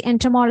MSc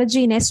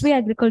Entomology in SV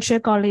Agriculture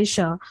College,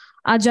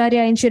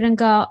 Acharya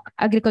Inchiranga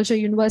Agriculture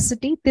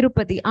University,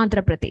 Tirupati,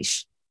 Andhra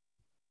Pradesh.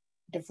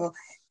 Beautiful.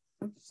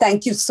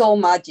 Thank you so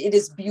much. It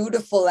is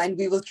beautiful and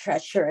we will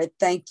treasure it.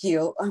 Thank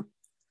you.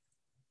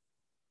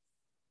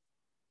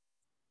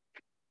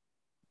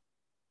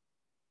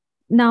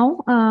 Now,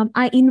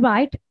 I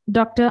invite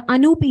Dr.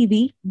 Anup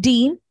E.V.,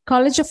 Dean,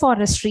 College of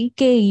Forestry,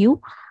 KAU,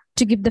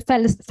 to give the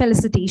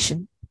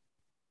felicitation.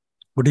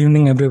 Good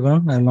evening,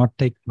 everyone. I will not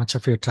take much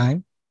of your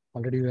time.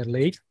 Already we are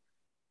late.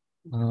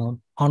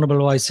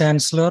 Honorable Vice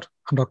Chancellor,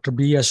 Dr.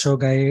 B.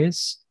 Ashok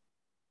IAS,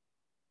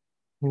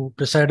 who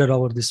presided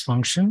over this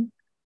function.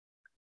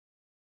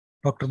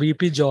 Dr.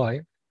 V.P.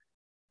 Joy,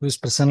 who is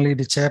presently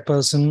the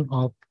chairperson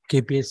of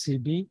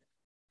KPSCB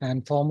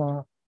and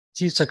former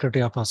Chief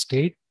Secretary of our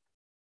state.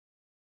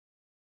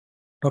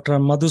 Dr.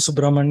 Madhu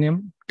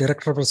Subramaniam,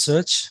 Director of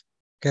Research,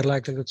 Kerela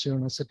Agriculture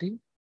University.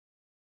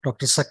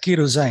 Dr. Zakir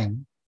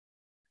Hussain,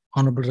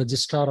 Honorable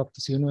Registrar of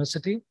this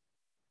university.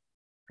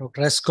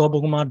 Dr. S.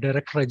 Gobagumar,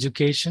 Director of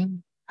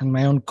Education, and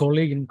my own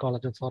colleague in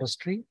College of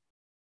Forestry.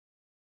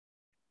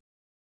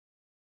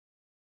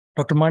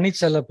 Dr. Mani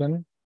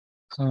Chellapan,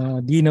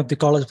 Dean of the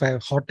College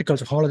of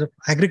Horticulture, College of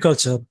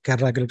Agriculture,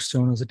 Kerela Agriculture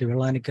University,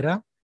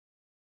 Vellanikkara.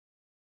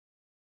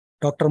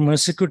 Dr.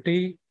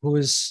 Mercikuti, who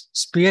is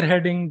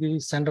spearheading the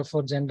Center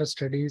for Gender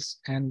Studies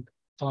and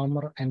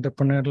Farmer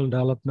Entrepreneurial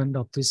Development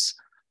of this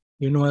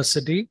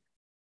university.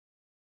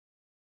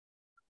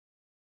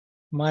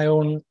 My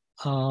own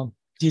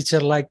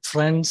teacher-like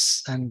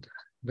friends and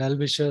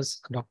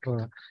well-wishers,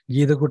 Dr.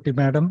 Gidakutti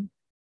Madam,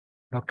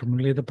 Dr.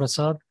 Mulita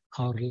Prasad,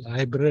 our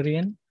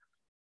librarian,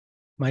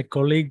 my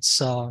colleagues,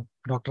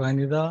 Dr.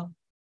 Anida,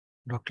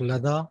 Dr.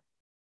 Lada,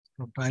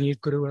 Dr. Anil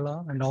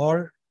Kuruvela, and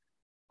all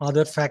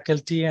other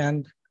faculty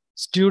and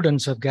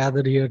students have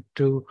gathered here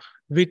to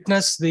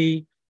witness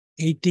the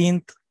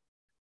 18th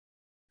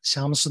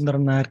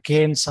Shyamasundaran Nair,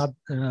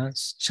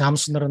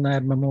 Shyamasundaran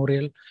Nair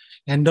Memorial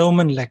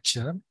Endowment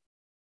Lecture,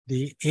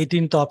 the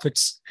 18th of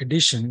its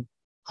edition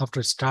after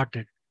it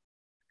started.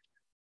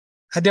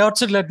 At the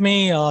outset, let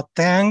me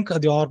thank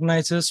the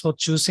organizers for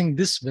choosing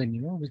this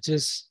venue, which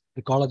is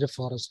the College of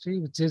Forestry,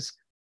 which is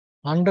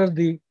under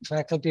the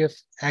Faculty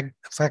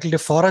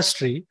of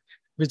Forestry,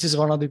 which is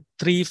one of the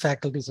 3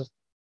 faculties of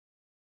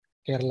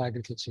Kerala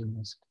Agriculture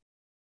University.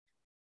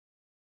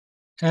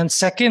 And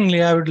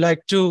secondly, I would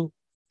like to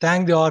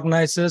thank the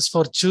organizers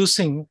for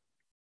choosing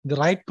the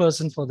right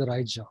person for the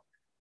right job.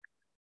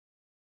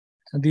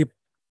 The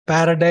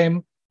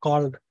paradigm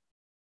called,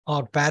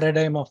 or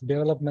paradigm of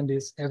development,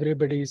 is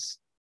everybody's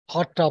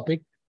hot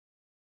topic.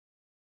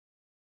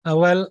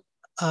 You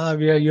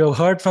have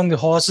heard from the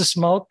horse's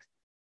mouth,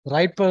 the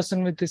right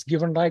person with this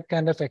given right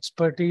kind of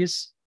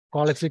expertise,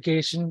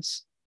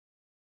 qualifications,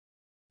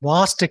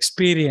 vast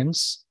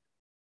experience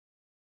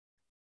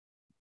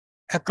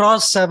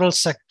across several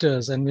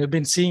sectors. And we've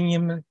been seeing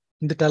him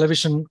in the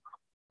television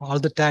all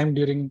the time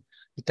during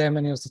the time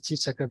when he was the Chief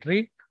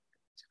Secretary.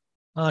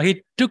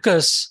 He took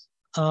us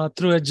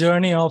through a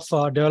journey of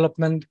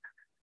development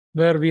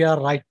where we are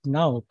right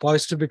now,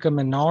 poised to become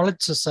a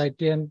knowledge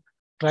society and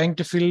trying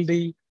to fill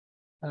the,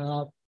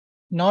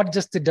 not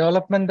just the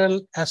developmental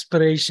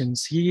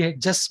aspirations. He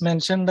just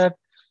mentioned that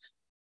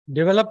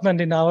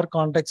development in our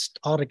context,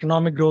 or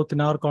economic growth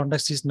in our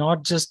context, is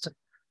not just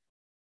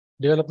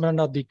development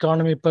of the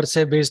economy per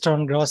se based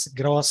on gross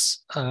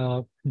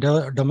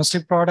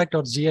domestic product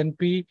or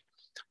GNP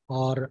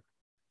or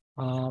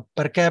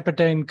per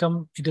capita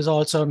income. It is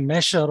also a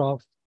measure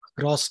of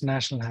gross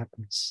national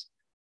happiness.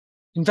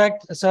 In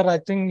fact, sir, I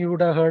think you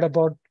would have heard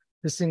about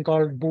this thing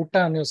called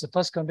Bhutan. It was the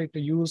first country to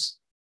use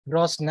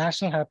gross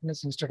national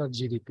happiness instead of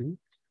GDP.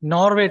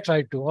 Norway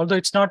tried to, although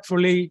it's not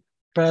fully,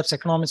 perhaps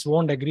economists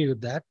won't agree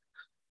with that.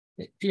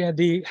 Yeah,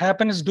 the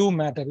happiness do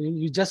matter.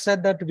 You just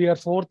said that we are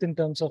 4th in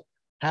terms of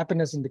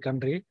happiness in the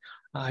country.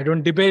 I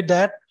don't debate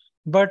that,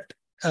 but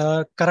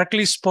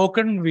correctly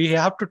spoken, we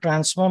have to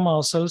transform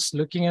ourselves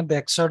looking at the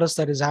exodus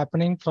that is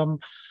happening from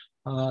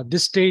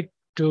this state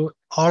to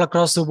all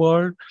across the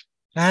world.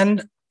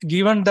 And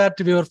given that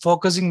we were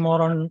focusing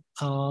more on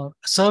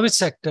service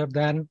sector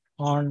than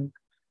on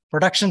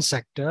production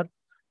sector,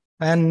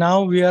 and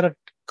now we are at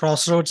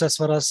crossroads as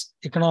far as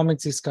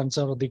economics is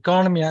concerned, or the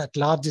economy at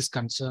large is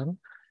concerned.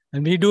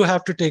 And we do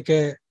have to take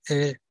a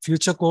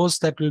future course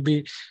that will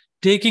be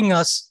taking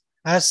us,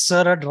 as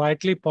Sir had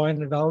rightly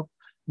pointed out,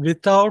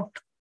 without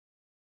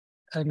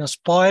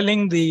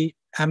spoiling the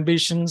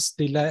ambitions,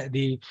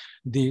 the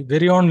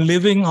very own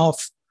living of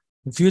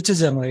future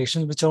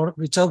generations,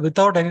 which are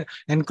without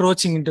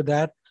encroaching into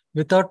that,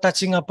 without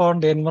touching upon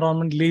the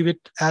environment, leave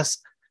it as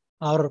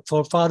our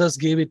forefathers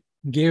gave it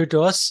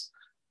to us,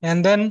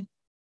 and then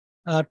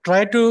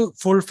try to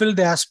fulfill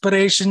the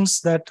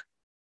aspirations that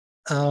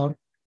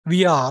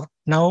we are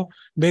now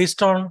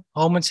based on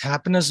how much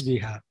happiness we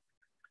have.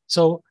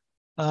 So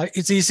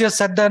it's easier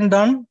said than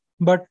done,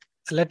 but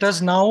let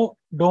us now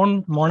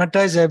don't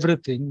monetize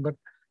everything, but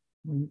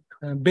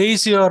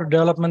base your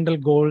developmental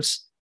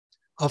goals.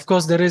 Of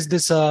course, there is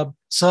this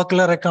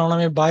circular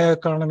economy,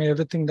 bioeconomy,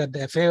 everything that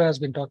the FAO has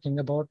been talking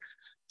about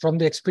from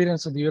the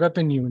experience of the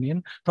European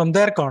Union, from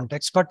their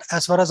context. But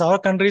as far as our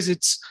countries,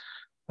 it's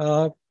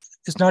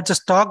not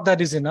just talk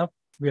that is enough.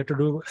 We have to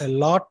do a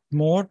lot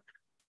more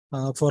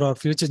for our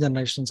future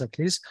generations, at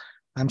least.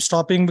 I'm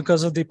stopping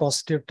because of the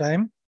positive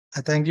time.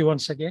 I thank you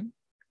once again.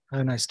 Have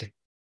a nice day.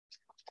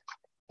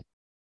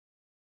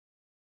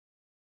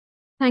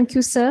 Thank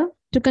you, sir.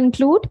 To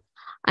conclude,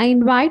 I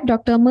invite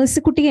Dr.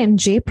 Mercikuti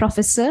MJ,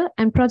 Professor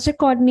and Project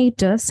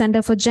Coordinator,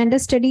 Center for Gender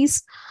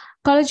Studies,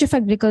 College of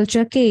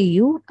Agriculture,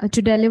 KAU,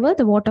 to deliver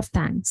the vote of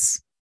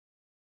thanks.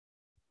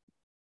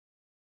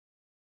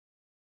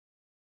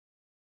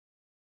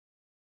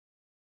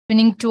 Good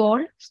evening to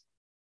all.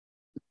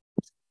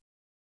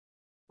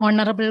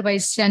 Honorable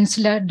Vice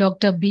Chancellor,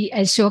 Dr. B.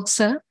 Ashok,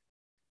 sir,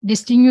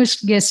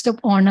 distinguished guest of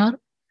honor,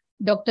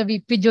 Dr.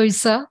 V.P. Joy,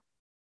 sir,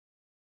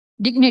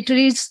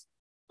 dignitaries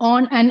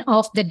on and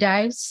off the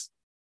dais,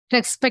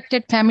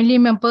 respected family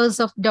members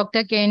of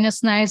Dr.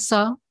 K.N.S. Nair,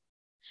 sir,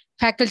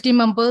 faculty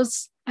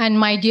members, and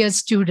my dear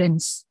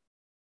students.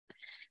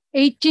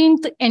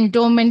 18th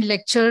Endowment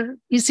Lecture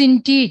is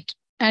indeed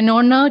an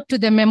honor to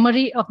the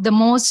memory of the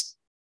most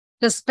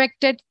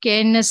respected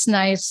K.N.S.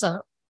 Nair,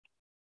 sir.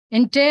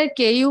 Entire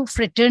KU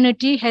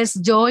fraternity has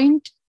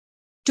joined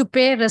to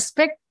pay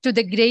respect to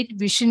the great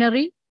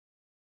visionary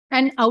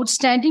and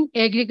outstanding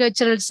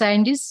agricultural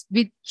scientist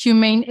with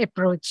humane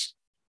approach.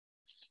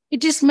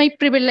 It is my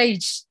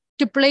privilege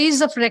to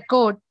place of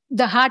record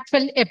the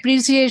heartfelt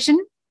appreciation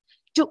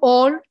to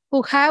all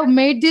who have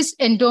made this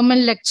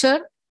endowment lecture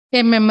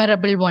a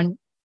memorable one.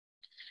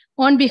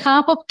 On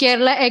behalf of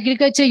Kerala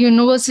Agriculture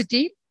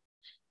University,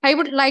 I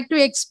would like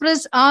to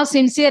express our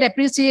sincere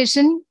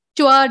appreciation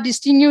to our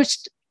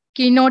distinguished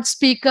keynote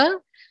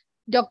speaker,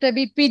 Dr.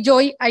 V.P.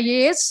 Joy,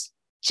 IAS,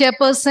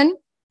 Chairperson,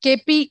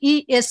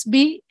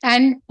 KPESB,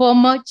 and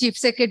former Chief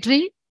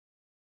Secretary,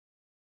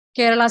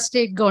 Kerala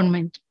State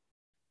Government.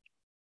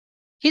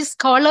 His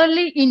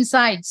scholarly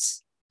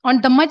insights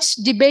on the much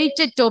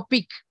debated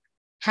topic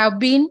have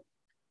been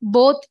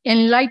both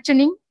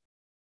enlightening,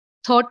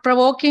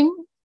 thought-provoking,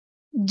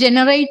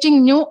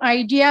 generating new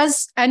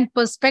ideas and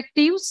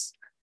perspectives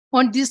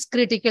on this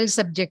critical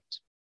subject.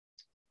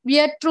 We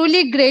are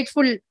truly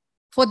grateful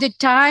for the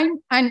time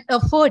and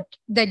effort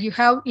that you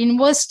have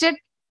invested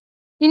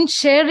in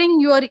sharing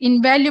your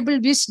invaluable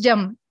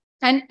wisdom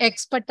and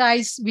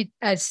expertise with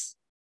us.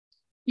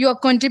 Your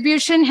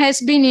contribution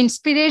has been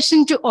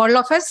inspiration to all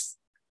of us,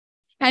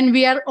 and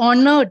we are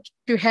honored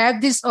to have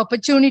this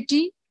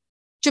opportunity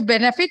to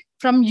benefit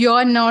from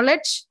your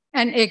knowledge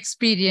and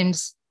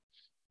experience.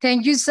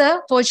 Thank you,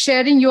 sir, for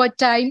sharing your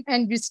time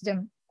and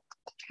wisdom.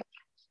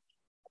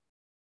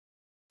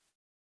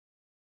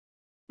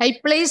 I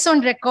place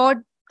on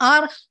record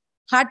our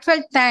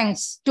heartfelt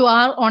thanks to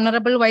our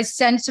Honorable Vice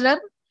Chancellor,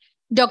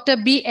 Dr.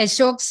 B.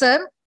 Ashok,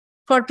 sir,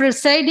 for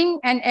presiding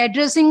and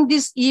addressing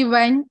this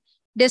event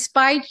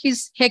despite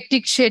his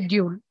hectic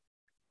schedule.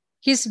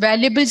 His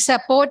valuable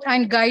support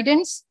and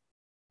guidance,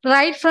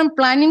 right from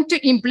planning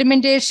to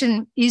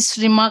implementation, is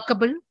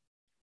remarkable.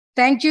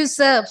 Thank you,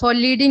 sir, for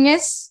leading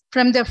us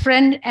from the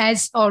front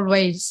as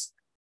always.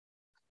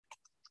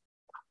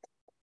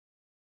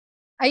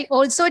 I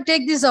also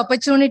take this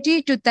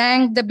opportunity to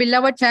thank the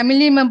beloved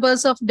family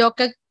members of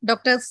Dr.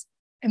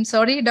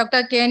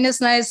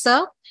 K.N.S. Nair,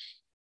 sir,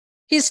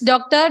 his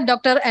doctor,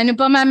 Dr.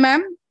 Anupama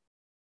ma'am,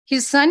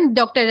 his son,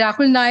 Dr.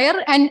 Rahul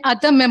Nair, and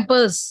other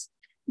members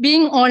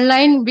being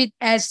online with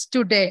us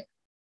today.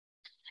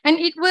 And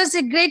it was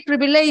a great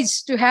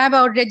privilege to have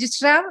our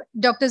registrar,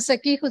 Dr.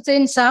 Saki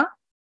Hussain, sir,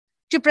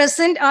 to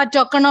present our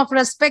token of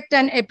respect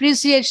and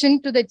appreciation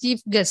to the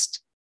chief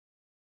guest.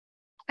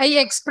 I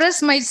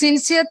express my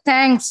sincere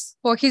thanks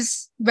for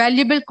his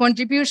valuable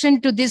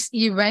contribution to this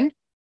event.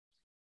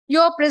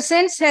 Your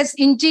presence has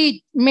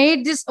indeed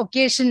made this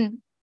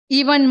occasion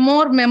even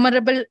more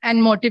memorable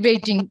and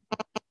motivating.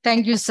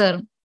 Thank you,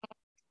 sir.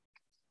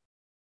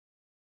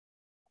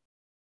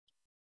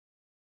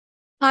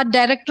 Our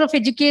Director of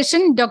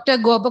Education, Dr.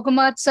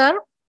 Gopakumar, sir,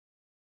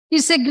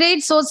 is a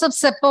great source of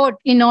support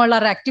in all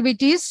our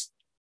activities.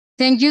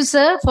 Thank you,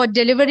 sir, for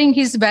delivering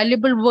his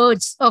valuable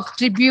words of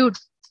tribute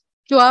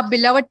to our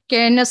beloved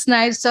K.N.S.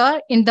 Nair,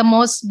 sir, in the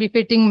most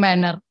befitting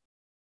manner.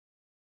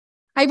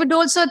 I would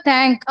also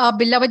thank our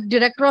beloved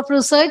Director of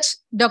Research,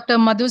 Dr.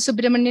 Madhu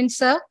Subramanian,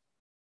 sir,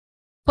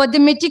 for the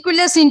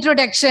meticulous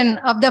introduction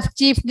of the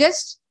chief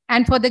guest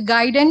and for the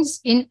guidance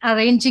in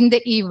arranging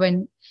the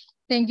event.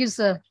 Thank you,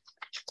 sir.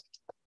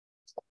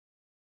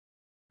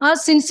 Our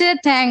sincere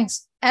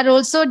thanks are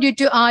also due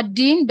to our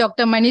Dean,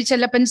 Dr. Mani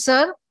Chellapan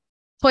sir,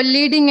 for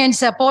leading and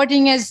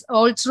supporting us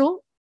all through.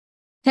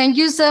 Thank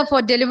you, sir,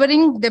 for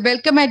delivering the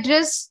welcome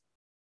address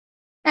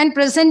and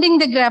presenting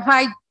the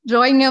graphite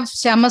drawing of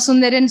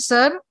Shyamasundaran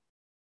sir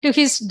to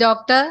his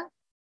daughter,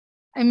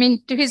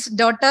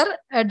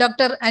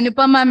 Dr.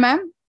 Anupama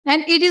ma'am.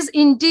 And it is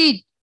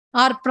indeed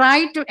our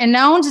pride to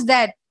announce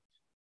that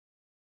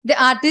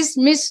the artist,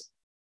 Miss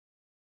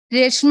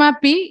Reshma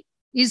P,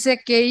 is a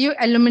KU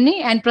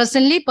alumni and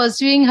presently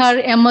pursuing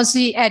her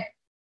MSc at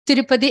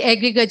Tirupati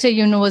Agriculture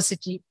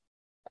University.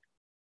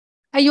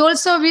 I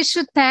also wish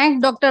to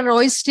thank Dr.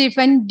 Roy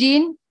Stephen,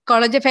 Dean,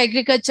 College of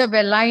Agriculture,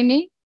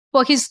 Vellanikkara,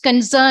 for his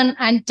concern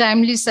and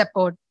timely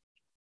support.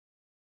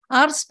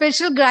 Our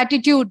special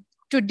gratitude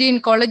to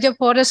Dean, College of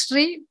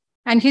Forestry,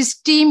 and his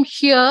team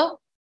here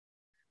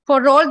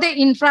for all the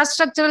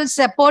infrastructural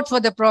support for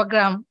the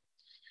program.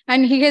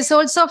 And he has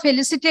also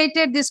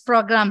felicitated this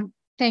program.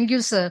 Thank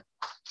you, sir.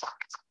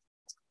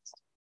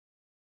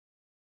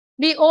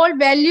 We all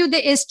value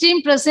the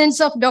esteemed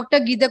presence of Dr.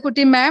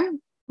 Gidakutti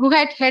ma'am, who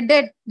had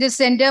headed the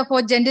Center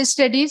for Gender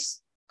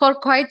Studies for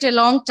quite a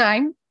long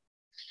time,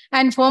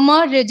 and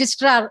former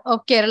registrar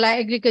of Kerela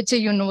Agriculture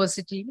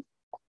University.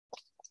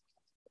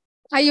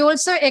 I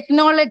also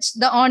acknowledge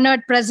the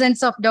honored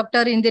presence of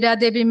Dr. Indira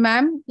Devi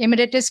ma'am,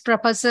 Emeritus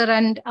Professor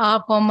and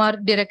our former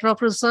Director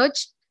of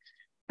Research,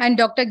 and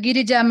Dr.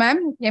 Girija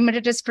ma'am,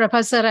 Emeritus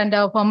Professor and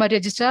our former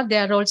registrar. They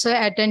are also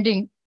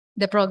attending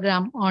the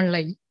program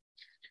online.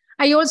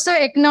 I also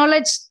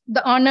acknowledge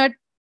the honored.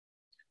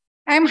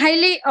 I am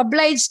highly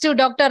obliged to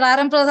Dr.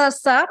 R.M. Prasad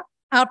sir,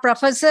 our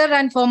professor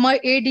and former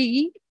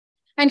ADE,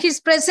 and his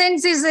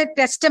presence is a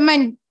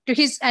testament to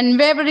his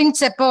unwavering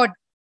support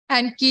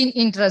and keen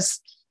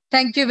interest.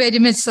 Thank you very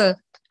much, sir.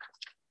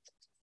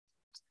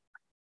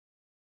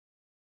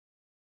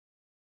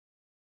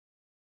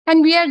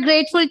 And we are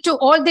grateful to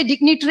all the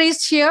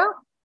dignitaries here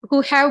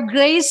who have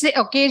graced the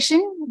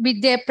occasion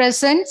with their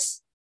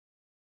presence.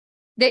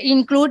 They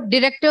include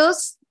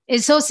directors,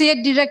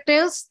 associate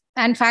directors,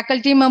 and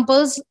faculty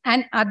members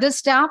and other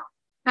staff,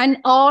 and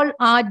all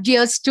our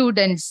dear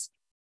students.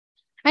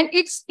 And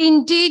it's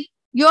indeed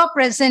your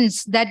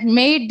presence that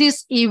made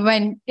this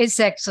event a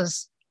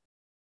success.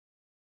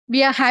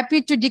 We are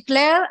happy to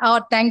declare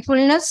our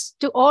thankfulness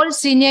to all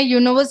senior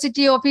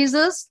university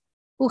officers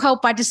who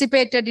have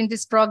participated in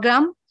this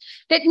program.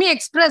 Let me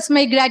express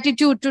my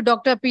gratitude to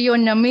Dr. P.O.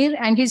 Nair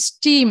and his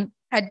team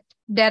at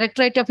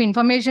Directorate of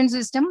Information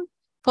System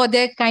for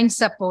their kind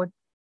support.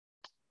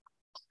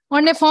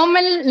 On a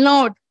formal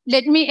note,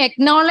 let me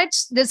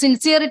acknowledge the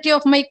sincerity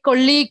of my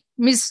colleague,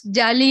 Ms.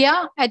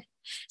 Jalia at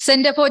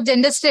Center for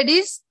Gender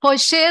Studies, for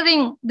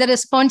sharing the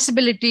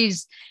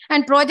responsibilities,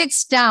 and project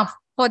staff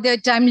for their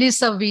timely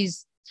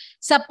service.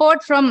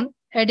 Support from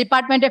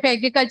Department of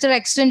Agriculture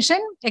Extension,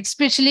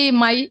 especially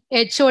my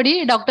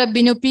HOD, Dr.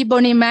 Binu P.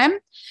 Boni ma'am,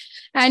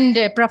 and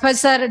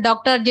Professor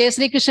Dr.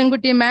 Jayasri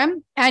Krishnankuti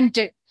ma'am,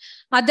 and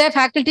other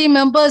faculty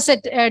members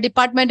at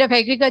Department of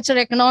Agriculture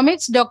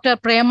Economics, Dr.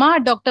 Prema,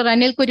 Dr.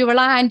 Anil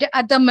Kurivala, and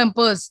other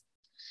members.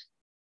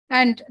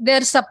 And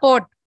their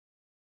support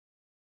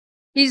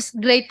is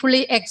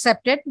gratefully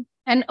accepted.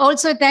 And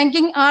also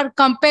thanking our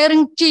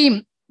comparing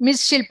team,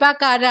 Ms. Shilpa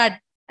Karad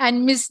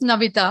and Ms.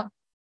 Navita.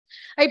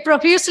 I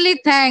profusely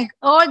thank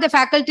all the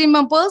faculty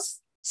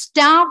members,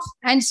 staff,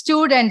 and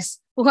students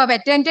who have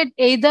attended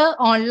either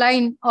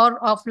online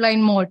or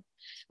offline mode.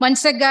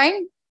 Once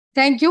again,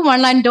 thank you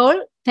one and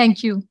all.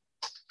 Thank you.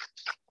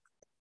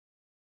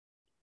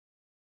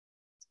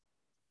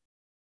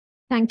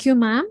 Thank you,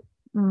 ma'am.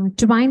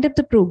 To wind up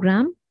the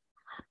program,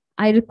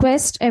 I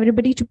request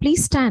everybody to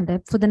please stand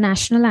up for the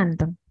national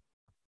anthem.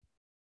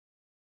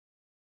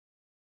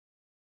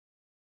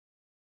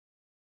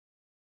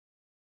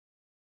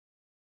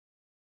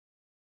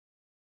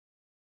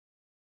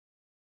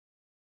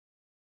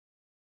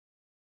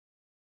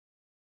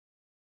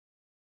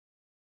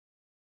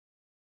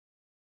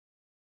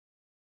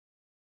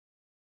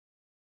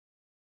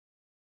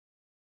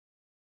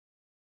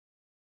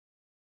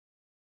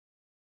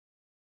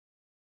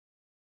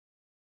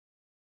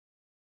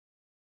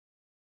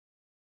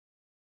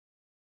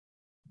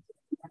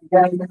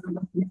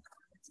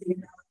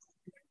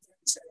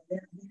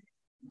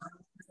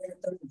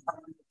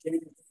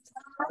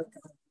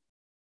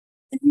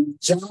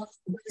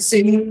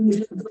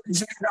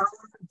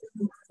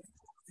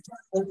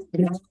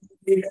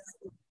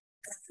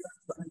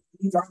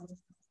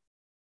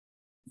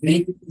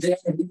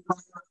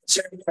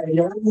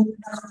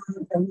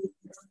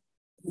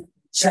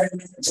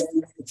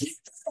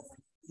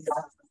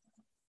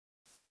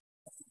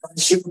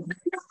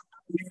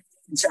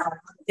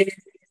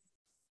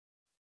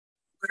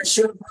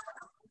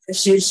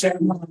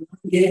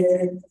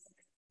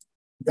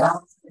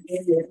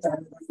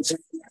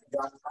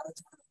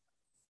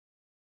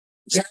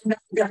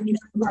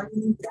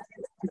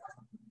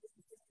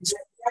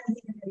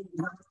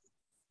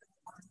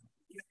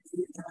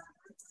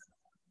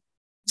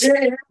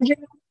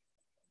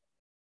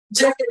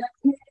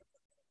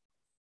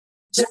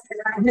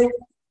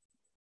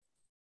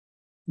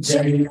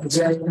 Jaya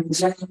Jaya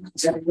Jaya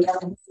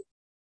Jaya